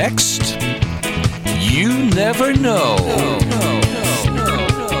happen next? You never know.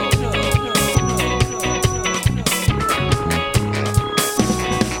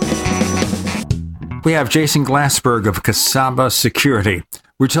 We have Jason Glassberg of Casaba Security.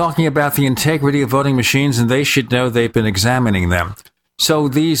 We're talking about the integrity of voting machines, and they should know they've been examining them. So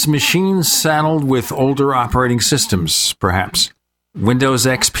these machines saddled with older operating systems, perhaps. Windows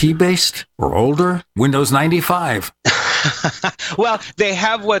XP based or older? Windows 95? Well, they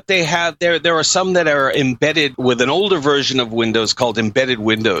have what they have. There are some that are embedded with an older version of Windows called Embedded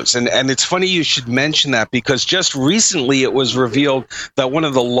Windows. And it's funny you should mention that, because just recently it was revealed that one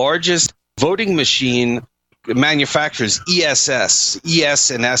of the largest voting machine manufacturers, ES&S,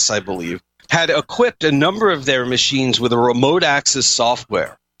 I believe, had equipped a number of their machines with a remote access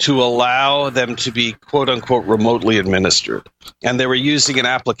software to allow them to be, quote unquote, remotely administered. And they were using an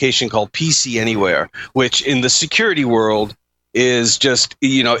application called PC Anywhere, which in the security world is just,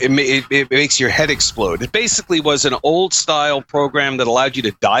 it makes your head explode. It basically was an old style program that allowed you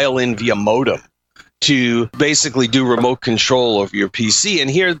to dial in via modem to basically do remote control of your PC. And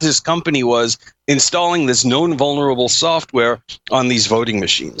here this company was installing this known vulnerable software on these voting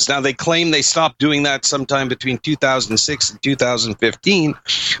machines. Now, they claim they stopped doing that sometime between 2006 and 2015,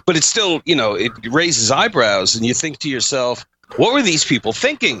 but it's still, it raises eyebrows, and you think to yourself, what were these people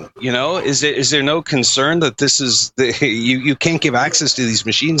thinking? Is there no concern that this is you can't give access to these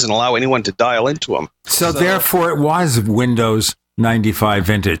machines and allow anyone to dial into them? So therefore, it was Windows 95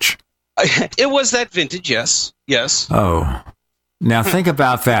 vintage. It was that vintage, yes. Oh. Now think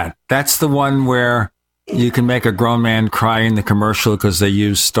about that. That's the one where you can make a grown man cry in the commercial because they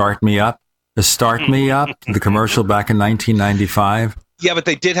use Start Me Up. The Start Me Up, the commercial back in 1995. Yeah, but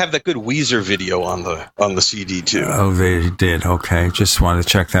they did have that good Weezer video on the CD too. Oh, they did. Okay, just wanted to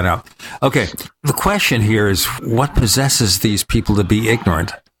check that out. Okay, the question here is, what possesses these people to be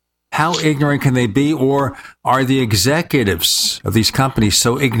ignorant? How ignorant can they be, or are the executives of these companies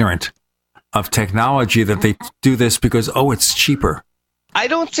so ignorant of technology that they do this because, it's cheaper? I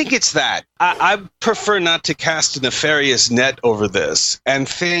don't think it's that. I prefer not to cast a nefarious net over this and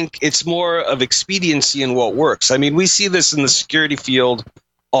think it's more of expediency in what works. I mean, we see this in the security field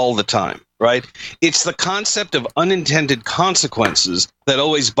all the time, right? It's the concept of unintended consequences that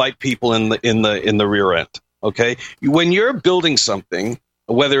always bite people in the rear end. Okay, when you're building something,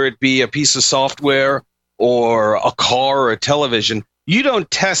 whether it be a piece of software or a car or a television, you don't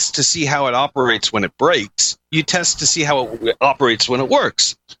test to see how it operates when it breaks. You test to see how it operates when it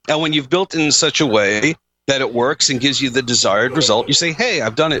works. And when you've built it in such a way that it works and gives you the desired result, you say, hey,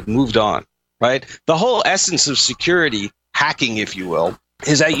 I've done it and moved on, right? The whole essence of security, hacking, if you will,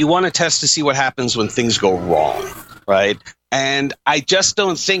 is that you want to test to see what happens when things go wrong, right? And I just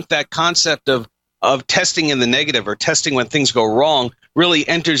don't think that concept of testing in the negative or testing when things go wrong really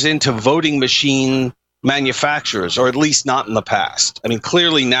enters into voting machine manufacturers, or at least not in the past. I mean,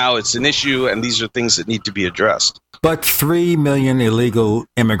 clearly now it's an issue, and these are things that need to be addressed. But 3 million illegal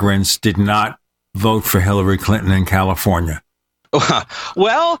immigrants did not vote for Hillary Clinton in California.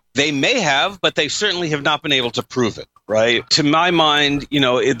 Well, they may have, but they certainly have not been able to prove it, right? To my mind,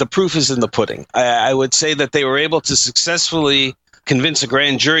 the proof is in the pudding. I would say that they were able to successfully convince a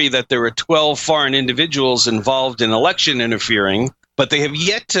grand jury that there were 12 foreign individuals involved in election interfering, but they have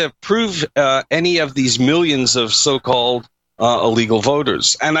yet to prove any of these millions of so-called illegal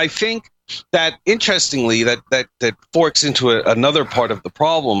voters. And I think that, interestingly, that forks into another part of the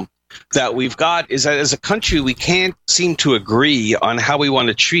problem that we've got, is that as a country, we can't seem to agree on how we want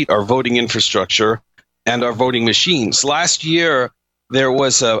to treat our voting infrastructure and our voting machines. Last year, there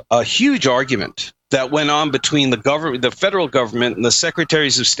was a huge argument that went on between the government, the federal government, and the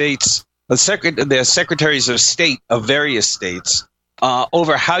secretaries of states, the secretaries of state of various states,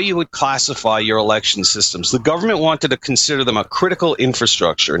 over how you would classify your election systems. The government wanted to consider them a critical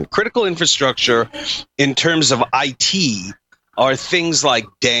infrastructure, and critical infrastructure in terms of IT are things like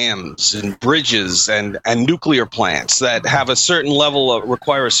dams and bridges and nuclear plants that have a certain level of,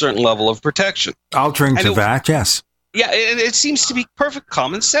 require a certain level of protection. I'll drink to that, yes. Yeah, it seems to be perfect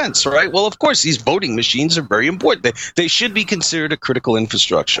common sense, right? Well, of course, these voting machines are very important. They should be considered a critical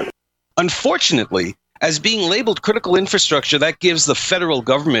infrastructure. Unfortunately, as being labeled critical infrastructure, that gives the federal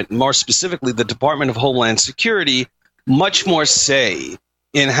government, more specifically the Department of Homeland Security, much more say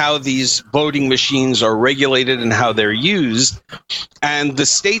in how these voting machines are regulated and how they're used. And the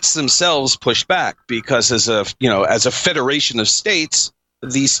states themselves push back because as a federation of states,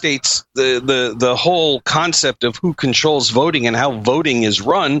 these states, the whole concept of who controls voting and how voting is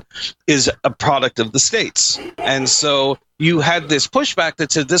run is a product of the states. And so you had this pushback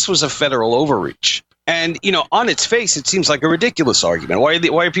that said this was a federal overreach. And, on its face, it seems like a ridiculous argument.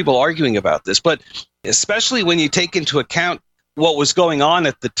 Why are people arguing about this? But especially when you take into account what was going on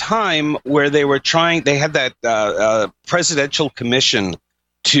at the time, where they had that presidential commission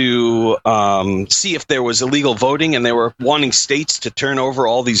to see if there was illegal voting, and they were wanting states to turn over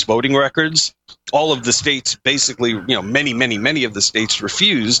all these voting records. All of the states, basically, many of the states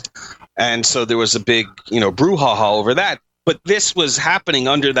refused. And so there was a big, brouhaha over that. But this was happening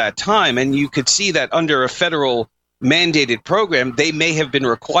under that time, and you could see that under a federal mandated program, they may have been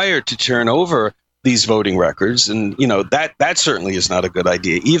required to turn over these voting records, and that certainly is not a good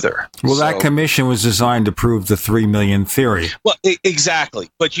idea either. Well, that commission was designed to prove the 3 million theory. Well,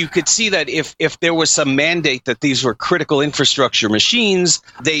 exactly. But you could see that if there was some mandate that these were critical infrastructure machines,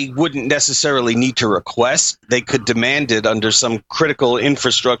 they wouldn't necessarily need to request. They could demand it under some critical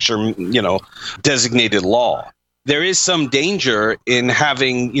infrastructure, designated law. There is some danger in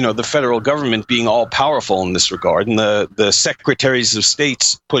having, the federal government being all powerful in this regard, and the secretaries of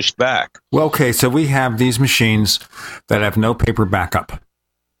states pushed back. Well, okay, so we have these machines that have no paper backup.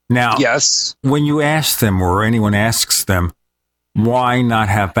 Now, yes, when you ask them, or anyone asks them, why not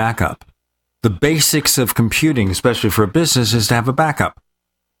have backup? The basics of computing, especially for a business, is to have a backup.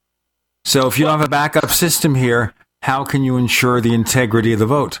 So if you don't have a backup system here, how can you ensure the integrity of the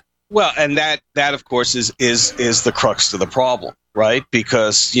vote? Well, and that of course is the crux to the problem, right?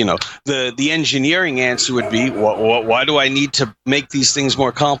 Because the engineering answer would be, why do I need to make these things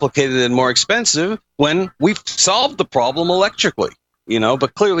more complicated and more expensive when we've solved the problem electrically?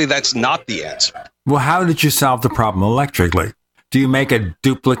 But clearly that's not the answer. Well, how did you solve the problem electrically? Do you make a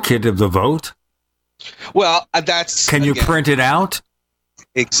duplicate of the vote? Well, that's can you print it out?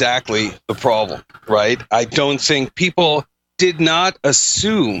 Exactly the problem, right? I don't think people did not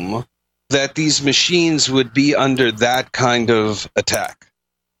assume that these machines would be under that kind of attack.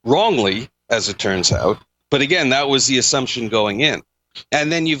 Wrongly, as it turns out. But again, that was the assumption going in.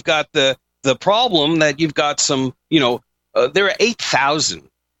 And then you've got the problem that you've got some, there are 8,000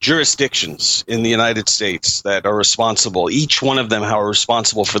 jurisdictions in the United States that are responsible. Each one of them are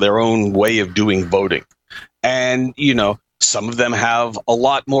responsible for their own way of doing voting. And, some of them have a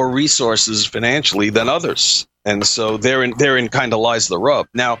lot more resources financially than others. And so therein kind of lies the rub.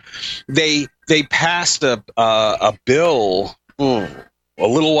 Now, they passed a bill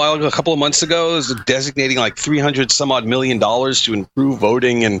a couple of months ago, designating like $300 some odd million to improve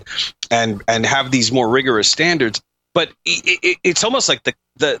voting and have these more rigorous standards. But it's almost like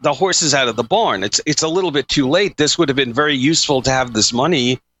the horse is out of the barn. It's a little bit too late. This would have been very useful to have this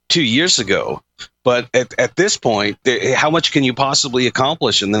money 2 years ago. But at this point, how much can you possibly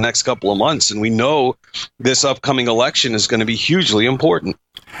accomplish in the next couple of months? And we know this upcoming election is going to be hugely important.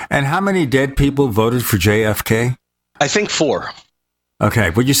 And how many dead people voted for JFK? I think 4. Okay,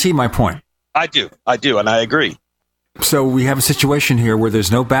 but you see my point. I do, and I agree. So we have a situation here where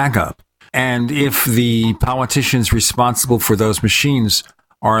there's no backup. And if the politicians responsible for those machines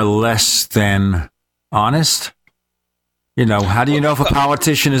are less than honest, how do you know if a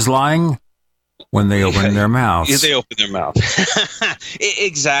politician is lying? when they open their mouths. Yeah, they open their mouth.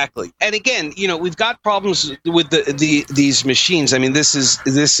 Exactly. And again, we've got problems with these machines. I mean, this is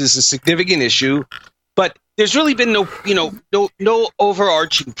a significant issue, but there's really been no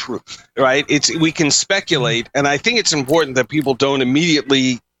overarching proof, right? We can speculate, and I think it's important that people don't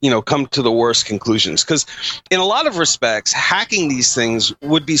immediately come to the worst conclusions, because in a lot of respects, hacking these things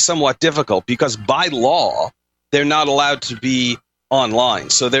would be somewhat difficult because by law, they're not allowed to be online.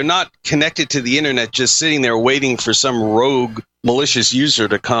 So they're not connected to the internet, just sitting there waiting for some rogue malicious user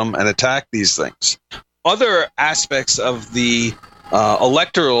to come and attack these things. Other aspects of the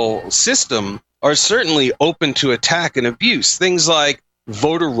electoral system are certainly open to attack and abuse. Things like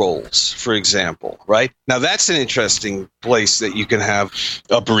voter rolls, for example, right? Now, that's an interesting place that you can have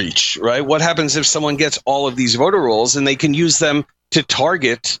a breach, right? What happens if someone gets all of these voter rolls and they can use them to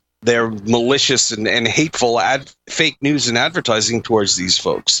target their malicious and hateful fake news and advertising towards these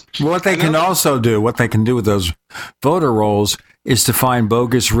folks? What they can do with those voter rolls is to find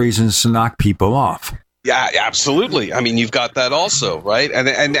bogus reasons to knock people off. Yeah, absolutely. I mean, you've got that also, right?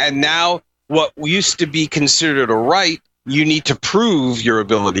 And now what used to be considered a right, you need to prove your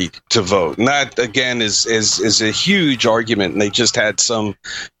ability to vote. And that, again, is a huge argument. And they just had some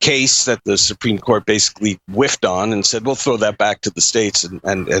case that the Supreme Court basically whiffed on and said, we'll throw that back to the states,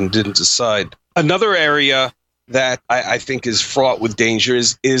 and didn't decide. Another area that I think is fraught with danger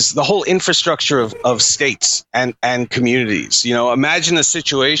is the whole infrastructure of states and communities. Imagine a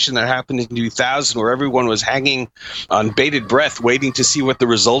situation that happened in 2000 where everyone was hanging on bated breath, waiting to see what the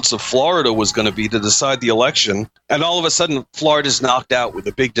results of Florida was going to be to decide the election. And all of a sudden, Florida's knocked out with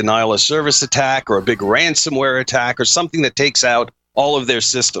a big denial of service attack or a big ransomware attack or something that takes out all of their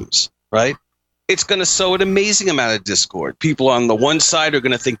systems, right? It's going to sow an amazing amount of discord. People on the one side are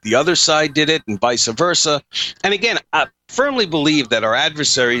going to think the other side did it and vice versa. And again, I firmly believe that our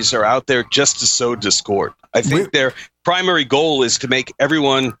adversaries are out there just to sow discord. I think their primary goal is to make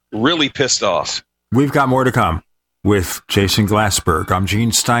everyone really pissed off. We've got more to come with Jason Glassberg. I'm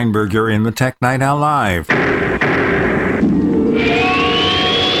Gene Steinberg. You're in the Tech Night Owl Live.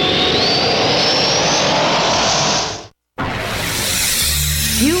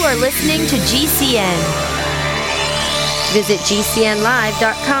 You are listening to GCN. Visit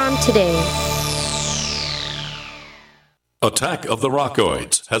GCNlive.com today. Attack of the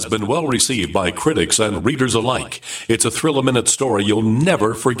Rockoids has been well received by critics and readers alike. It's a thrill-a-minute story you'll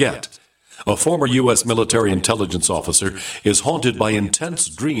never forget. A former U.S. military intelligence officer is haunted by intense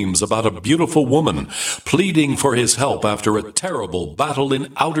dreams about a beautiful woman pleading for his help after a terrible battle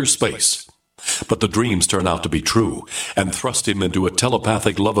in outer space. But the dreams turn out to be true and thrust him into a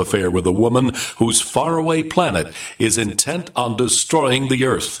telepathic love affair with a woman whose faraway planet is intent on destroying the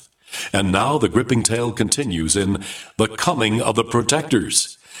Earth. And now the gripping tale continues in The Coming of the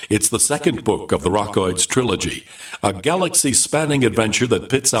Protectors. It's the second book of the Rockoids trilogy, a galaxy-spanning adventure that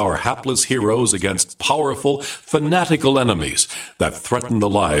pits our hapless heroes against powerful, fanatical enemies that threaten the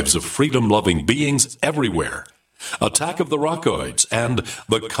lives of freedom-loving beings everywhere. Attack of the Rockoids and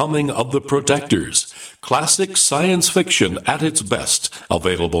The Coming of the Protectors. Classic science fiction at its best.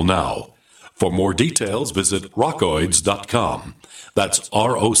 Available now. For more details, visit rockoids.com. That's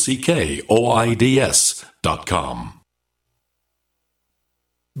ROCKOIDS.com.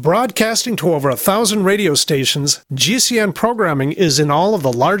 Broadcasting to over 1,000 radio stations, GCN programming is in all of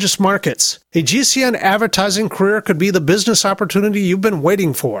the largest markets. A GCN advertising career could be the business opportunity you've been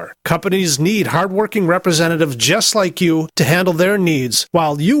waiting for. Companies need hardworking representatives just like you to handle their needs,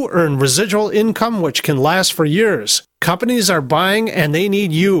 while you earn residual income which can last for years. Companies are buying and they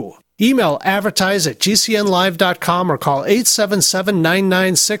need you. Email advertise@gcnlive.com or call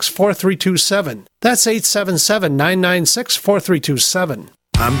 877-996-4327. That's 877-996-4327.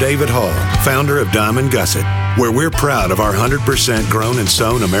 I'm David Hall, founder of Diamond Gusset, where we're proud of our 100% grown and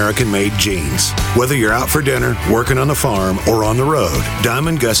sewn American-made jeans. Whether you're out for dinner, working on the farm, or on the road,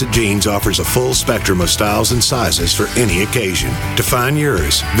 Diamond Gusset Jeans offers a full spectrum of styles and sizes for any occasion. To find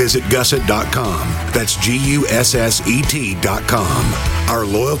yours, visit gusset.com. That's GUSSET.com. Our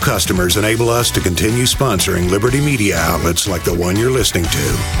loyal customers enable us to continue sponsoring Liberty media outlets like the one you're listening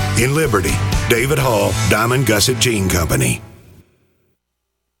to. In Liberty, David Hall, Diamond Gusset Jean Company.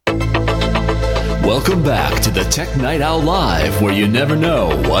 Welcome back to the Tech Night Owl Live, where you never know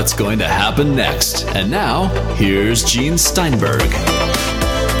what's going to happen next. And now, here's Gene Steinberg.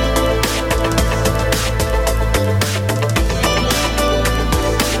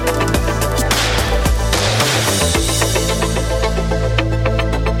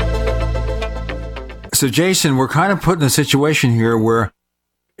 So, Jason, we're kind of put in a situation here where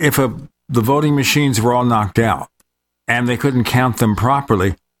if the voting machines were all knocked out and they couldn't count them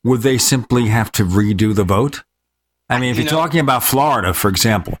properly, would they simply have to redo the vote? I mean, if you're talking about Florida, for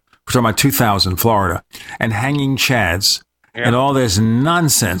example, we're talking about 2000 Florida and hanging chads and all this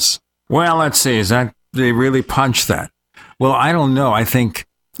nonsense. Well, let's see, is that they really punched that? Well, I don't know. I think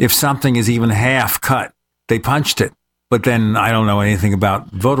if something is even half cut, they punched it. But then I don't know anything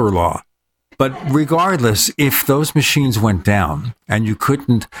about voter law. But regardless, if those machines went down and you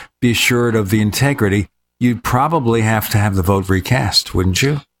couldn't be assured of the integrity, you'd probably have to have the vote recast, wouldn't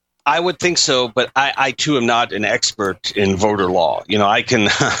you? I would think so, but I too am not an expert in voter law. I can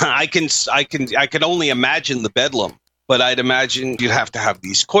only imagine the bedlam, but I'd imagine you'd have to have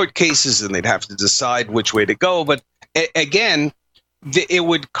these court cases and they'd have to decide which way to go. But again, it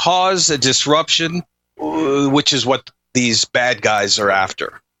would cause a disruption, which is what these bad guys are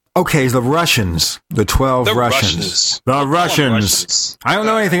after. Okay, the Russians, the 12 Russians. The Russians. I don't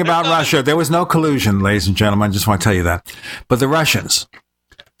know anything about Russia. There was no collusion, ladies and gentlemen. I just want to tell you that. But the Russians.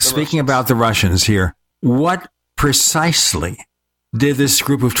 Speaking about the Russians here, what precisely did this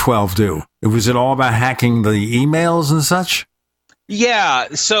group of 12 do? Was it all about hacking the emails and such? Yeah.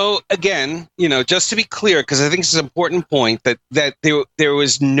 So again, just to be clear, because I think it's an important point that there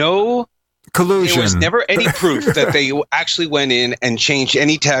was no collusion. There was never any proof that they actually went in and changed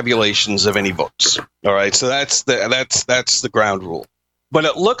any tabulations of any votes. All right. So that's the ground rule. But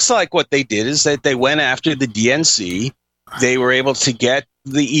it looks like what they did is that they went after the DNC. They were able to get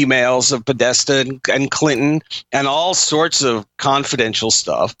the emails of Podesta and Clinton and all sorts of confidential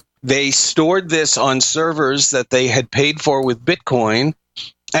stuff. They stored this on servers that they had paid for with Bitcoin,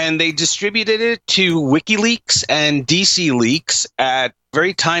 and they distributed it to WikiLeaks and DC Leaks at a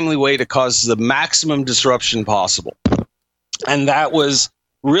very timely way to cause the maximum disruption possible. And that was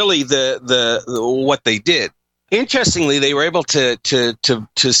really the what they did. Interestingly, they were able to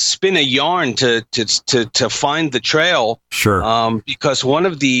spin a yarn to find the trail. Sure. Because one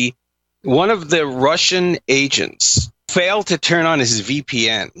of the Russian agents failed to turn on his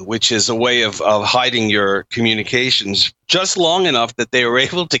VPN, which is a way of hiding your communications, just long enough that they were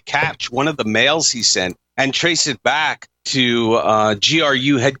able to catch one of the mails he sent and trace it back to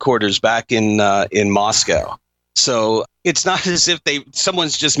GRU headquarters back in Moscow. So it's not as if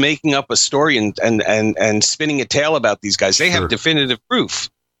someone's just making up a story and spinning a tale about these guys. They have definitive proof.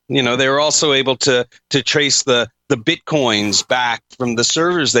 They were also able to trace the Bitcoins back from the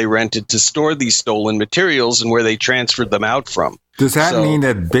servers they rented to store these stolen materials and where they transferred them out from. Does that mean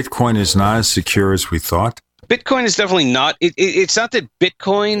that Bitcoin is not as secure as we thought? Bitcoin is definitely not. It's not that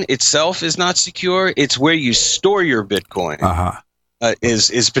Bitcoin itself is not secure. It's where you store your Bitcoin.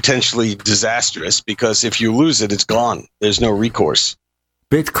 Is potentially disastrous, because if you lose it, it's gone. There's no recourse.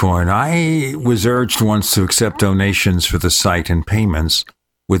 Bitcoin. I was urged once to accept donations for the site and payments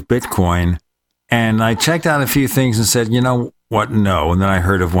with Bitcoin, and I checked out a few things and said, you know what, no. And then I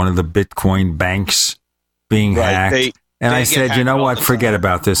heard of one of the Bitcoin banks being hacked, and I said, you know what, forget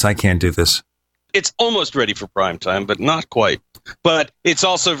about this. I can't do this. It's almost ready for prime time, but not quite. But it's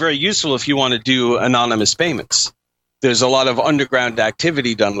also very useful if you want to do anonymous payments. There's a lot of underground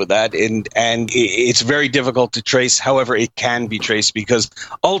activity done with that, and it's very difficult to trace. However, it can be traced, because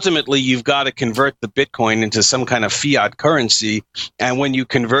ultimately you've got to convert the Bitcoin into some kind of fiat currency, and when you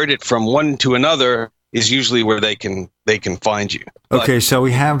convert it from one to another is usually where they can find you. Okay, so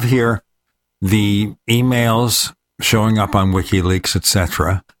we have here the emails showing up on WikiLeaks,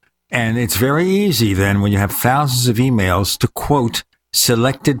 etc., and it's very easy then, when you have thousands of emails, to quote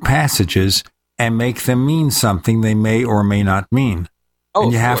selected passages and make them mean something they may or may not mean.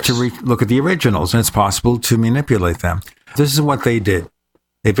 And you have to look at the originals, and it's possible to manipulate them. This is what they did.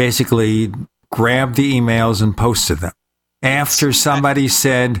 They basically grabbed the emails and posted them after somebody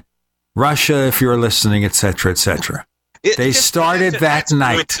said, Russia, if you're listening, etc., etc. They started that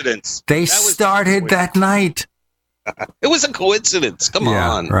night. They started that night. It was a coincidence. Come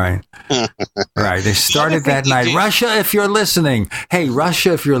on. Right. Right. They started that night. Russia, if you're listening. Hey,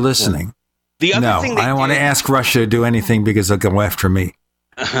 Russia, if you're listening. The other thing I don't want to ask Russia to do anything, because they'll go after me.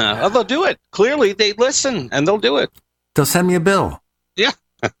 Well, they'll do it. Clearly, they listen, and they'll do it. They'll send me a bill. Yeah.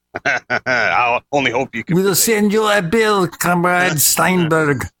 I'll only hope you can. We'll send you a bill, Comrade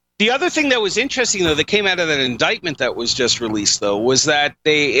Steinberg. The other thing that was interesting, though, that came out of that indictment that was just released, though, was that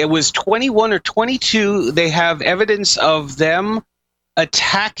it was 21 or 22. They have evidence of them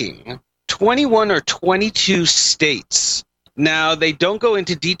attacking 21 or 22 states. Now, they don't go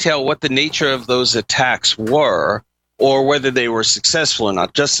into detail what the nature of those attacks were, or whether they were successful or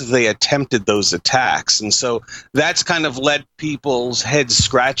not, just as they attempted those attacks. And so that's kind of led people's heads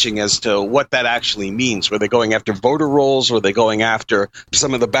scratching as to what that actually means. Were they going after voter rolls? Were they going after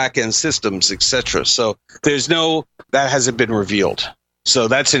some of the back-end systems, etc.? So that hasn't been revealed. So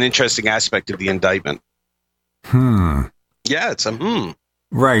that's an interesting aspect of the indictment. Yeah, it's a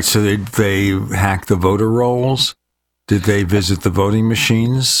Right. So they hacked the voter rolls? Did they visit the voting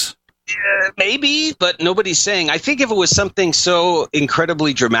machines? Maybe, but nobody's saying. I think if it was something so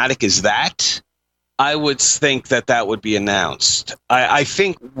incredibly dramatic as that, I would think that would be announced. I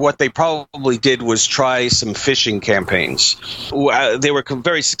think what they probably did was try some phishing campaigns. They were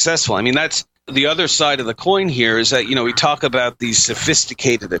very successful. I mean, that's the other side of the coin here is that, we talk about these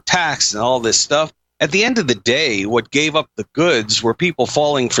sophisticated attacks and all this stuff. At the end of the day, what gave up the goods were people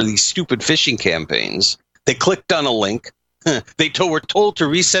falling for these stupid phishing campaigns. They clicked on a link. They were told to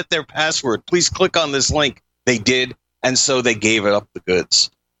reset their password. Please click on this link. They did, and so they gave it up the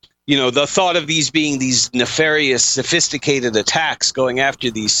goods. The thought of these being these nefarious, sophisticated attacks going after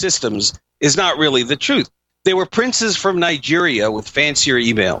these systems is not really the truth. They were princes from Nigeria with fancier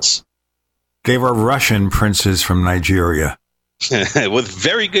emails. They were Russian princes from Nigeria. With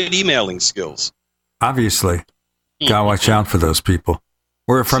very good emailing skills. Obviously. Gotta watch out for those people.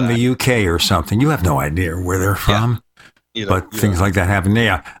 We're from the UK or something. You have no idea where they're from. But things like that happen.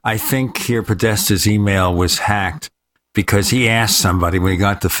 Yeah, I think here Podesta's email was hacked because he asked somebody when he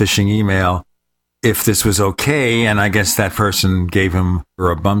got the phishing email if this was okay, and I guess that person gave him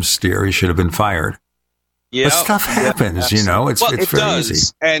a bum steer. He should have been fired. Yeah, but stuff happens, it's very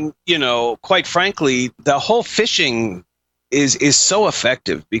easy. And, quite frankly, the whole phishing is so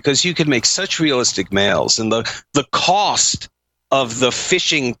effective because you can make such realistic mails, and the cost of the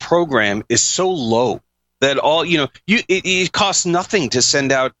phishing program is so low that it costs nothing to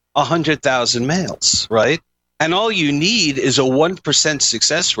send out 100,000 mails, right? And all you need is a 1%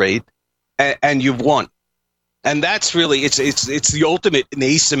 success rate, and you've won. And that's really it's the ultimate in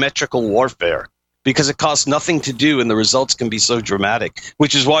asymmetrical warfare because it costs nothing to do, and the results can be so dramatic,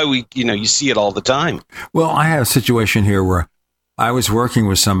 which is why you see it all the time. Well, I had a situation here where I was working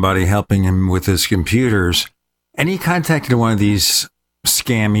with somebody, helping him with his computers, and he contacted one of these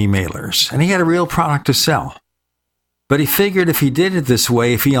scam emailers, and he had a real product to sell. But he figured if he did it this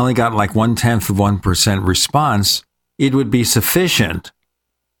way, if he only got like 0.1% response, it would be sufficient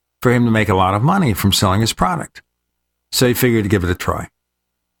for him to make a lot of money from selling his product. So he figured to give it a try.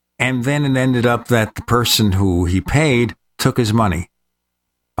 And then it ended up that the person who he paid took his money.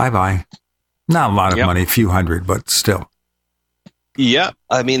 Bye-bye. Not a lot of money, a few hundred, but still. Yeah,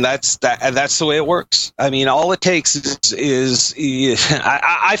 I mean that's the way it works. I mean, all it takes is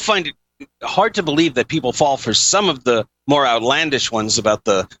I find it hard to believe that people fall for some of the more outlandish ones about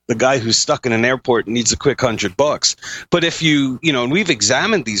the guy who's stuck in an airport and needs a quick $100. But if and we've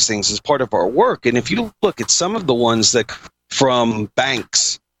examined these things as part of our work, and if you look at some of the ones that from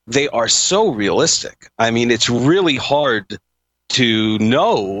banks, they are so realistic. I mean, it's really hard to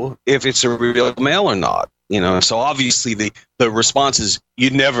know if it's a real mail or not. So obviously the response is you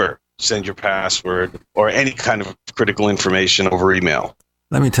never send your password or any kind of critical information over email.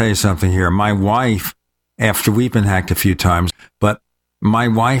 Let me tell you something here. My wife, after we've been hacked a few times, but my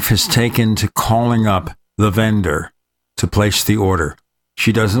wife has taken to calling up the vendor to place the order.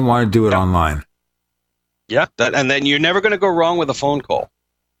 She doesn't want to do it online. Yeah, and then you're never going to go wrong with a phone call.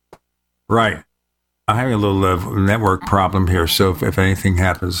 Right. I'm having a little network problem here, so if anything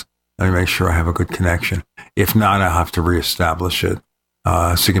happens, let me make sure I have a good connection. If not, I'll have to reestablish it.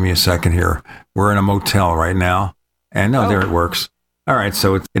 So give me a second here. We're in a motel right now. And there it works. All right,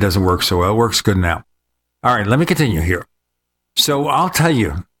 so it doesn't work so well. It works good now. All right, let me continue here. So I'll tell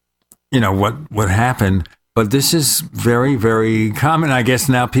you, what happened. But this is very, very common. I guess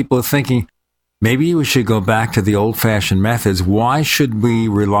now people are thinking, maybe we should go back to the old-fashioned methods. Why should we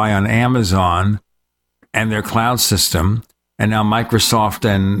rely on Amazon and their cloud system? And now Microsoft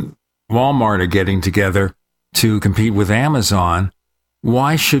and Walmart are getting together to compete with Amazon.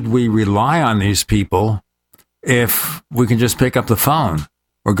 Why should we rely on these people if we can just pick up the phone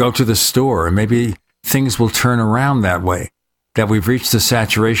or go to the store? And maybe things will turn around that way, that we've reached the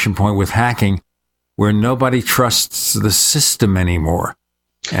saturation point with hacking where nobody trusts the system anymore.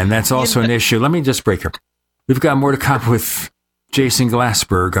 And that's also an issue. Let me just break here. We've got more to come with Jason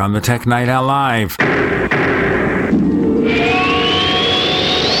Glassberg on the Tech Night Owl Live.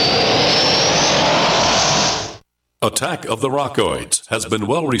 Attack of the Rockoids has been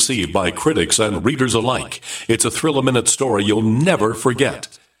well received by critics and readers alike. It's a thrill-a-minute story you'll never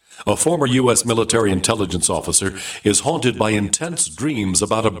forget. A former U.S. military intelligence officer is haunted by intense dreams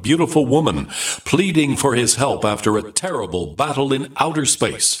about a beautiful woman pleading for his help after a terrible battle in outer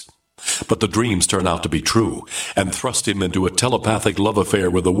space. But the dreams turn out to be true and thrust him into a telepathic love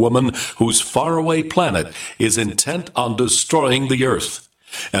affair with a woman whose faraway planet is intent on destroying the Earth.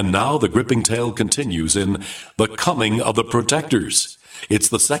 And now the gripping tale continues in The Coming of the Protectors. It's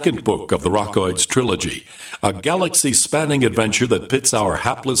the second book of the Rockoids trilogy, a galaxy-spanning adventure that pits our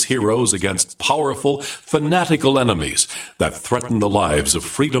hapless heroes against powerful, fanatical enemies that threaten the lives of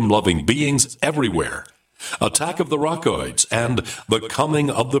freedom-loving beings everywhere. Attack of the Rockoids and The Coming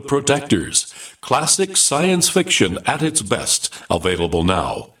of the Protectors. Classic science fiction at its best, available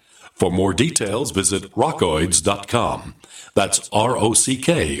now. For more details, visit rockoids.com. That's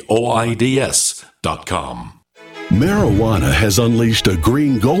ROCKOIDS.com. Marijuana has unleashed a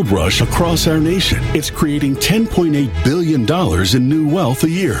green gold rush across our nation. It's creating $10.8 billion in new wealth a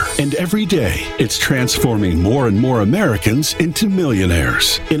year. And every day, it's transforming more and more Americans into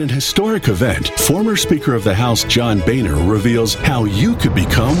millionaires. In an historic event, former Speaker of the House John Boehner reveals how you could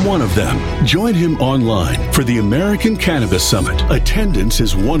become one of them. Join him online for the American Cannabis Summit. Attendance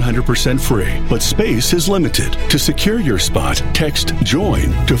is 100% free, but space is limited. To secure your spot, text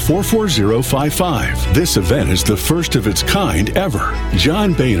JOIN to 44055. This event is the first of its kind ever.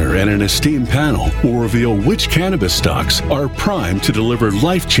 John Boehner and an esteemed panel will reveal which cannabis stocks are primed to deliver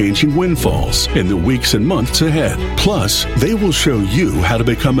life-changing windfalls in the weeks and months ahead. Plus, they will show you how to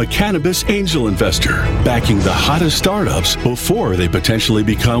become a cannabis angel investor, backing the hottest startups before they potentially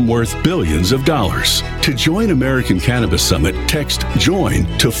become worth billions of dollars. To join American Cannabis Summit, text JOIN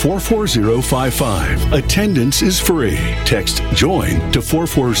to 44055. Attendance is free. Text JOIN to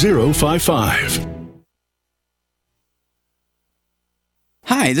 44055.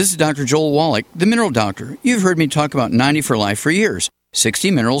 Hi, this is Dr. Joel Wallach, the Mineral Doctor. You've heard me talk about 90 for Life for years. 60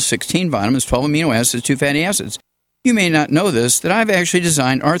 minerals, 16 vitamins, 12 amino acids, 2 fatty acids. You may not know this, that I've actually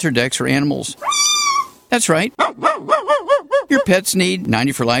designed Arthrodex for animals. That's right. Your pets need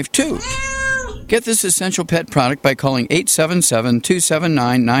 90 for Life too. Get this essential pet product by calling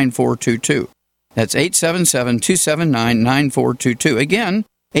 877-279-9422. That's 877-279-9422. Again,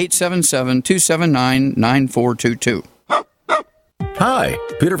 877-279-9422. Hi,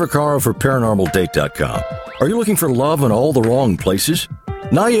 Peter Vaccaro for ParanormalDate.com. Are you looking for love in all the wrong places?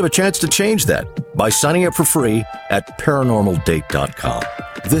 Now you have a chance to change that by signing up for free at ParanormalDate.com.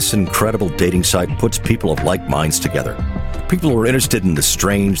 This incredible dating site puts people of like minds together. People who are interested in the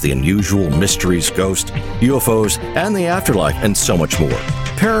strange, the unusual, mysteries, ghosts, UFOs, and the afterlife, and so much more.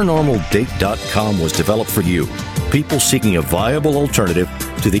 ParanormalDate.com was developed for you, people seeking a viable alternative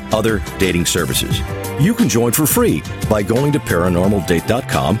to the other dating services. You can join for free by going to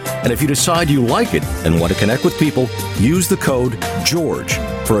ParanormalDate.com, and if you decide you like it and want to connect with people, use the code GEORGE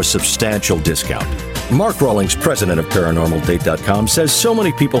for a substantial discount. Mark Rawlings, president of ParanormalDate.com, says so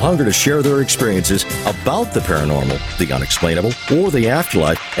many people hunger to share their experiences about the paranormal, the unexplainable, or the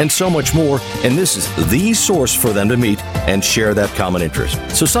afterlife, and so much more, and this is the source for them to meet and share that common interest.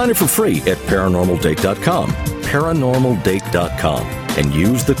 So sign up for free at ParanormalDate.com, ParanormalDate.com, and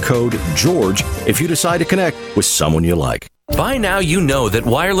use the code GEORGE if you decide to connect with someone you like. By now you know that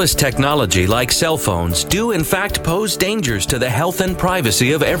wireless technology like cell phones do in fact pose dangers to the health and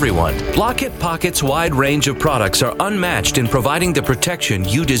privacy of everyone. Blockit Pocket's wide range of products are unmatched in providing the protection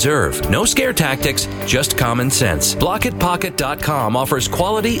you deserve. No scare tactics, just common sense. BlockitPocket.com offers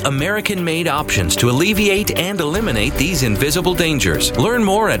quality American-made options to alleviate and eliminate these invisible dangers. Learn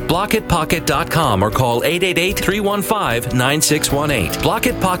more at BlockitPocket.com or call 888-315-9618.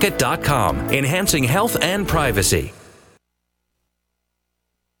 BlockitPocket.com, enhancing health and privacy.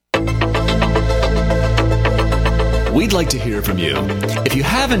 We'd like to hear from you. If you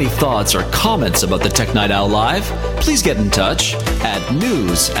have any thoughts or comments about the Tech Night Owl Live, please get in touch at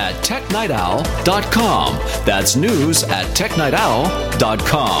news@technightowl.com. That's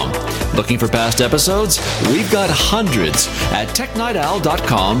news@technightowl.com. Looking for past episodes? We've got hundreds at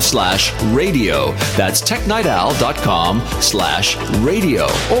technightowl.com/radio. That's technightowl.com/radio.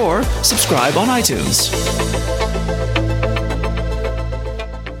 Or subscribe on iTunes.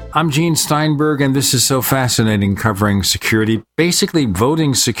 I'm Gene Steinberg, and this is so fascinating, covering security, basically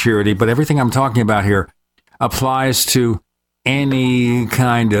voting security, but everything I'm talking about here applies to any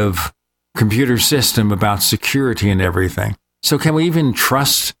kind of computer system about security and everything. So can we even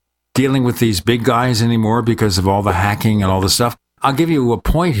trust dealing with these big guys anymore because of all the hacking and all the stuff? I'll give you a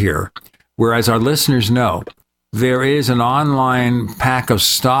point here, where, as our listeners know, there is an online pack of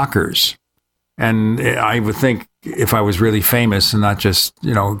stalkers. And I would think if I was really famous and not just,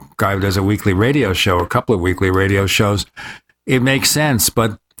 guy who does a weekly radio show, a couple of weekly radio shows, it makes sense.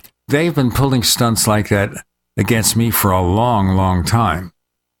 But they've been pulling stunts like that against me for a long, long time.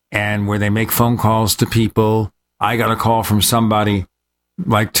 And where they make phone calls to people. I got a call from somebody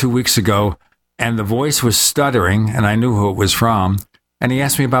like 2 weeks ago, and the voice was stuttering, and I knew who it was from. And he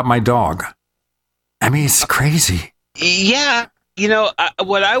asked me about my dog. I mean, it's crazy. Yeah.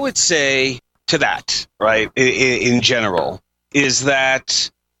 What I would say to that, right, in general, is that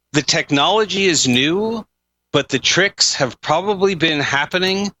the technology is new, but the tricks have probably been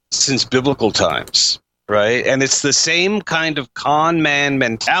happening since biblical times, right? And it's the same kind of con man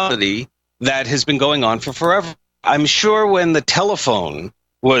mentality that has been going on for forever. I'm sure when the telephone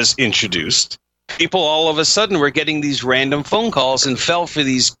was introduced, people all of a sudden were getting these random phone calls and fell for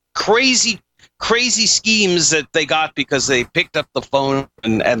these crazy schemes that they got because they picked up the phone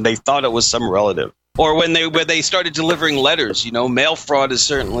and they thought it was some relative. Or when they started delivering letters, mail fraud is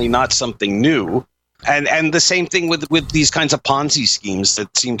certainly not something new. And the same thing with these kinds of Ponzi schemes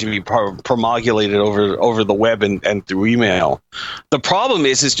that seem to be promulgated over the web and through email. The problem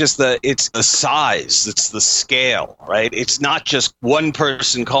is just it's the size, it's the scale, right? It's not just one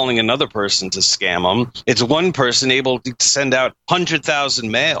person calling another person to scam them. It's one person able to send out 100,000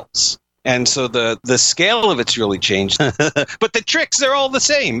 mails. And so the scale of it's really changed. But the tricks, they're all the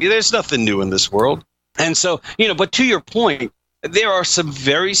same. There's nothing new in this world. And so, but to your point, there are some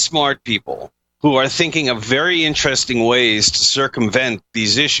very smart people who are thinking of very interesting ways to circumvent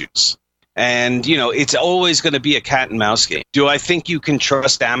these issues. And, it's always going to be a cat and mouse game. Do I think you can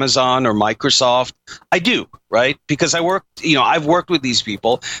trust Amazon or Microsoft? I do, right? Because I've worked with these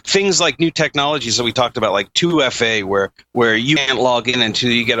people. Things like new technologies that we talked about, like 2FA, where you can't log in until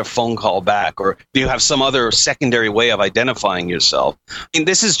you get a phone call back, or you have some other secondary way of identifying yourself. And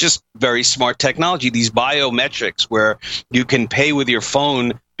this is just very smart technology. These biometrics where you can pay with your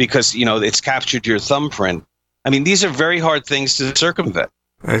phone because, it's captured your thumbprint. I mean, these are very hard things to circumvent.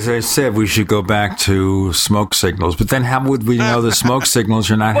 As I said, we should go back to smoke signals. But then how would we know the smoke signals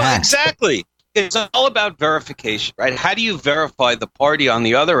are not hacked? Exactly. It's all about verification, right? How do you verify the party on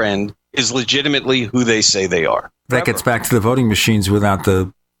the other end is legitimately who they say they are? That gets back to the voting machines without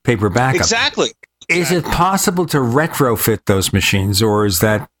the paper backup. Exactly. Is it possible to retrofit those machines, or is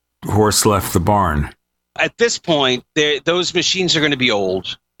that horse left the barn? At this point, those machines are going to be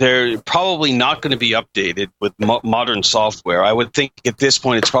old. They're probably not going to be updated with modern software. I would think at this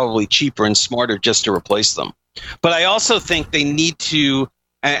point it's probably cheaper and smarter just to replace them. But I also think they need to,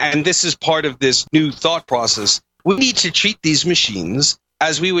 and this is part of this new thought process, we need to treat these machines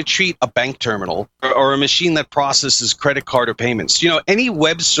as we would treat a bank terminal or a machine that processes credit card or payments. Any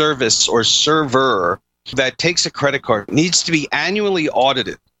web service or server that takes a credit card needs to be annually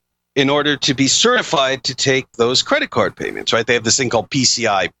audited in order to be certified to take those credit card payments, right? They have this thing called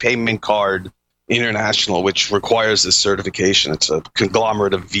PCI, Payment Card International, which requires this certification. It's a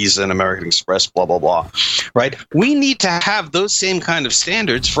conglomerate of Visa and American Express, blah, blah, blah, right? We need to have those same kind of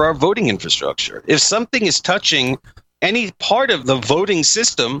standards for our voting infrastructure. If something is touching any part of the voting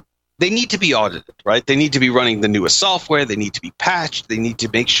system, they need to be audited, right? They need to be running the newest software. They need to be patched. They need to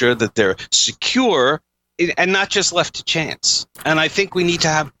make sure that they're secure and not just left to chance. And I think we need to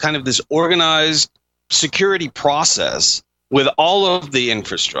have kind of this organized security process with all of the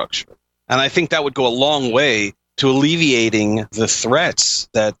infrastructure. And I think that would go a long way to alleviating the threats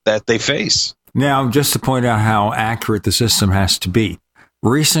that they face. Now, just to point out how accurate the system has to be,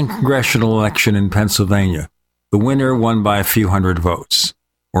 recent congressional election in Pennsylvania, the winner won by a few hundred votes,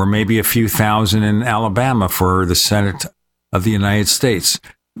 or maybe a few thousand in Alabama for the Senate of the United States.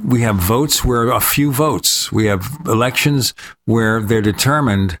 We have votes where a few votes. We have elections where they're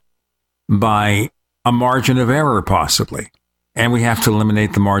determined by a margin of error, possibly. And we have to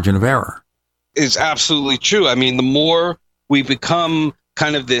eliminate the margin of error. It's absolutely true. I mean, the more we become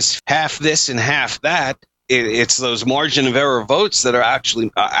kind of this and half that, it's those margin of error votes that are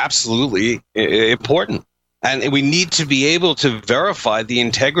actually absolutely important. And we need to be able to verify the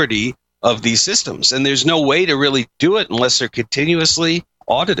integrity of these systems. And there's no way to really do it unless they're continuously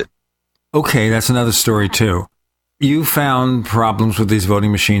audited. Okay, that's another story too. You found problems with these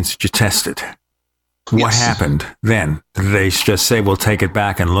voting machines that you tested. What happened then? Did they just say, we'll take it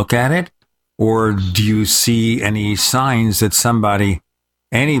back and look at it? Or do you see any signs that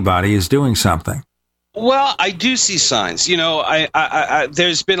anybody is doing something? Well, I do see signs.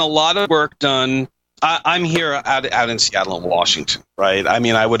 There's been a lot of work done. I'm here out in Seattle and Washington, right? I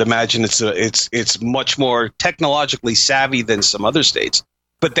mean, I would imagine it's much more technologically savvy than some other states,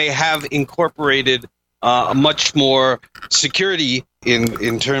 but they have incorporated much more security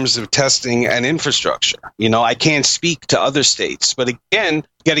in terms of testing and infrastructure. I can't speak to other states, but again,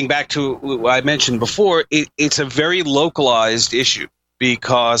 getting back to what I mentioned before, it's a very localized issue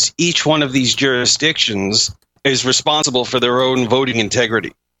because each one of these jurisdictions is responsible for their own voting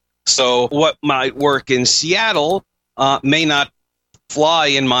integrity. So what might work in Seattle may not fly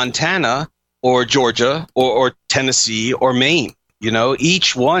in Montana or Georgia or Tennessee or Maine.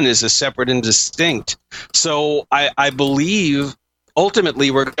 Each one is a separate and distinct. So I believe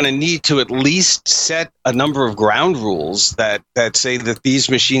ultimately we're going to need to at least set a number of ground rules that say that these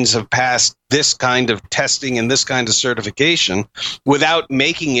machines have passed this kind of testing and this kind of certification without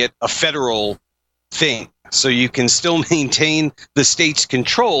making it a federal thing. So you can still maintain the state's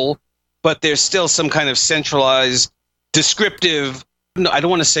control, but there's still some kind of centralized, descriptive, I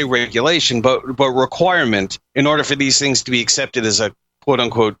don't want to say regulation, but requirement in order for these things to be accepted as a quote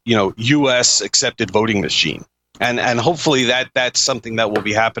unquote, U.S. accepted voting machine. And hopefully that's something that will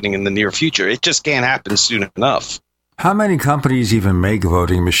be happening in the near future. It just can't happen soon enough. How many companies even make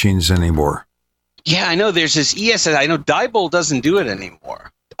voting machines anymore? Yeah, I know there's this ESS. I know Diebold doesn't do it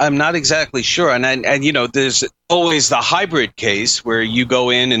anymore. I'm not exactly sure. And there's always the hybrid case where you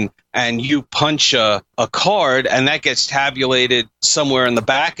go in and you punch a card and that gets tabulated somewhere in the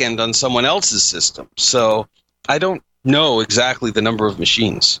back end on someone else's system. So I don't know exactly the number of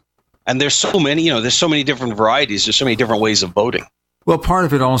machines. And there's so many, there's so many different varieties. There's so many different ways of voting. Well, part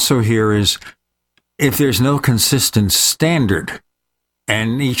of it also here is if there's no consistent standard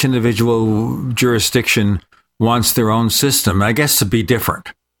and each individual jurisdiction wants their own system, I guess to be different.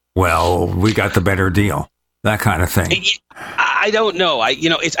 Well, we got the better deal. That kind of thing. I don't know.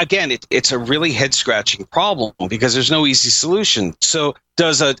 It's a really head scratching problem because there's no easy solution. So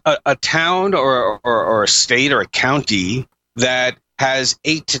does a town or a state or a county that has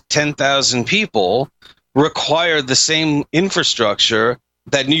 8,000 to 10,000 people require the same infrastructure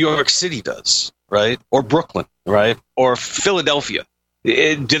that New York City does, right? Or Brooklyn, right? Or Philadelphia?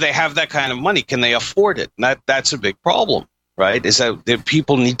 Do they have that kind of money? Can they afford it? That's a big problem. Right? Is that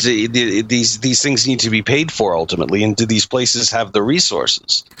people need to these things need to be paid for ultimately, and do these places have the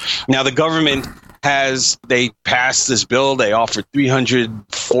resources? Now the government they passed this bill. They offered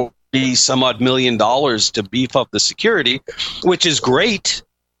 $340 some odd million to beef up the security, which is great.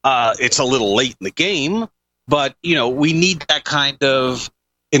 It's a little late in the game, but we need that kind of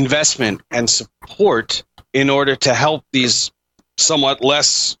investment and support in order to help these somewhat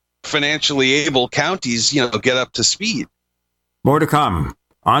less financially able counties, get up to speed. More to come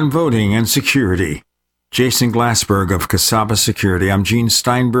on voting and security. Jason Glassberg of Casaba Security. I'm Gene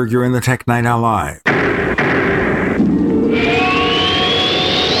Steinberg. You're in the Tech Night Owl Live.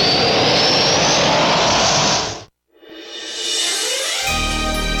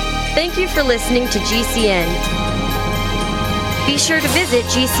 Thank you for listening to GCN. Be sure to visit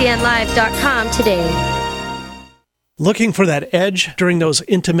GCNlive.com today. Looking for that edge during those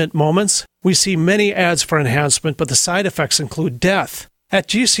intimate moments? We see many ads for enhancement, but the side effects include death. At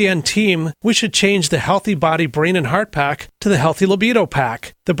GCN Team, we should change the Healthy Body, Brain, and Heart Pack to the Healthy Libido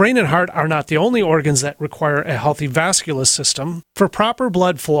Pack. The brain and heart are not the only organs that require a healthy vascular system. For proper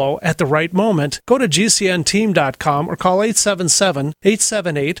blood flow at the right moment, go to GCNteam.com or call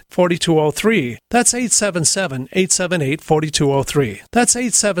 877-878-4203. That's 877-878-4203. That's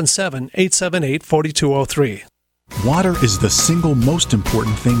 877-878-4203. Water is the single most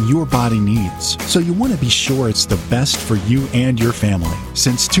important thing your body needs, so you want to be sure it's the best for you and your family.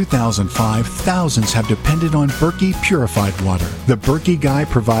 Since 2005, thousands have depended on Berkey purified water. The Berkey Guy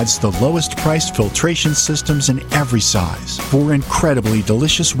provides the lowest priced filtration systems in every size. For incredibly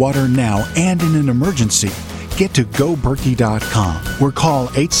delicious water now and in an emergency, get to GoBerkey.com or call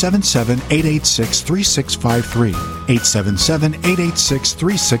 877-886-3653.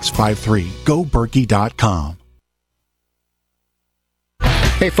 877-886-3653. GoBerkey.com.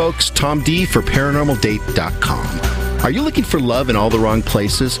 Hey folks, Tom D for ParanormalDate.com. Are you looking for love in all the wrong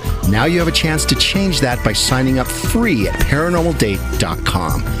places? Now you have a chance to change that by signing up free at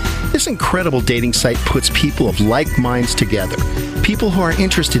ParanormalDate.com. This incredible dating site puts people of like minds together. People who are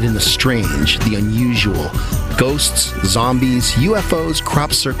interested in the strange, the unusual, ghosts, zombies, UFOs,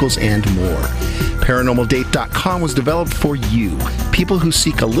 crop circles, and more. ParanormalDate.com was developed for you, people who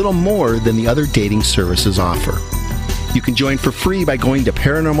seek a little more than the other dating services offer. You can join for free by going to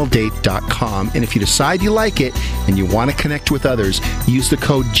ParanormalDate.com, and if you decide you like it and you want to connect with others, use the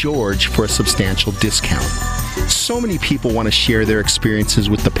code GEORGE for a substantial discount. So many people want to share their experiences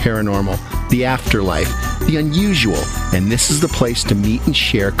with the paranormal, the afterlife, the unusual, and this is the place to meet and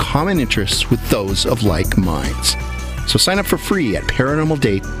share common interests with those of like minds. So sign up for free at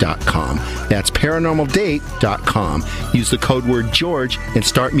ParanormalDate.com. That's ParanormalDate.com. Use the code word George and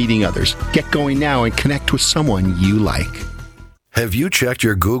start meeting others. Get going now and connect with someone you like. Have you checked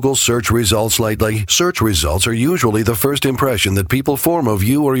your Google search results lately? Search results are usually the first impression that people form of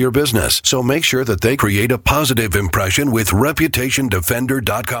you or your business, so make sure that they create a positive impression with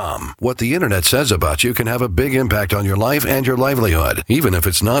ReputationDefender.com. What the internet says about you can have a big impact on your life and your livelihood, even if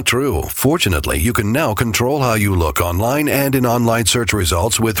it's not true. Fortunately, you can now control how you look online and in online search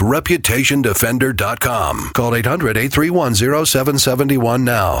results with ReputationDefender.com. Call 800-831-0771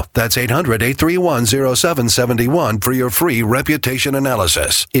 now. That's 800-831-0771 for your free reputation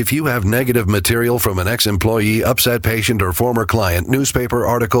analysis. If you have negative material from an ex-employee, upset patient, or former client, newspaper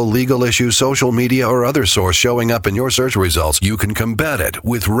article, legal issue, social media, or other source showing up in your search results, you can combat it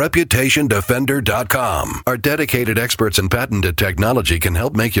with ReputationDefender.com. Our dedicated experts in patented technology can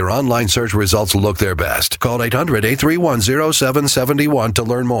help make your online search results look their best. Call 800-831-0771 to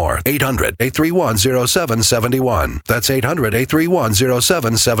learn more. 800-831-0771. That's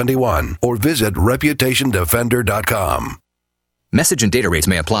 800-831-0771. Or visit ReputationDefender.com. Message and data rates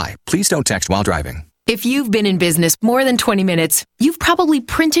may apply. Please don't text while driving. If you've been in business more than 20 minutes, you've probably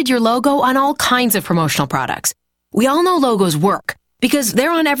printed your logo on all kinds of promotional products. We all know logos work because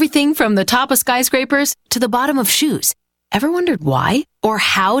they're on everything from the top of skyscrapers to the bottom of shoes. Ever wondered why or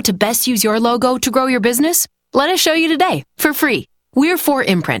how to best use your logo to grow your business? Let us show you today for free. We're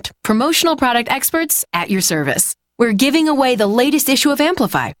 4imprint, promotional product experts at your service. We're giving away the latest issue of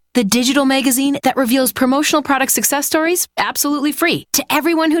Amplify, the digital magazine that reveals promotional product success stories absolutely free to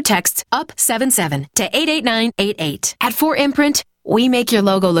everyone who texts UP77 to 88988. At 4imprint, we make your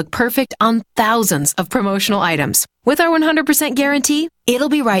logo look perfect on thousands of promotional items. With our 100% guarantee, it'll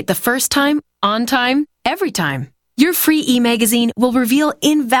be right the first time, on time, every time. Your free e-magazine will reveal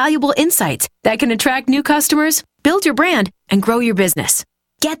invaluable insights that can attract new customers, build your brand, and grow your business.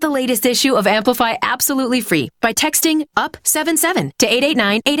 Get the latest issue of Amplify absolutely free by texting UP77 to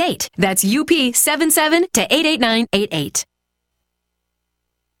 88988. That's UP77 to 88988.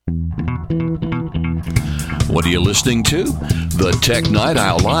 What are you listening to? The Tech Night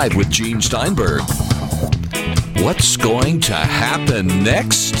Owl Live with Gene Steinberg. What's going to happen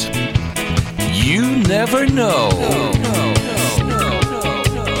next? You never know.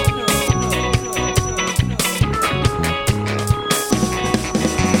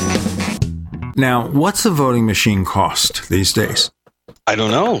 Now, what's a voting machine cost these days? I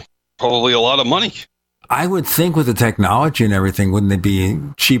don't know. Probably a lot of money. I would think with the technology and everything, wouldn't they be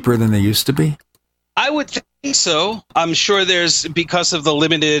cheaper than they used to be? I would think so. I'm sure there's, because of the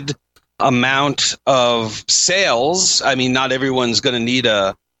limited amount of sales, I mean, not everyone's going to need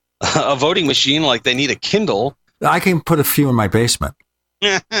a voting machine like they need a Kindle. I can put a few in my basement.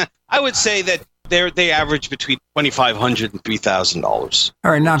 I would say that they average between $2,500 and $3,000.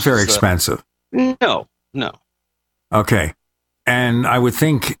 All right, not very expensive. No. Okay. And I would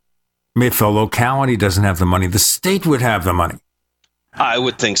think if a locality doesn't have the money, the state would have the money. I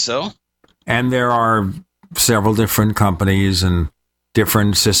would think so. And there are several different companies and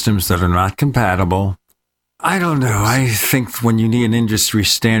different systems that are not compatible. I don't know. I think when you need an industry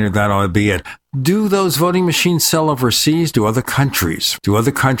standard, that ought to be it. Do those voting machines sell overseas? Do other countries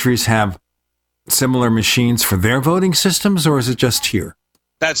have similar machines for their voting systems, or is it just here?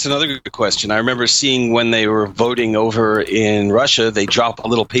 That's another good question. I remember seeing when they were voting over in Russia, they drop a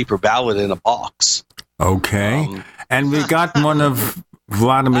little paper ballot in a box. Okay. And we got one of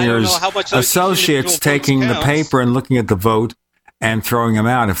Vladimir's associates taking the paper and looking at the vote and throwing them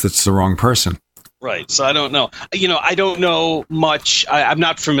out if it's the wrong person. Right. So I don't know. I don't know much. I'm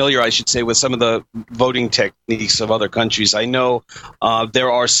not familiar, I should say, with some of the voting techniques of other countries. I know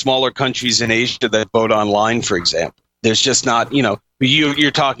there are smaller countries in Asia that vote online, for example. There's just not, you're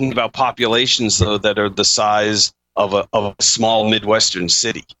talking about populations, though, that are the size of a small Midwestern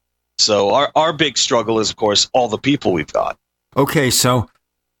city. So our big struggle is, of course, all the people we've got. Okay, so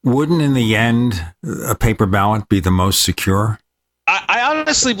wouldn't, in the end, a paper ballot be the most secure? I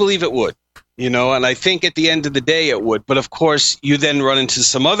honestly believe it would, and I think at the end of the day it would. But, of course, you then run into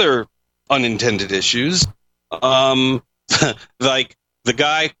some other unintended issues, like the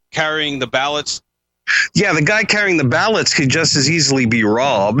guy carrying the ballots. Yeah, the guy carrying the ballots could just as easily be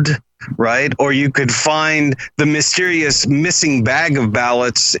robbed, right? Or you could find the mysterious missing bag of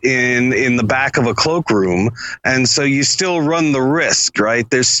ballots in the back of a cloakroom. And so you still run the risk, right?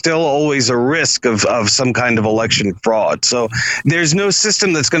 There's still always a risk of some kind of election fraud. So there's no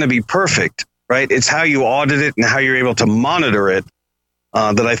system that's going to be perfect, right? It's how you audit it and how you're able to monitor it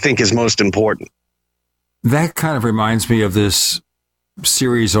that I think is most important. That kind of reminds me of this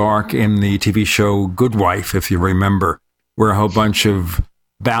series arc in the TV show Good Wife, if you remember, where a whole bunch of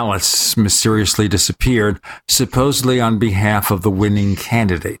ballots mysteriously disappeared, supposedly on behalf of the winning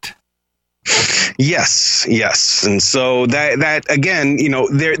candidate. Yes. And so that again,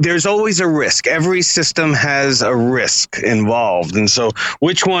 there's always a risk. Every system has a risk involved. And so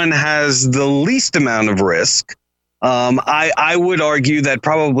which one has the least amount of risk? I would argue that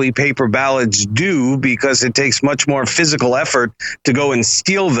probably paper ballots do, because it takes much more physical effort to go and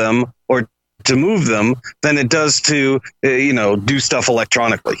steal them or to move them than it does to, do stuff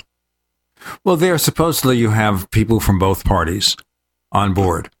electronically. Well, there supposedly you have people from both parties on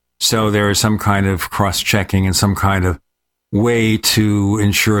board. So there is some kind of cross-checking and some kind of way to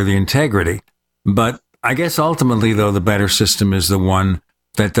ensure the integrity. But I guess ultimately, though, the better system is the one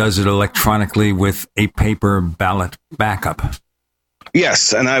that does it electronically with a paper ballot backup.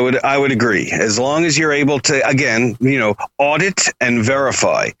 Yes, and I would agree. As long as you're able to, again, audit and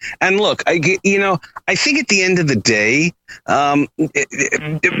verify. And look, I think at the end of the day,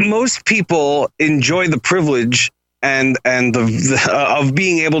 most people enjoy the privilege and of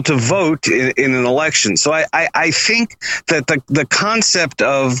being able to vote in an election. So I think that the concept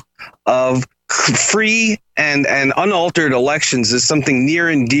of free and unaltered elections is something near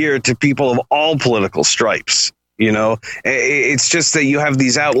and dear to people of all political stripes. It's just that you have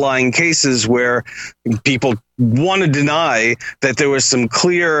these outlying cases where people want to deny that there was some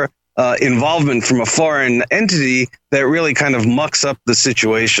clear involvement from a foreign entity that really kind of mucks up the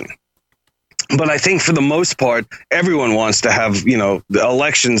situation. But I think for the most part, everyone wants to have, the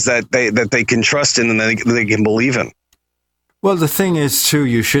elections that they can trust in and that they can believe in. Well, the thing is, too,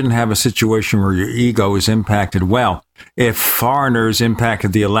 you shouldn't have a situation where your ego is impacted. Well, if foreigners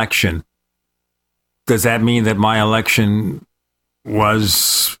impacted the election, does that mean that my election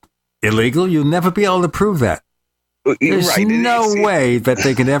was illegal? You'll never be able to prove that. There's no way that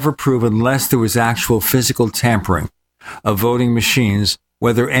they could ever prove, unless there was actual physical tampering of voting machines,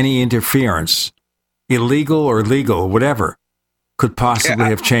 whether any interference, illegal or legal, whatever, could possibly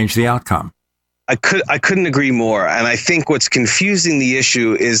have changed the outcome. I couldn't agree more. And I think what's confusing the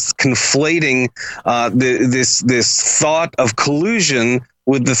issue is conflating this thought of collusion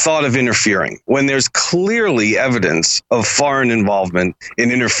with the thought of interfering, when there's clearly evidence of foreign involvement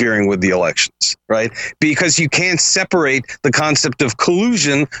in interfering with the elections, right? Because you can't separate the concept of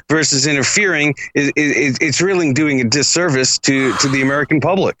collusion versus interfering. It's really doing a disservice to the American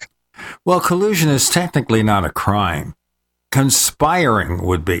public. Well, collusion is technically not a crime. Conspiring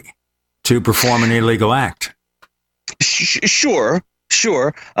would be, to perform an illegal act. Sure.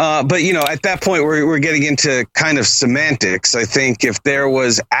 But, at that point, we're getting into kind of semantics. I think if there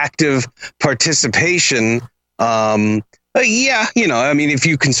was active participation, if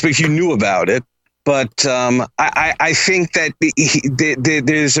you knew about it. But I think that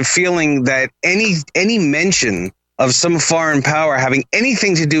there's a feeling that any mention of some foreign power having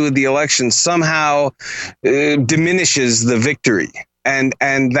anything to do with the election somehow diminishes the victory. And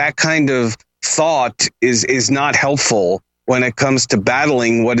that kind of thought is not helpful when it comes to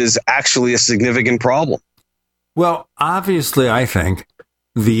battling what is actually a significant problem. Well, obviously, I think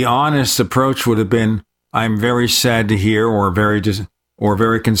the honest approach would have been, I'm very sad to hear, or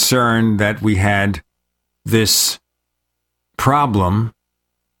very concerned that we had this problem.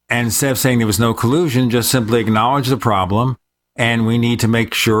 And instead of saying there was no collusion, just simply acknowledge the problem, and we need to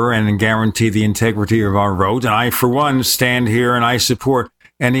make sure and guarantee the integrity of our vote. And I, for one, stand here and I support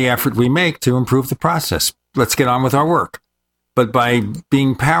any effort we make to improve the process. Let's get on with our work. But by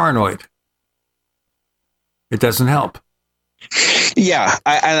being paranoid, it doesn't help. Yeah,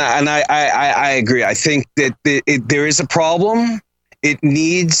 I agree. I think that there is a problem. It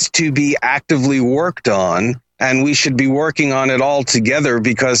needs to be actively worked on, and we should be working on it all together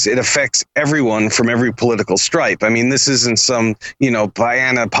because it affects everyone from every political stripe. I mean, this isn't some,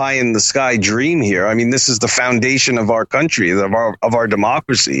 pie in the sky dream here. I mean, this is the foundation of our country, of our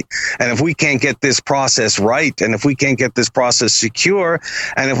democracy. And if we can't get this process right, and if we can't get this process secure,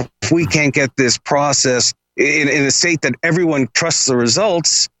 and if we can't get this process in a state that everyone trusts the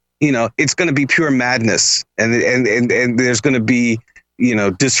results, it's going to be pure madness. And there's going to be,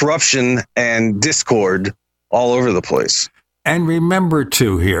 disruption and discord all over the place. And remember,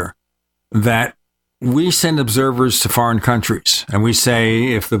 too, here, that we send observers to foreign countries, and we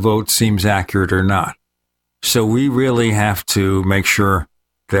say if the vote seems accurate or not. So we really have to make sure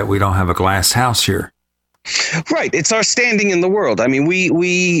that we don't have a glass house here. Right. It's our standing in the world. I mean,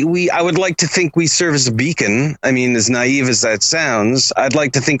 I would like to think we serve as a beacon. I mean, as naive as that sounds, I'd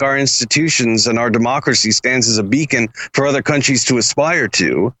like to think our institutions and our democracy stands as a beacon for other countries to aspire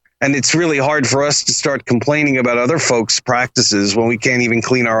to. And it's really hard for us to start complaining about other folks' practices when we can't even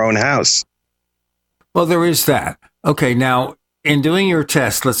clean our own house. Well, there is that. Okay, now, in doing your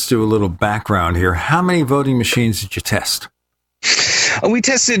test, let's do a little background here. How many voting machines did you test? We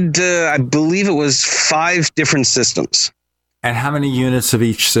tested, I believe it was 5 different systems. And how many units of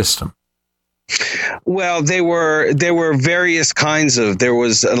each system? Well, there were various kinds of. There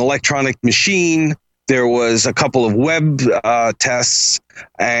was an electronic machine. There was a couple of web tests,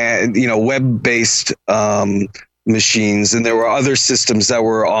 and web-based machines, and there were other systems that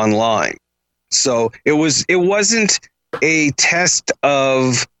were online. So it wasn't a test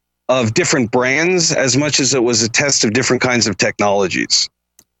of different brands as much as it was a test of different kinds of technologies.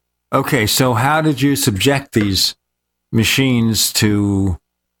 Okay, so how did you subject these machines to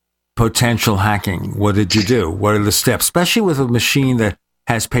potential hacking? What did you do? What are the steps, especially with a machine that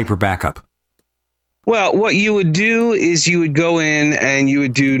has paper backup? Well, what you would do is you would go in and you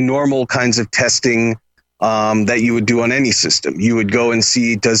would do normal kinds of testing that you would do on any system. You would go and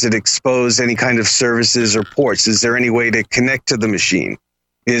see, does it expose any kind of services or ports? Is there any way to connect to the machine?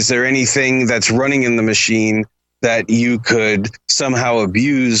 Is there anything that's running in the machine that you could somehow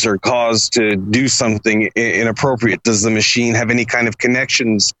abuse or cause to do something inappropriate? Does the machine have any kind of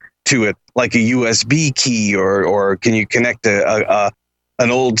connections to it, like a USB key, or can you connect an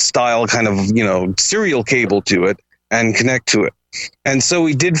old style kind of, serial cable to it and connect to it? And so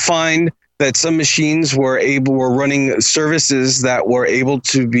we did find that some machines were running services that were able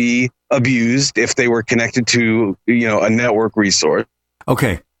to be abused if they were connected to, a network resource.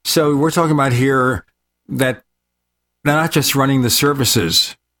 Okay, so we're talking about here that they're not just running the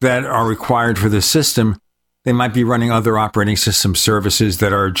services that are required for the system. They might be running other operating system services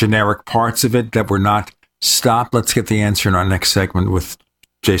that are generic parts of it that were not stopped. Let's get the answer in our next segment with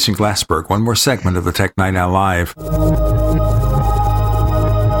Jason Glassberg. One more segment of the Tech Night Owl Live.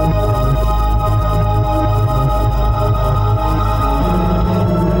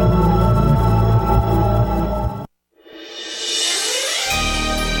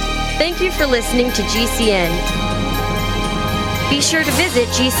 Thank you for listening to GCN. Be sure to visit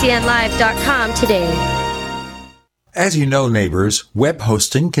GCNlive.com today. As you know, neighbors, web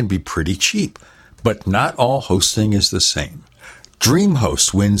hosting can be pretty cheap, but not all hosting is the same.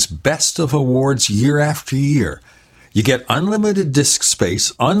 DreamHost wins Best of Awards year after year. You get unlimited disk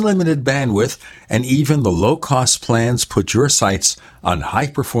space, unlimited bandwidth, and even the low-cost plans put your sites on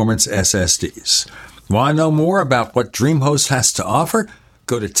high-performance SSDs. Want to know more about what DreamHost has to offer?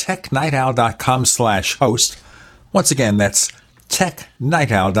 Go to technightowl.com/host. Once again, that's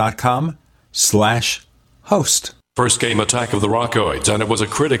technightowl.com/host. First came Attack of the Rockoids, and it was a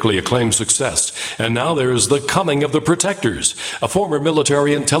critically acclaimed success. And now there's The Coming of the Protectors. A former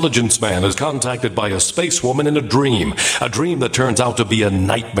military intelligence man is contacted by a space woman in a dream that turns out to be a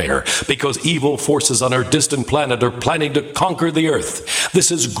nightmare because evil forces on our distant planet are planning to conquer the Earth. This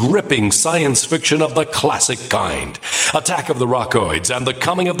is gripping science fiction of the classic kind. Attack of the Rockoids and The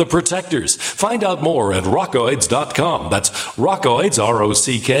Coming of the Protectors. Find out more at rockoids.com. That's Rockoids,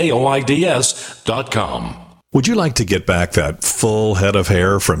 ROCKOIDS.com. Would you like to get back that full head of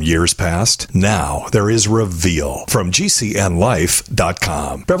hair from years past? Now there is Reveal from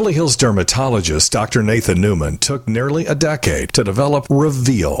GCNlife.com. Beverly Hills dermatologist Dr. Nathan Newman took nearly a decade to develop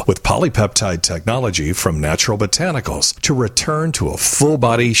Reveal with polypeptide technology from Natural Botanicals to return to a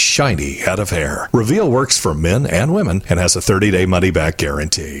full-body, shiny head of hair. Reveal works for men and women and has a 30-day money-back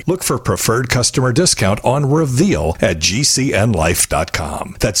guarantee. Look for preferred customer discount on Reveal at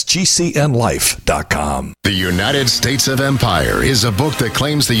GCNlife.com. That's GCNlife.com. The United States of Empire is a book that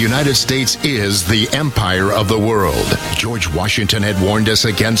claims the United States is the empire of the world. George Washington had warned us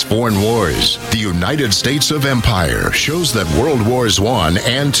against foreign wars. The United States of Empire shows that World Wars I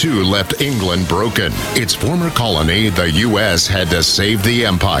and II left England broken. Its former colony, the U.S., had to save the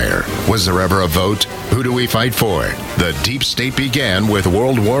empire. Was there ever a vote? Who do we fight for? The deep state began with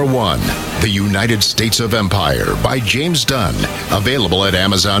World War I. The United States of Empire by James Dunn. Available at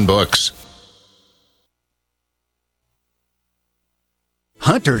Amazon Books.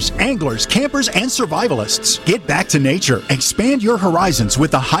 Hunters, anglers, campers, and survivalists. Get back to nature. Expand your horizons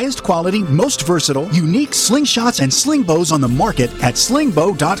with the highest quality, most versatile, unique slingshots and sling bows on the market at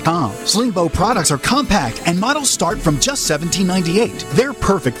slingbow.com. Sling bow products are compact and models start from just $17.98. They're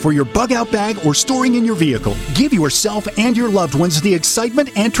perfect for your bug out bag or storing in your vehicle. Give yourself and your loved ones the excitement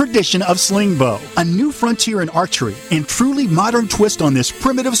and tradition of sling bow. A new frontier in archery and truly modern twist on this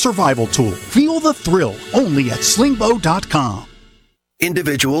primitive survival tool. Feel the thrill only at slingbow.com.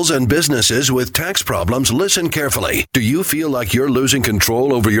 Individuals and businesses with tax problems, listen carefully. Do you feel like you're losing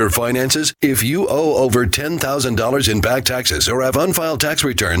control over your finances? If you owe over $10,000 in back taxes or have unfiled tax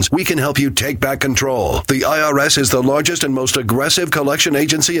returns, we can help you take back control. The IRS is the largest and most aggressive collection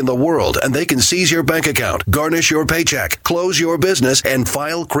agency in the world, and they can seize your bank account, garnish your paycheck, close your business, and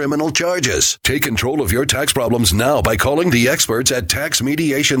file criminal charges. Take control of your tax problems now by calling the experts at Tax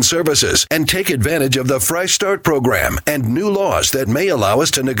Mediation Services and take advantage of the Fresh Start program and new laws that may allow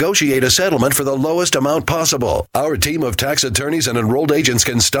us to negotiate a settlement for the lowest amount possible. Our team of tax attorneys and enrolled agents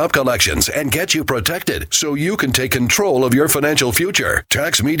can stop collections and get you protected so you can take control of your financial future.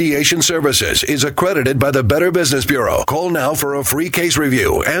 Tax Mediation Services is accredited by the Better Business Bureau. Call now for a free case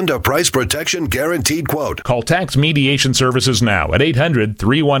review and a price protection guaranteed quote. Call Tax Mediation Services now at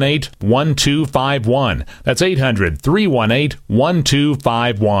 800-318-1251. That's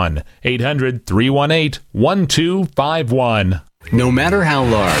 800-318-1251. 800-318-1251. No matter how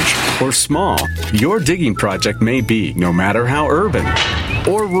large or small your digging project may be, no matter how urban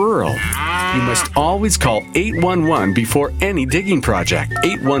or rural, you must always call 811 before any digging project.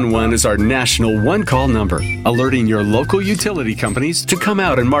 811 is our national one-call number, alerting your local utility companies to come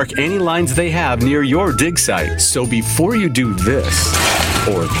out and mark any lines they have near your dig site. So before you do this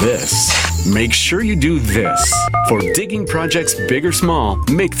or this, make sure you do this. For digging projects big or small,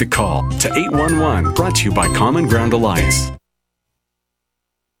 make the call to 811. Brought to you by Common Ground Alliance.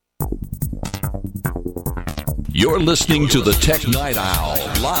 You're listening to the Tech Night Owl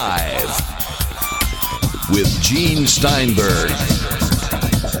live with Gene Steinberg.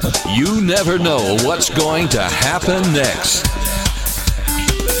 You never know what's going to happen next.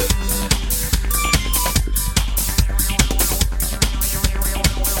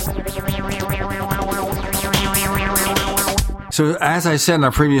 So as I said in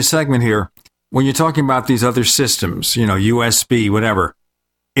our previous segment here, when you're talking about these other systems, USB, whatever,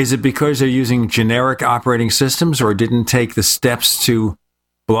 is it because they're using generic operating systems or didn't take the steps to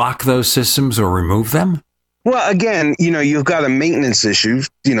block those systems or remove them? Well, again, you've got a maintenance issue.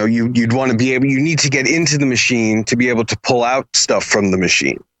 You'd want to be able, you need to get into the machine to be able to pull out stuff from the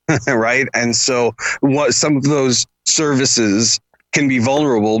machine, right? And so some of those services can be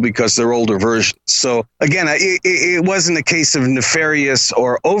vulnerable because they're older versions. So again, it wasn't a case of nefarious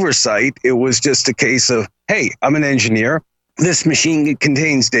or oversight. It was just a case of, hey, I'm an engineer. This machine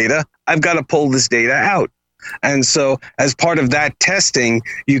contains data. I've got to pull this data out. And so as part of that testing,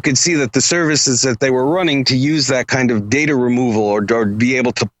 you could see that the services that they were running to use that kind of data removal or be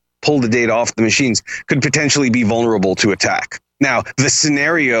able to pull the data off the machines could potentially be vulnerable to attack. Now, the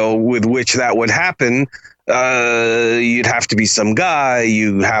scenario with which that would happen, you'd have to be some guy,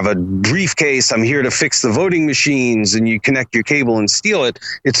 you have a briefcase, I'm here to fix the voting machines, and you connect your cable and steal it.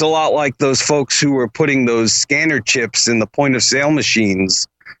 It's a lot like those folks who were putting those scanner chips in the point of sale machines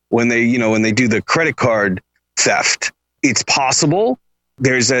when they do the credit card theft. It's possible.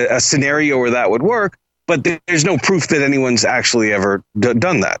 There's a scenario where that would work, but there's no proof that anyone's actually ever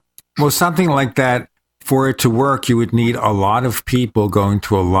done that. Well, something like that, for it to work, you would need a lot of people going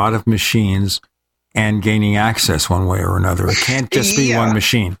to a lot of machines and gaining access one way or another. It can't just be one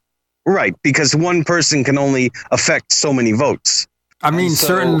machine. Right, because one person can only affect so many votes. I mean,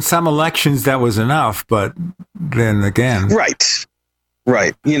 some elections that was enough, but then again. Right.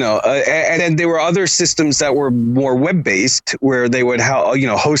 And then there were other systems that were more web-based where they would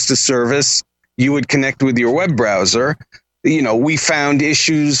host a service. You would connect with your web browser. We found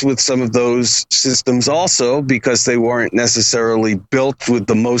issues with some of those systems also because they weren't necessarily built with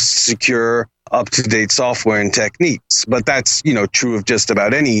the most secure, up-to-date software and techniques. But that's, true of just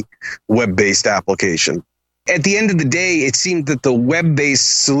about any web-based application. At the end of the day, it seemed that the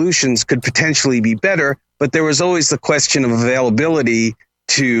web-based solutions could potentially be better, but there was always the question of availability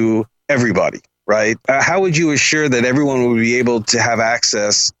to everybody, right? How would you assure that everyone would be able to have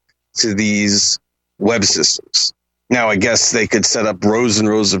access to these web systems? Now, I guess they could set up rows and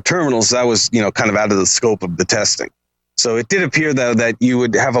rows of terminals. That was, kind of out of the scope of the testing. So it did appear, though, that you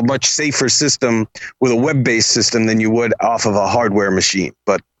would have a much safer system with a web-based system than you would off of a hardware machine.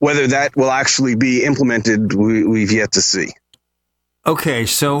 But whether that will actually be implemented, we've yet to see. Okay,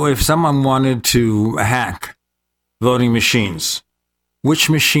 so if someone wanted to hack voting machines, which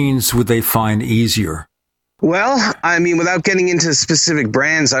machines would they find easier? Well, I mean, without getting into specific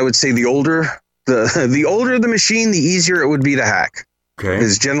brands, I would say the older the machine, the easier it would be to hack. Okay,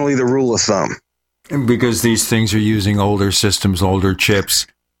 is generally the rule of thumb. Because these things are using older systems, older chips.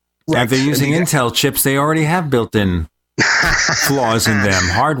 Right. If they're using Intel chips, they already have built-in flaws in them,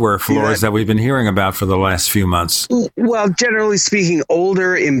 hardware flaws that we've been hearing about for the last few months. Well, generally speaking,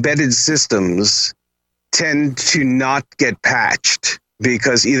 older embedded systems tend to not get patched.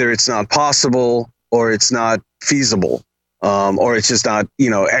 because either it's not possible or it's not feasible, or it's just not,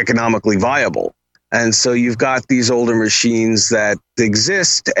 economically viable. And so you've got these older machines that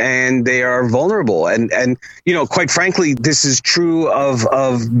exist and they are vulnerable. And quite frankly, this is true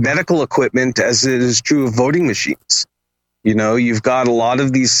of medical equipment as it is true of voting machines. You've got a lot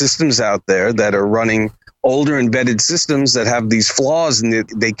of these systems out there that are running older embedded systems that have these flaws and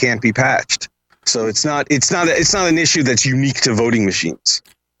they can't be patched. So it's not an issue that's unique to voting machines.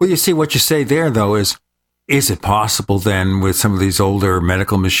 Well, you see, what you say there, though, is it possible then with some of these older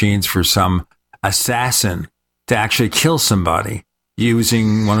medical machines for some assassin to actually kill somebody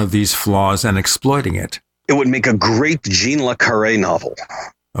using one of these flaws and exploiting it? It would make a great Jean Le Carré novel.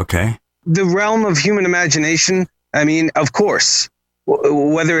 Okay. The realm of human imagination, I mean, of course.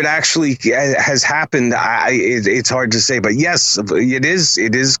 Whether it actually has happened, it's hard to say. But yes, it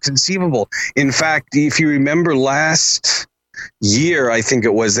is conceivable. In fact, if you remember last year, I think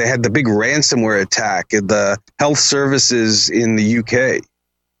it was, they had the big ransomware attack at the health services in the UK.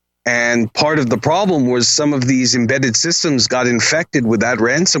 And part of the problem was some of these embedded systems got infected with that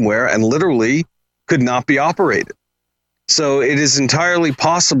ransomware and literally could not be operated. So it is entirely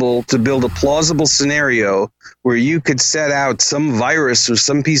possible to build a plausible scenario where you could set out some virus or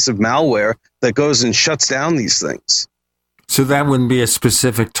some piece of malware that goes and shuts down these things. So that wouldn't be a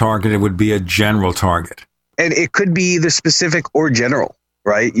specific target, it would be a general target. And it could be either specific or general,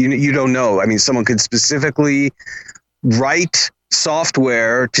 right? You don't know. I mean, someone could specifically write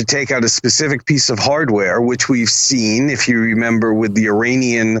software to take out a specific piece of hardware, which we've seen, if you remember, with the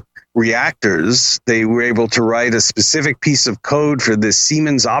Iranian reactors. They were able to write a specific piece of code for this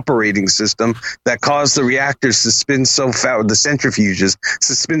Siemens operating system that caused the reactors to spin so fast, the centrifuges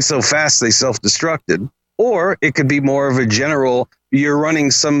to spin so fast they self-destructed. Or it could be more of a general, you're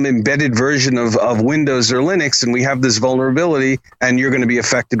running some embedded version of Windows or Linux and we have this vulnerability and you're going to be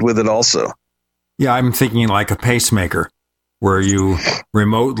affected with it also. Yeah, I'm thinking like a pacemaker, where you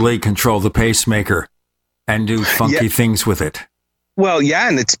remotely control the pacemaker and do funky things with it. Well, yeah,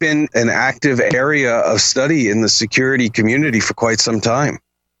 and it's been an active area of study in the security community for quite some time.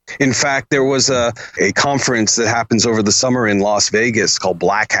 In fact, there was a conference that happens over the summer in Las Vegas called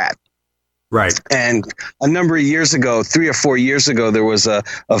Black Hat. Right. And a number of years ago, 3 or 4 years ago, there was a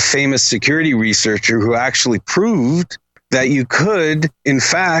famous security researcher who actually proved that you could, in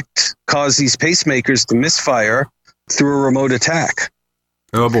fact, cause these pacemakers to misfire through a remote attack.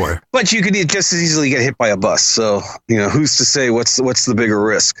 Oh boy! But you could just as easily get hit by a bus. So who's to say what's the bigger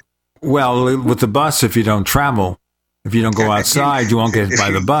risk? Well, with the bus, if you don't travel, if you don't go outside, you won't get hit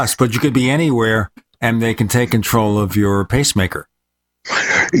by the bus. But you could be anywhere, and they can take control of your pacemaker.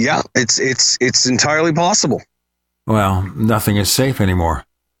 Yeah, it's entirely possible. Well, nothing is safe anymore.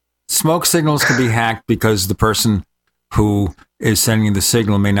 Smoke signals can be hacked because the person who is sending the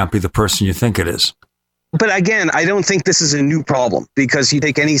signal may not be the person you think it is. But again, I don't think this is a new problem, because you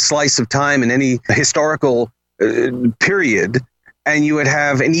take any slice of time in any historical period, and you would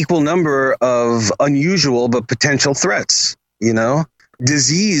have an equal number of unusual but potential threats.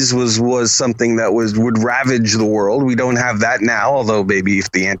 Disease was something that would ravage the world. We don't have that now, although maybe if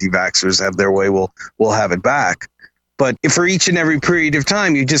the anti-vaxxers have their way, we'll have it back. But for each and every period of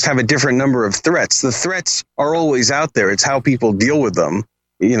time, you just have a different number of threats. The threats are always out there. It's how people deal with them,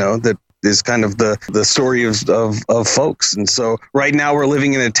 that is kind of the story of folks. And so right now we're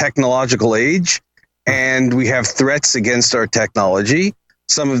living in a technological age, and we have threats against our technology.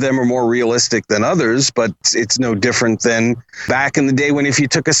 Some of them are more realistic than others, but it's no different than back in the day when if you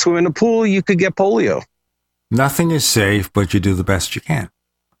took a swim in a pool, you could get polio. Nothing is safe, but you do the best you can.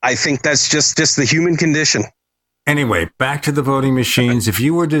 I think that's just the human condition. Anyway, back to the voting machines. If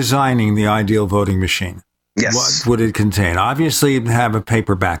you were designing the ideal voting machine, yes, what would it contain? Obviously, it'd have a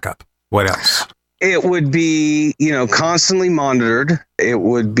paper backup. What else? It would be, constantly monitored. It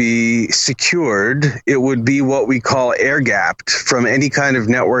would be secured. It would be what we call air-gapped from any kind of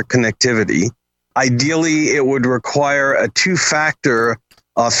network connectivity. Ideally, it would require a two-factor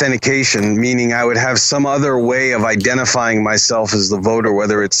authentication, meaning I would have some other way of identifying myself as the voter,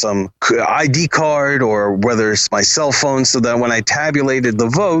 whether it's some ID card or whether it's my cell phone, so that when I tabulated the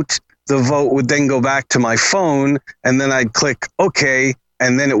vote would then go back to my phone, and then I'd click OK,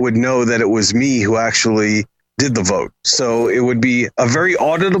 and then it would know that it was me who actually did the vote. So it would be a very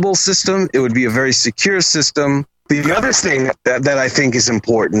auditable system. It would be a very secure system. The other thing that I think is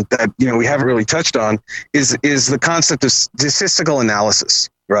important that we haven't really touched on is the concept of statistical analysis,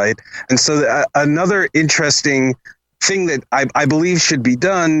 right? And so another interesting thing that I believe should be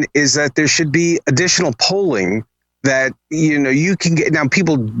done is that there should be additional polling that you can get. Now,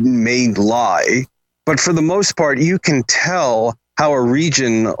 people may lie, but for the most part, you can tell how a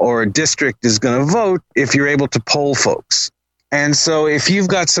region or a district is going to vote if you're able to poll folks. And so if you've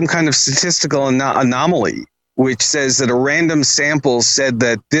got some kind of statistical anomaly, which says that a random sample said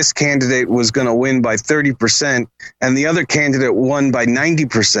that this candidate was going to win by 30% and the other candidate won by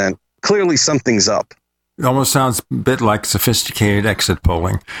 90%, clearly something's up. It almost sounds a bit like sophisticated exit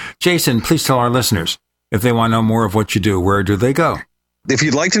polling. Jason, please tell our listeners, if they want to know more of what you do, where do they go? If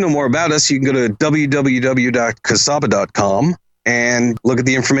you'd like to know more about us, you can go to www.kasaba.com and look at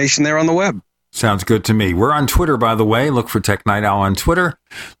the information there on the web. Sounds good to me. We're on Twitter, by the way. Look for Tech Night Owl on Twitter.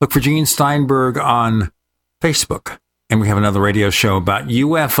 Look for Gene Steinberg on Facebook. And we have another radio show about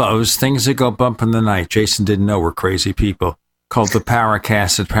UFOs, things that go bump in the night. Jason didn't know we're crazy people. Called the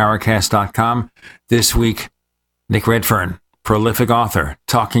Paracast at Paracast.com. This week, Nick Redfern, prolific author,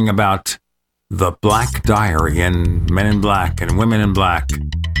 talking about the Black Diary and Men in Black and Women in Black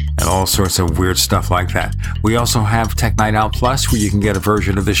and all sorts of weird stuff like that. We also have Tech Night Owl Plus, where you can get a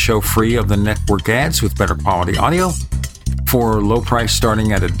version of this show free of the network ads with better quality audio for low price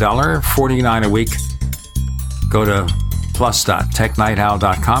starting at $1.49 a week. Go to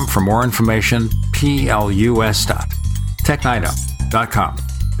plus.technightowl.com for more information, plus.technightowl.com.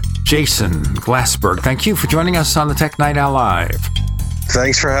 Jason Glassberg, thank you for joining us on the Tech Night Owl Live.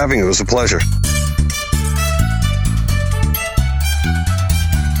 Thanks for having me. It was a pleasure.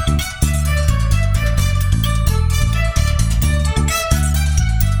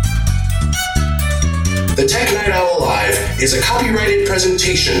 The Tech Night Owl Live is a copyrighted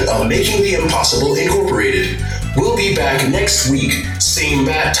presentation of Making the Impossible Incorporated. We'll be back next week. Same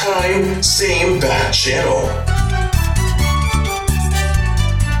bat time, same bat channel.